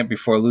Giant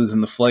before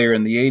losing the Flair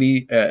in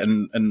the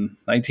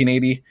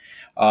 1980.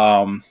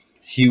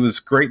 He was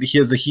great. He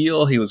as a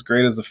heel, he was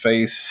great as a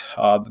face.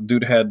 The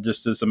dude had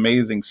just this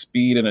amazing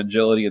speed and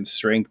agility and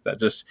strength that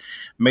just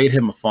made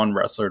him a fun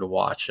wrestler to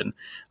watch. And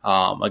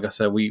like I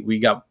said, we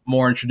got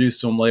more introduced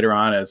to him later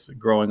on as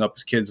growing up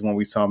as kids when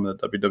we saw him in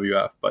the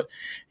WWF. But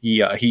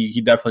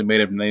he definitely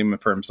made a name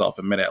for himself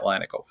in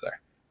Mid-Atlantic over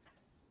there.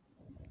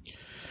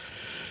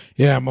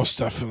 Yeah, most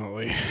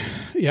definitely.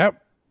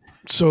 Yep.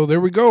 So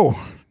there we go.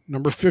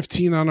 Number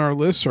 15 on our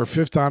list, our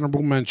fifth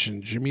honorable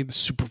mention, Jimmy the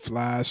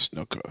Superfly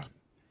Snuka.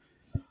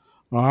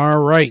 All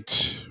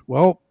right.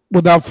 Well,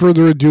 without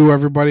further ado,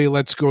 everybody,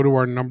 let's go to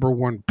our number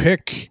one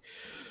pick.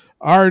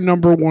 Our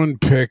number one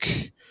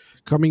pick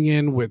coming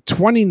in with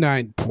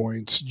 29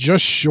 points,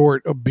 just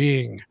short of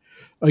being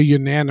a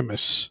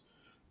unanimous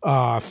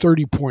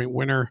 30-point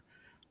winner.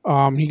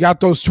 He got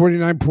those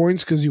 29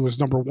 points because he was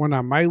number one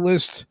on my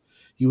list.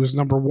 He was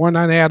number one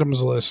on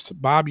Adam's list.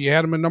 Bob, you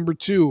had him at number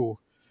two.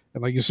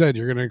 And like you said,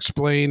 you're going to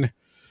explain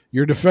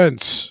your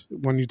defense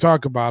when you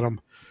talk about him.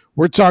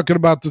 We're talking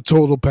about the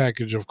total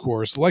package, of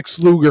course. Lex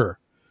Luger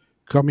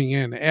coming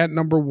in at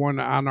number one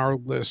on our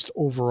list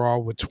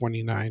overall with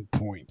 29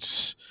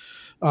 points.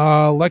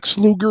 Lex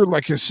Luger,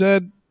 like I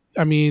said,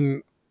 I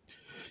mean,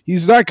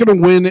 he's not going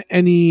to win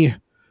any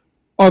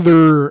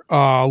other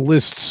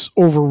lists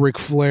over Ric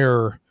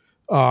Flair,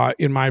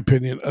 in my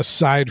opinion,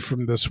 aside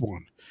from this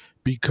one.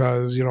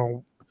 Because, you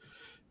know,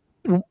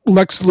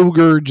 Lex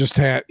Luger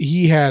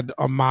had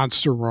a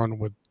monster run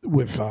with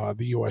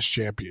the U.S.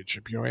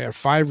 Championship. You know, he had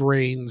 5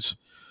 reigns,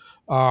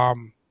 a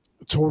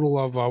total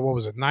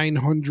of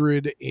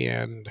 900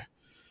 and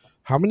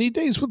how many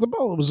days with the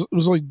belt? It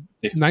was like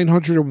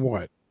 900 and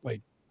what?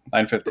 Like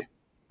 950.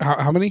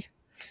 How many?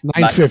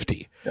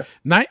 950. Yeah.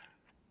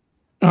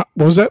 What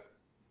was that?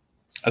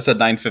 I said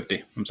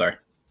 950. I'm sorry.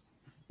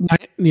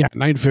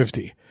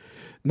 950.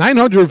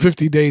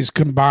 950 days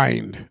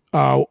combined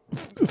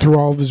through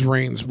all of his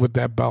reigns with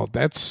that belt.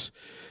 That's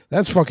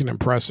fucking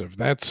impressive.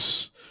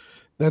 That's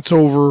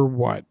over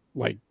what,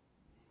 like,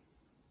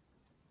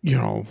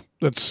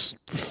 that's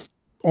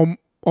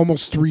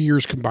almost 3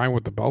 years combined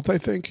with the belt, I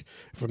think,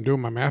 if I'm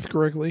doing my math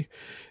correctly.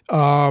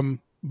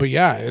 But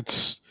yeah,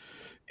 it's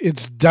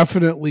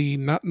definitely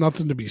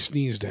nothing to be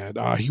sneezed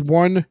at. He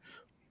won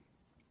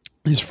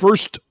his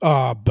first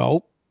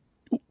belt,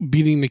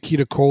 beating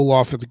Nikita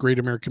Koloff at the Great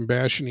American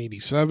Bash in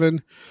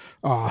 '87.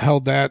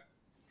 Held that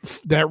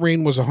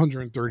reign was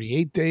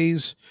 138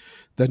 days.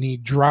 Then he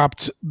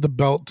dropped the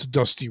belt to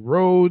Dusty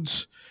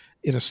Rhodes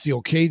in a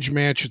steel cage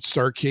match at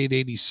Starrcade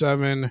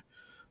 '87.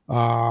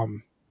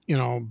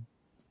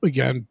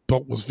 Again,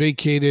 belt was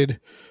vacated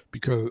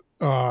because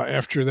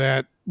after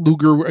that,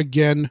 Luger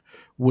again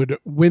would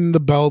win the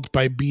belt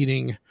by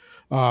beating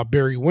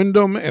Barry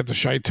Windham at the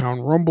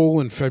Chi-Town Rumble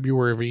in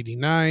February of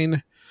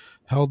 '89.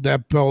 Held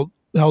that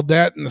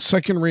in the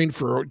second reign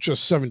for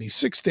just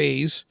 76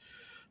 days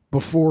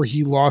before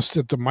he lost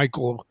it to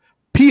Michael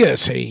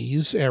P.S.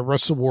 Hayes at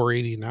Wrestle War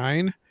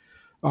 '89.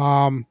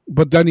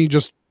 But then he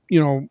just,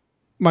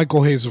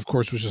 Michael Hayes, of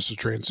course, was just a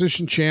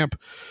transition champ.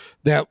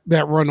 That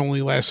run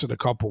only lasted a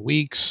couple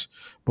weeks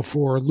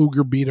before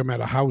Luger beat him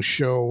at a house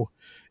show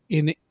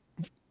in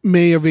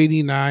May of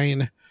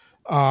 '89.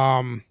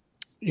 And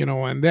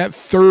that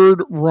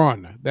third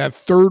reign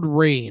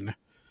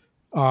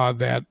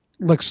that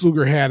Lex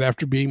Luger had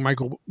after beating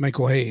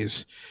Michael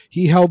Hayes,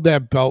 he held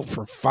that belt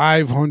for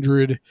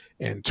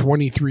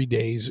 523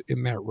 days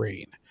in that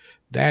reign.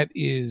 That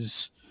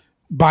is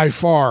by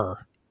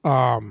far,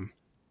 the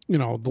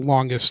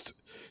longest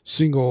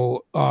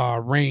single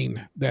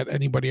reign that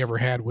anybody ever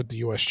had with the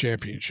U.S.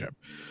 Championship.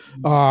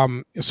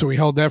 So he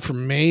held that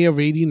from May of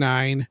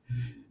 '89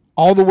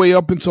 all the way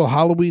up until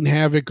Halloween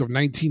Havoc of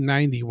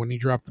 1990 when he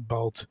dropped the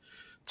belt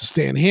to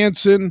Stan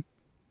Hansen.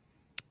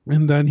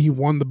 And then he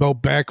won the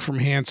belt back from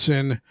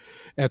Hansen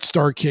at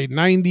Starrcade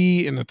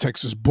 '90 in a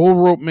Texas Bull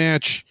Rope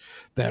match.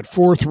 That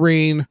fourth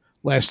reign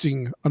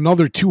lasting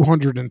another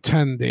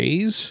 210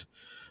 days.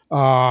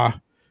 And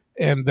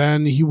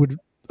then he would,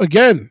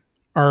 again,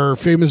 our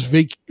famous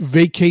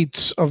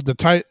vacating of the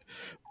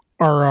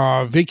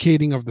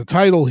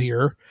title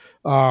here.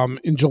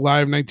 In July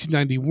of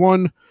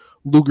 1991,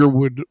 Luger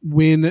would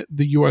win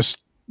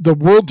the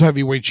World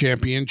Heavyweight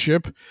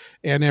Championship.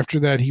 And after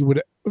that, he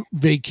would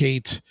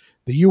vacate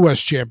the U.S.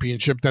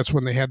 Championship. That's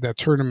when they had that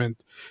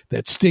tournament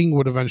that Sting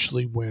would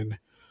eventually win.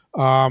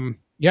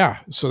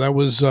 So that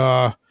was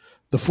the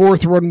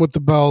fourth run with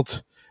the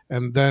belt.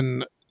 And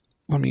then,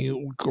 let me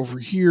look over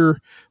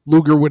here.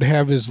 Luger would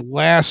have his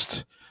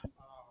last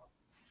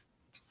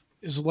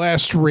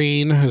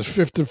reign, his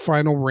fifth and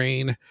final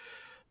reign,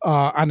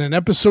 on an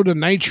episode of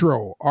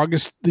Nitro,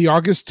 the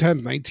August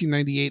 10th,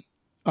 1998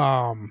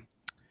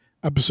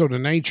 episode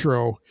of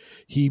Nitro.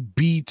 He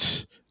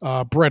beat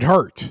Bret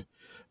Hart.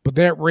 But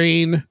that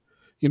reign,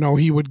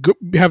 he would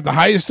have the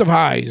highest of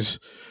highs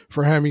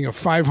for having a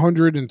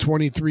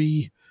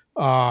 523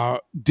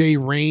 day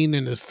reign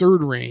in his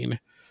third reign.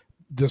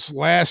 This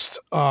last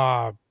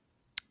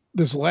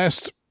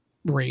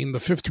reign, the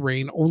fifth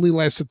reign, only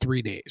lasted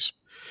 3 days.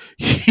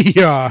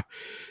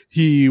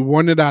 He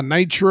won it on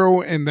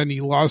Nitro, and then he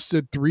lost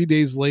it 3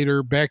 days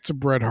later back to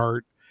Bret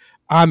Hart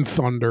on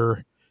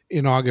Thunder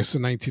in August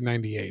of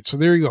 1998. So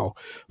there you go.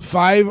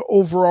 5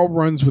 overall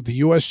runs with the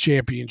U.S.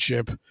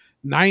 Championship,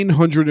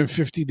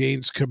 950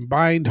 days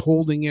combined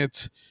holding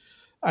it.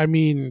 I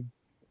mean,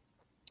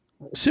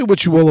 say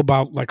what you will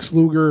about Lex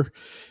Luger.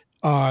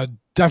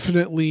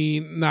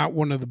 Definitely not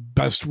one of the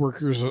best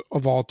workers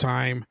of all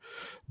time,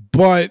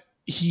 but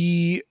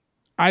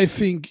I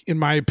think, in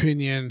my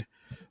opinion,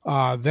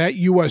 that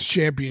U.S.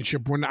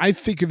 Championship, when I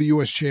think of the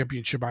U.S.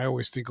 Championship, I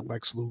always think of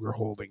Lex Luger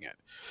holding it.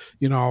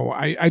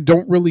 I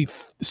don't really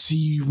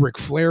see Ric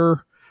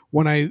Flair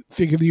when I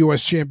think of the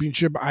U.S.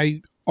 Championship.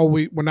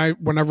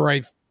 Whenever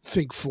I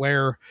think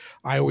Flair,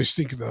 I always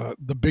think of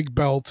the big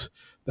belt,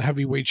 the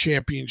heavyweight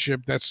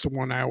championship. That's the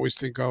one I always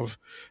think of.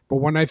 But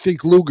when I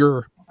think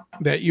Luger,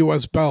 that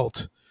U.S.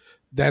 belt,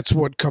 that's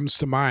what comes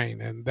to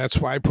mind, and that's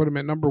why I put him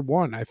at number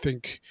 1. I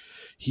think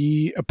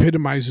he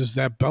epitomizes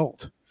that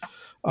belt.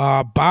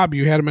 Bob,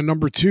 you had him at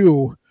number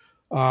 2.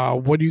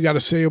 What do you got to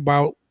say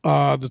about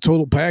the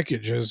total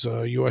package as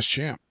a U.S.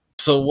 champ?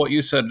 So what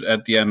you said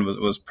at the end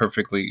was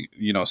perfectly,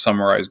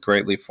 summarized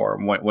greatly for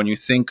him. When you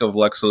think of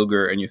Lex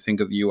Luger and you think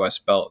of the U.S.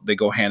 belt, they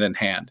go hand in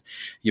hand.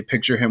 You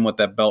picture him with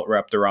that belt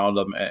wrapped around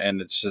him,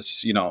 and it's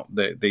just,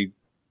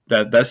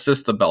 that's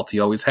just the belt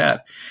he always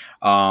had.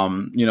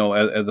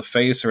 As a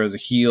face or as a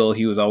heel,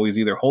 he was always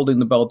either holding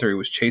the belt or he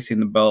was chasing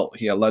the belt.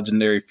 He had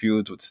legendary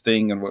feuds with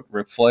Sting and with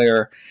Ric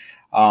Flair.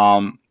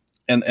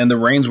 And the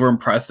reigns were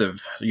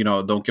impressive.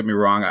 Don't get me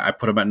wrong. I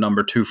put him at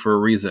number 2 for a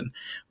reason.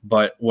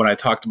 But when I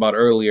talked about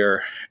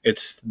earlier,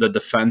 it's the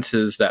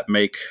defenses that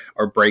make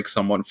or break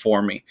someone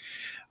for me.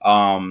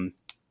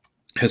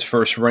 his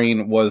first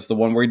reign was the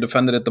one where he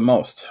defended it the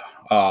most.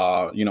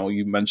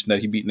 You mentioned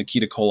that he beat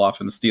Nikita Koloff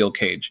in the steel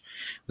cage.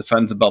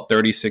 Defends about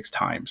 36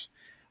 times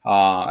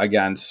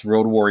against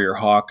Road Warrior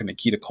Hawk,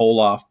 Nikita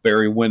Koloff,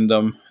 Barry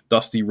Windham,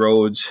 Dusty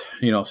Rhodes,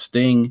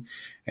 Sting,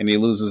 and he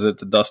loses it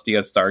to Dusty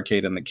at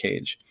Starrcade in the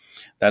cage.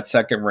 That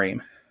second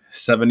reign,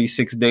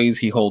 76 days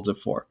he holds it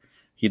for.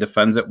 He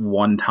defends it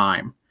one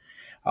time.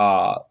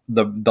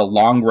 The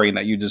long reign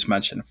that you just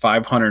mentioned,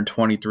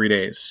 523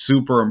 days,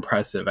 super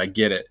impressive. I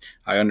get it.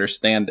 I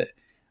understand it.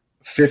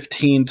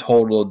 15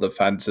 total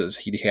defenses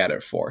he had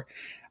it for.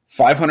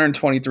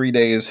 523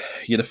 days,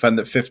 he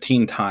defended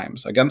 15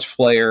 times against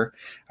Flair,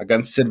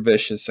 against Sid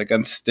Vicious,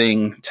 against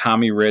Sting,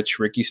 Tommy Rich,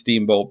 Ricky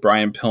Steamboat,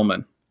 Brian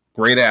Pillman.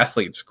 Great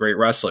athletes, great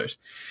wrestlers.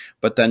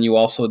 But then you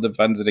also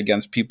defended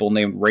against people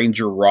named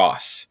Ranger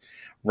Ross,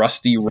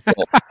 Rusty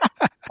Riddle,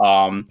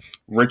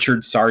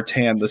 Richard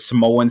Sartan, the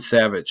Samoan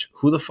Savage.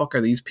 Who the fuck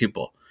are these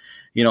people?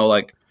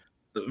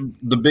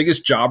 The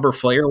biggest jobber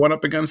Flair went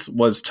up against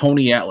was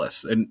Tony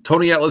Atlas. And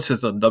Tony Atlas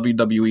is a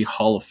WWE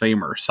Hall of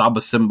Famer,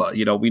 Saba Simba.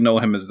 We know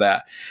him as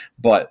that.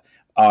 But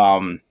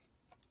that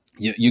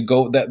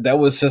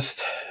was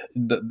just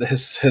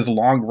his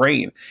long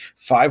reign.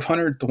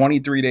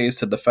 523 days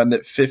to defend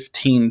it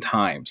 15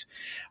 times.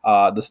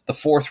 The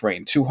fourth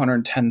reign,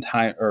 210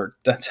 times, or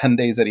 10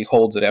 days that he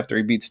holds it after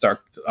he beats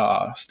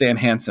Stan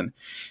Hansen.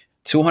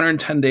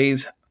 210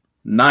 days,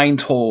 9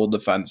 total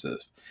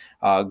defenses.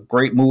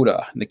 Great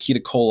Muta,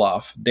 Nikita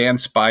Koloff, Dan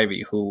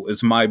Spivey, who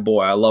is my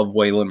boy. I love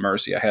Waylon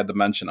Mercy. I had to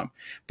mention him.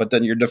 But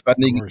then you're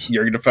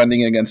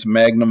defending against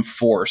Magnum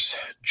Force,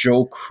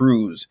 Joe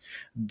Cruz,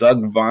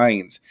 Doug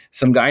Vines.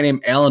 Some guy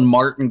named Alan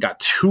Martin got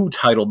 2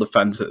 title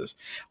defenses.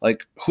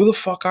 Like, who the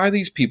fuck are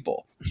these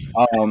people?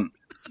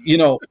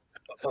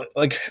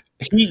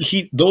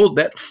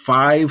 That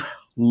 5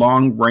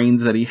 long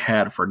reigns that he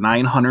had for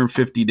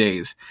 950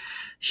 days,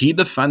 he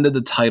defended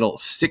the title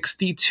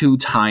 62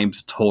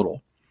 times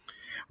total.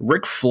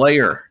 Ric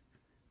Flair,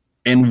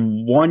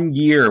 in 1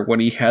 year when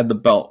he had the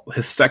belt,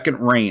 his second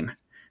reign,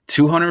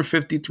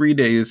 253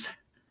 days,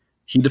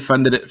 he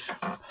defended it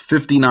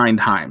 59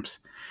 times.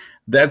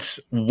 That's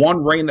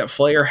one reign that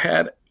Flair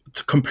had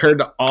compared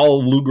to all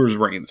of Luger's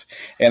reigns.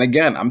 And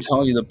again, I'm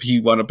telling you that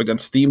he went up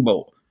against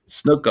Steamboat,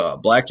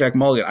 Snuka, Blackjack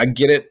Mulligan. I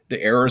get it. The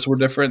eras were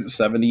different,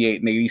 78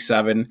 and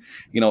 87,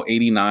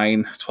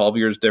 89, 12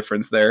 years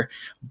difference there.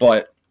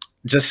 But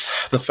just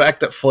the fact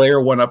that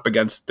Flair went up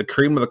against the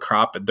cream of the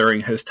crop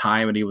during his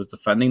time and he was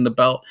defending the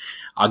belt,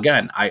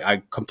 again,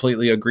 I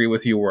completely agree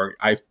with you where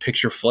I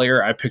picture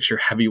Flair, I picture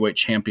heavyweight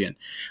champion.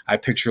 I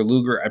picture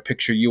Luger, I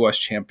picture U.S.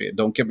 champion.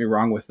 Don't get me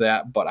wrong with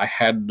that, but I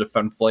had to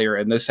defend Flair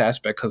in this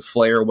aspect because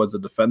Flair was a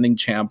defending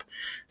champ.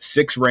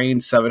 6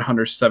 reigns,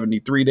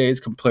 773 days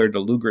compared to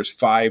Luger's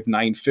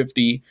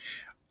 950.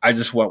 I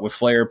just went with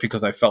Flair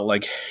because I felt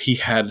like he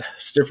had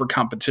stiffer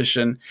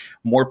competition,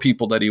 more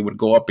people that he would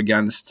go up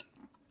against.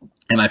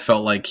 And I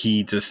felt like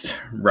he just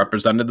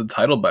represented the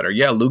title better.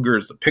 Yeah, Luger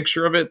is a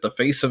picture of it, the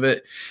face of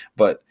it,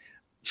 but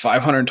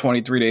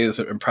 523 days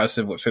is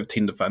impressive with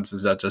 15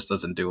 defenses. That just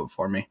doesn't do it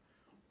for me.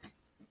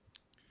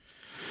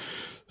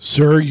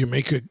 Sir, you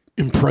make an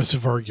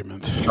impressive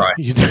argument. Try.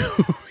 You do.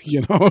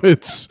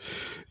 It's,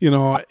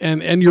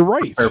 and you're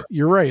right.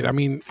 You're right. I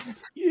mean,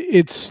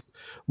 it's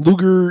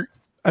Luger.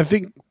 I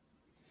think,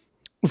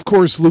 of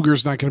course,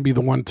 Luger's not going to be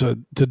the one to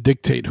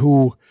dictate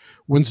who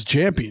wins the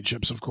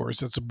championships, of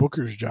course. That's a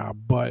booker's job.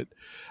 But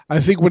I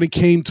think when it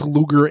came to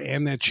Luger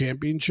and that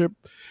championship,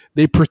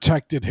 they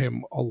protected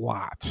him a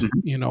lot.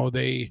 Mm-hmm.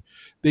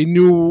 They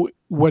knew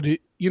what they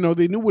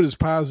knew what his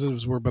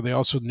positives were, but they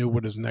also knew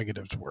what his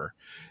negatives were.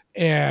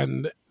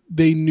 And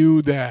they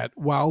knew that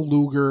while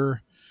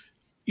Luger,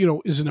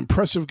 is an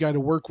impressive guy to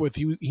work with,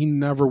 he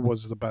never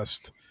was the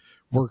best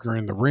worker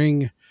in the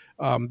ring.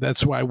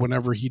 That's why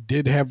whenever he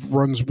did have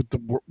runs with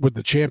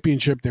the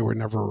championship, they were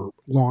never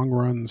long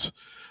runs.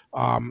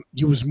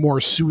 He was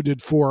more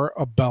suited for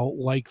a belt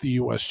like the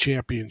U.S.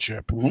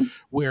 Championship, mm-hmm.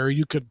 where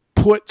you could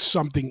put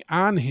something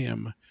on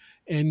him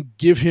and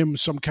give him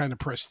some kind of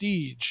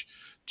prestige,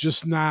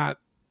 just not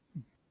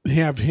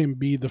have him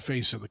be the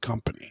face of the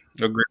company.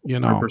 Agree,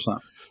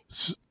 100%.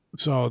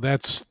 So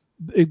that's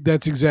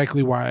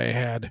exactly why I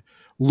had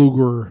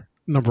Luger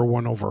number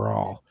 1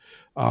 overall.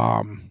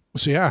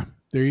 So yeah,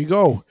 there you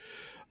go.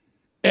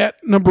 At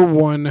number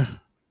 1,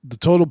 the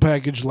total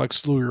package,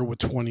 Lex Luger with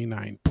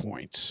 29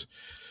 points.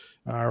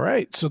 All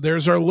right, so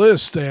there's our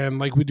list, and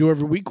like we do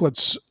every week,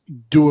 let's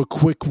do a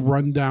quick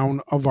rundown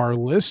of our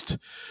list,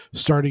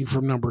 starting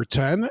from number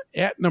 10.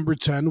 At number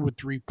 10 with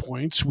 3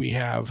 points, we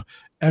have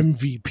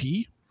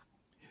MVP.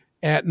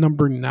 At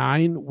number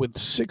 9 with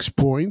 6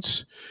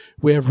 points,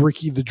 we have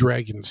Ricky the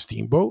Dragon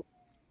Steamboat.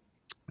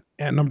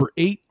 At number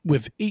 8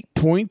 with 8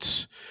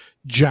 points,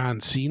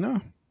 John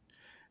Cena.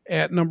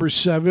 At number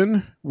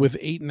 7 with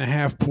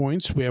 8.5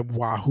 points, we have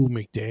Wahoo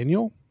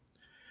McDaniel.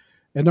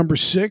 At number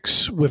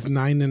 6 with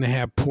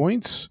 9.5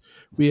 points,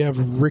 we have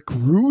Rick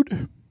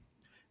Rude.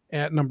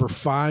 At number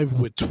 5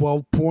 with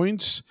 12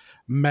 points,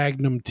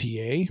 Magnum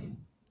TA.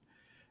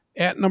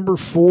 At number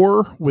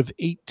 4 with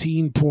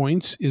 18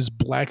 points is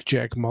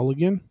Blackjack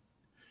Mulligan.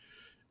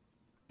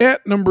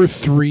 At number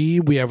 3,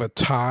 we have a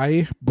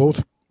tie.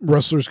 Both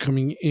wrestlers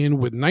coming in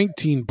with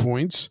 19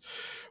 points.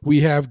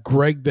 We have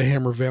Greg the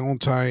Hammer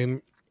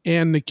Valentine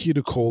and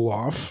Nikita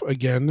Koloff,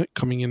 again,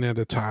 coming in at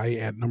a tie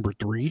at number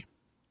 3.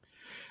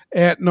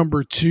 At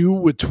number 2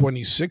 with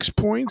 26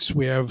 points,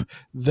 we have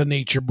the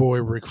Nature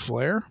Boy Ric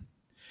Flair.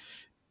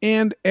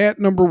 And at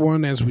number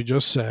 1, as we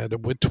just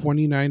said, with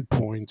 29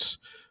 points,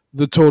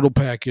 the total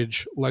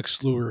package,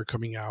 Lex Luger,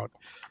 coming out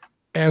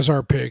as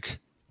our pick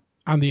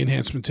on the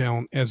Enhancement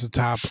Talent as the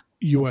top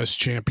U.S.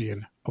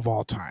 champion of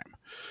all time.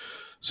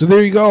 So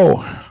there you go.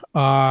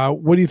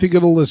 What do you think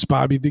of the list,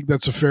 Bob? You think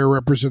that's a fair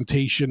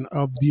representation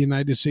of the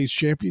United States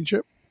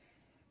Championship?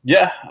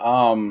 Yeah.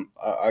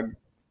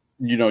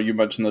 You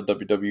mentioned the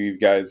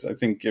WWE guys. I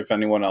think if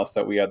anyone else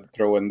that we had to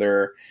throw in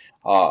there,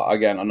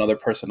 again, another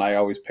person I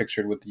always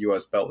pictured with the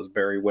U.S. belt was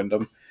Barry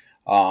Windham.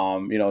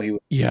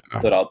 He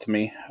stood out to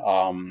me.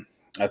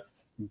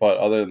 But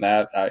other than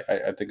that,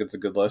 I think it's a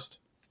good list.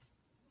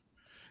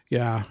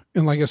 Yeah,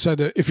 and like I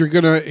said, if you're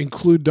going to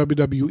include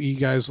WWE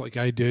guys like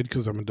I did,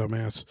 because I'm a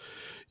dumbass,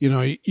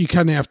 you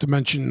kind of have to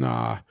mention,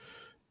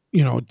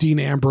 Dean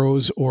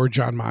Ambrose or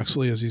Jon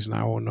Moxley, as he's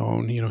now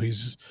known.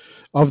 He's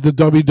of the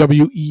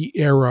WWE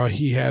era.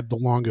 He had the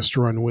longest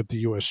run with the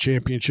U.S.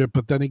 Championship.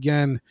 But then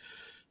again,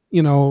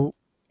 in the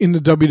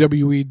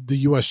WWE, the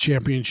U.S.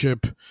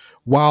 Championship,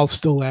 while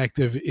still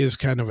active, is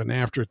kind of an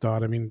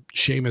afterthought. I mean,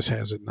 Sheamus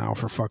has it now,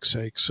 for fuck's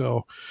sake.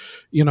 So,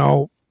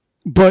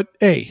 but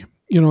hey,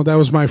 that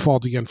was my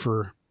fault again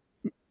for,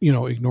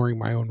 ignoring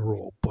my own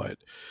rule. But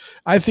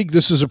I think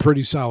this is a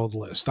pretty solid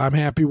list. I'm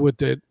happy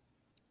with it.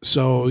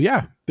 So,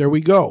 yeah, there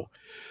we go.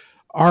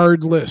 Our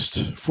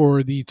list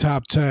for the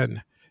top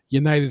 10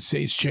 United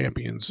States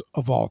champions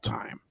of all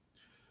time.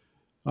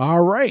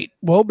 All right.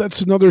 Well, that's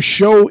another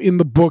show in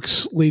the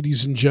books,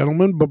 ladies and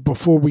gentlemen. But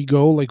before we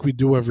go, like we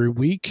do every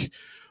week,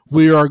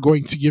 we are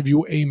going to give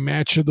you a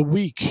match of the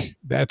week.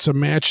 That's a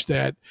match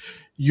that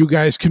you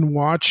guys can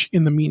watch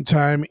in the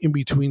meantime, in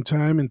between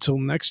time, until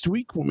next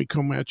week when we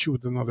come at you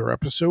with another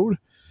episode.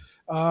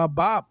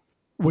 Bob,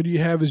 what do you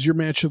have as your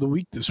match of the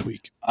week this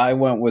week? I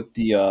went with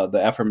the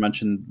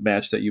aforementioned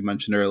match that you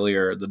mentioned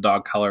earlier, the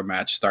dog collar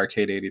match,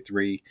 Starrcade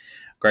 83.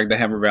 Greg the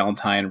Hammer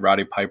Valentine,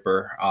 Roddy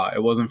Piper.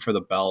 It wasn't for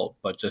the belt,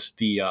 but just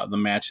the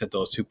match that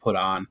those two put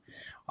on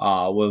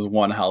was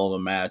one hell of a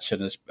match.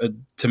 And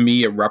to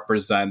me, it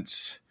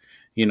represents,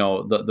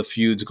 the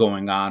feuds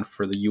going on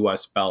for the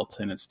U.S. belt,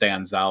 and it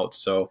stands out.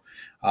 So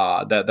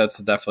that's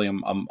definitely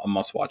a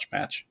must-watch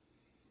match.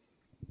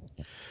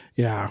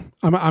 Yeah,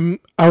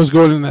 I was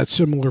going in that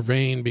similar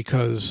vein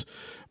because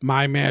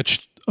my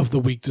match of the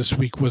week this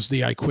week was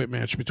the I Quit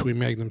match between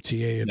Magnum TA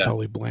and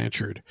Tully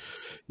Blanchard.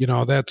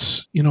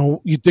 That's,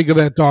 you think of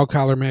that dog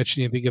collar match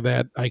and you think of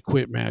that I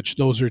Quit match.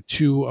 Those are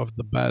two of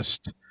the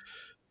best,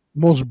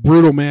 most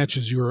brutal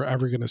matches you're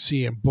ever going to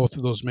see. And both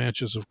of those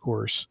matches, of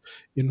course,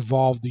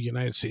 involved the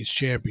United States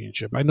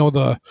Championship. I know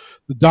the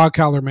dog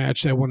collar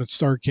match that won at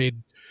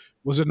Starrcade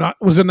was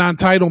a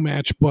non-title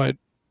match, but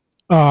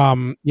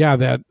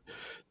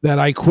that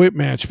I Quit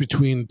match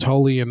between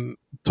Tully and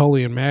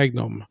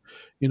Magnum,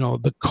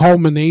 the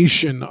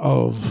culmination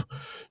of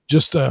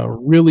just a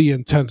really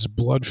intense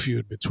blood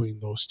feud between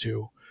those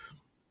two.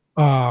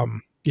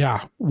 One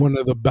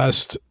of the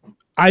best,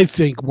 I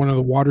think, one of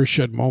the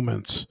watershed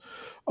moments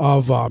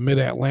of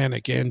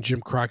Mid-Atlantic and Jim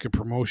Crockett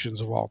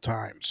Promotions of all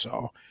time.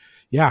 So,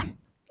 yeah,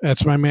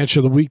 that's my match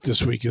of the week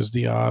this week is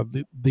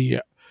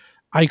the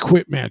I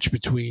Quit match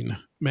between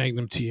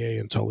Magnum TA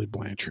and Tully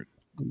Blanchard.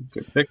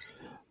 Good pick.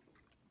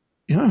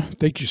 Yeah,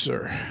 thank you,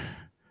 sir.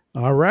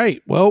 All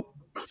right. Well,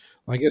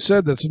 like I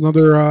said, that's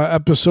another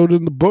episode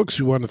in the books.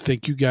 We want to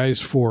thank you guys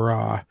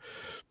for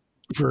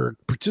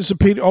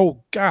participating.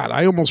 Oh God,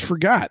 I almost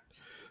forgot.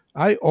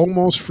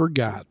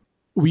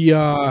 We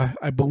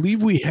I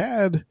believe we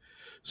had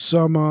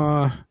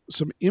some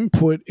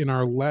input in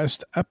our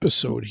last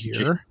episode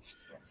here.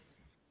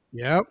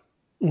 Yep.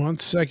 1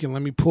 second.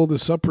 Let me pull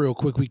this up real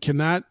quick. We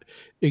cannot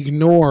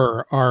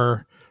ignore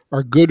our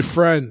good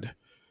friend,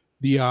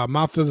 the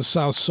Mouth of the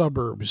South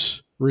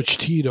Suburbs, Rich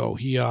Tito.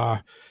 He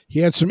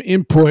had some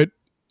input.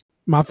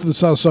 Mouth of the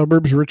South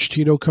Suburbs, Rich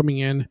Tito, coming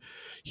in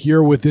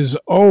here with his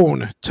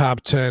own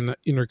top 10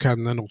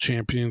 Intercontinental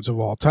Champions of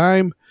all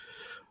time.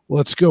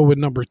 Let's go with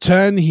number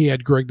 10. He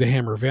had Greg the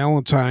Hammer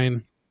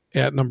Valentine.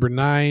 At number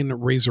 9,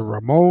 Razor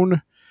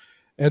Ramon.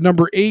 At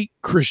number 8,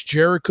 Chris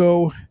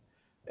Jericho.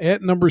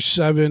 At number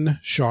 7,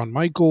 Shawn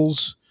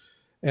Michaels.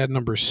 At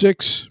number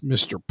 6,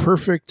 Mr.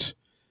 Perfect.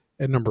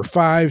 At number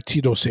 5,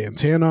 Tito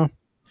Santana.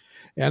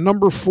 At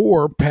number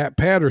 4, Pat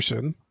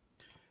Patterson.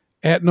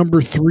 At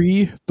number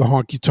 3, the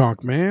Honky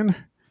Tonk Man.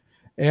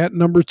 At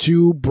number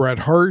 2, Bret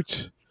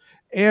Hart.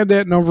 And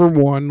at number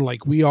 1,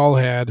 like we all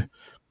had,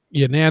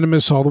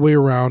 unanimous all the way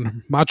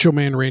around, Macho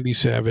Man Randy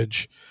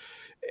Savage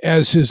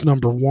as his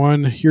number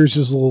 1. Here's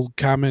his little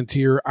comment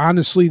here.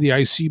 Honestly, the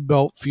IC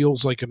belt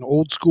feels like an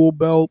old school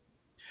belt.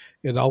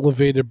 It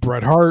elevated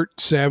Bret Hart,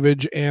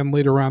 Savage, and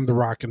later on The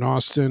Rock and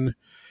Austin.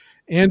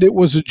 And it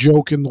was a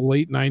joke in the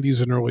late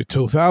 90s and early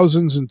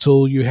 2000s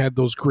until you had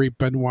those great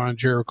Benoit and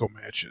Jericho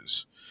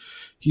matches.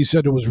 He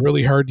said it was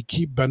really hard to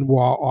keep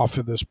Benoit off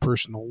of this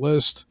personal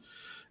list,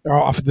 or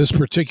off of this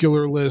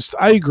particular list.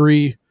 I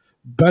agree.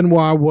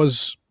 Benoit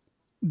was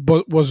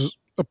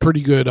a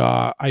pretty good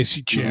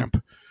IC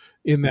champ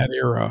in that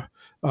era,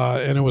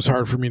 and it was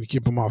hard for me to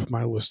keep him off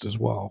my list as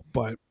well.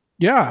 But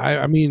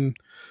yeah, I mean,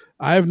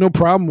 I have no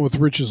problem with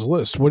Rich's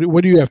list. What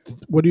do you have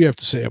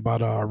to say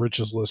about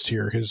Rich's list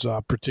here? His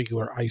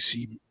particular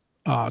IC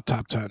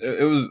top 10.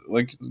 It was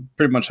like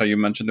pretty much how you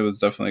mentioned. It was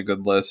definitely a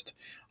good list.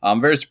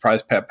 I'm very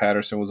surprised Pat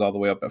Patterson was all the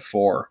way up at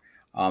 4.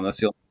 That's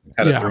the only thing that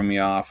kind of threw me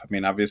off. I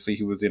mean, obviously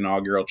he was the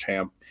inaugural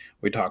champ.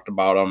 We talked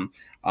about him.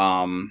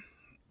 I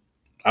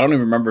don't even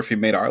remember if he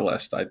made our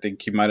list. I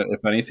think he might have,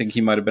 if anything,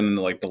 he might have been in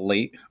like the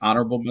late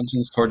honorable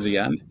mentions towards the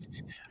end.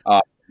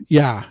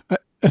 Yeah,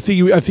 I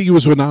think he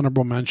was an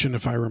honorable mention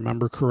if I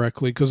remember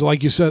correctly. Because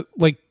like you said,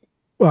 like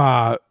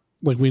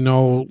we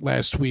know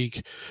last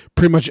week,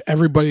 pretty much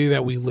everybody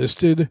that we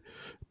listed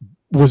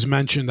was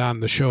mentioned on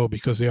the show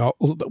because we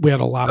had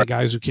a lot of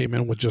guys who came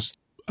in with just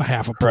a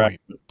half a point.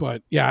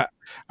 But yeah,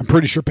 I'm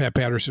pretty sure Pat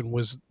Patterson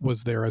was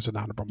there as an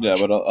honorable mention.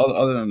 Yeah, but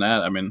other than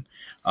that, I mean,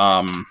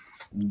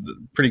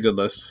 pretty good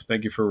list.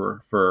 Thank you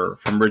from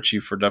Richie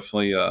for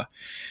definitely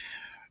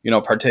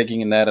partaking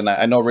in that. And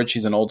I know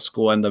Richie's an old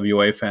school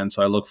NWA fan,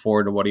 so I look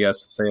forward to what he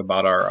has to say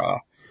about our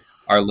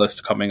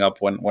list coming up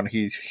when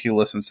he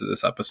listens to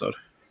this episode.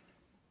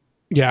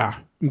 Yeah,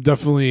 I'm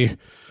definitely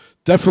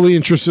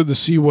interested to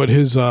see what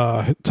his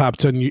top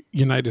 10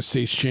 United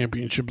States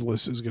Championship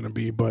list is going to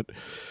be. But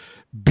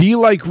be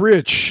like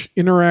Rich,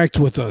 interact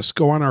with us,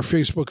 go on our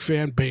Facebook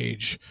fan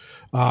page,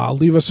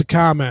 leave us a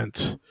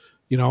comment,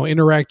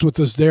 interact with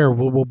us there.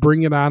 We'll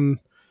bring it on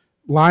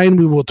line.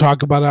 We will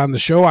talk about it on the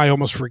show. I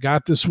almost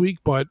forgot this week,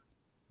 but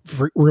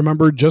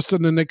remember just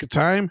in the nick of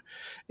time.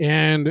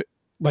 And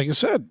like I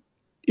said,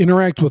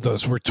 interact with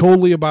us. We're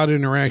totally about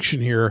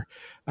interaction here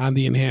on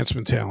the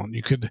Enhancement Talent.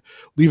 You could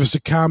leave us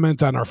a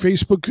comment on our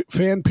Facebook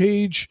fan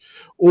page,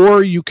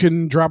 or you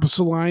can drop us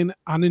a line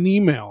on an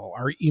email.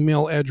 Our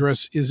email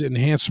address is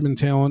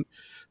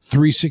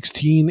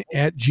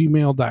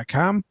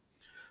enhancementtalent316@gmail.com.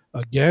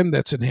 Again,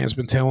 that's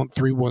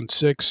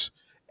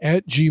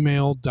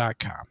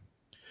enhancementtalent316@gmail.com.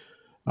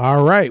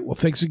 All right. Well,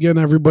 thanks again,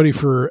 everybody,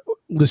 for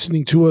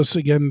listening to us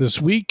again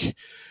this week.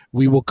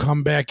 We will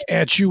come back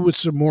at you with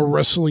some more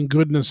wrestling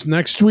goodness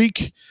next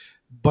week.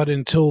 But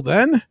until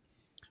then,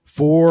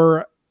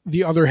 for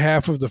the other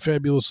half of the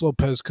Fabulous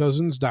Lopez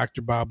Cousins,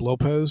 Dr. Bob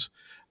Lopez,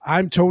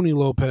 I'm Tony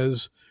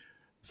Lopez.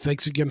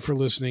 Thanks again for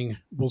listening.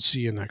 We'll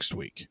see you next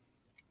week.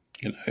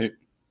 Good night.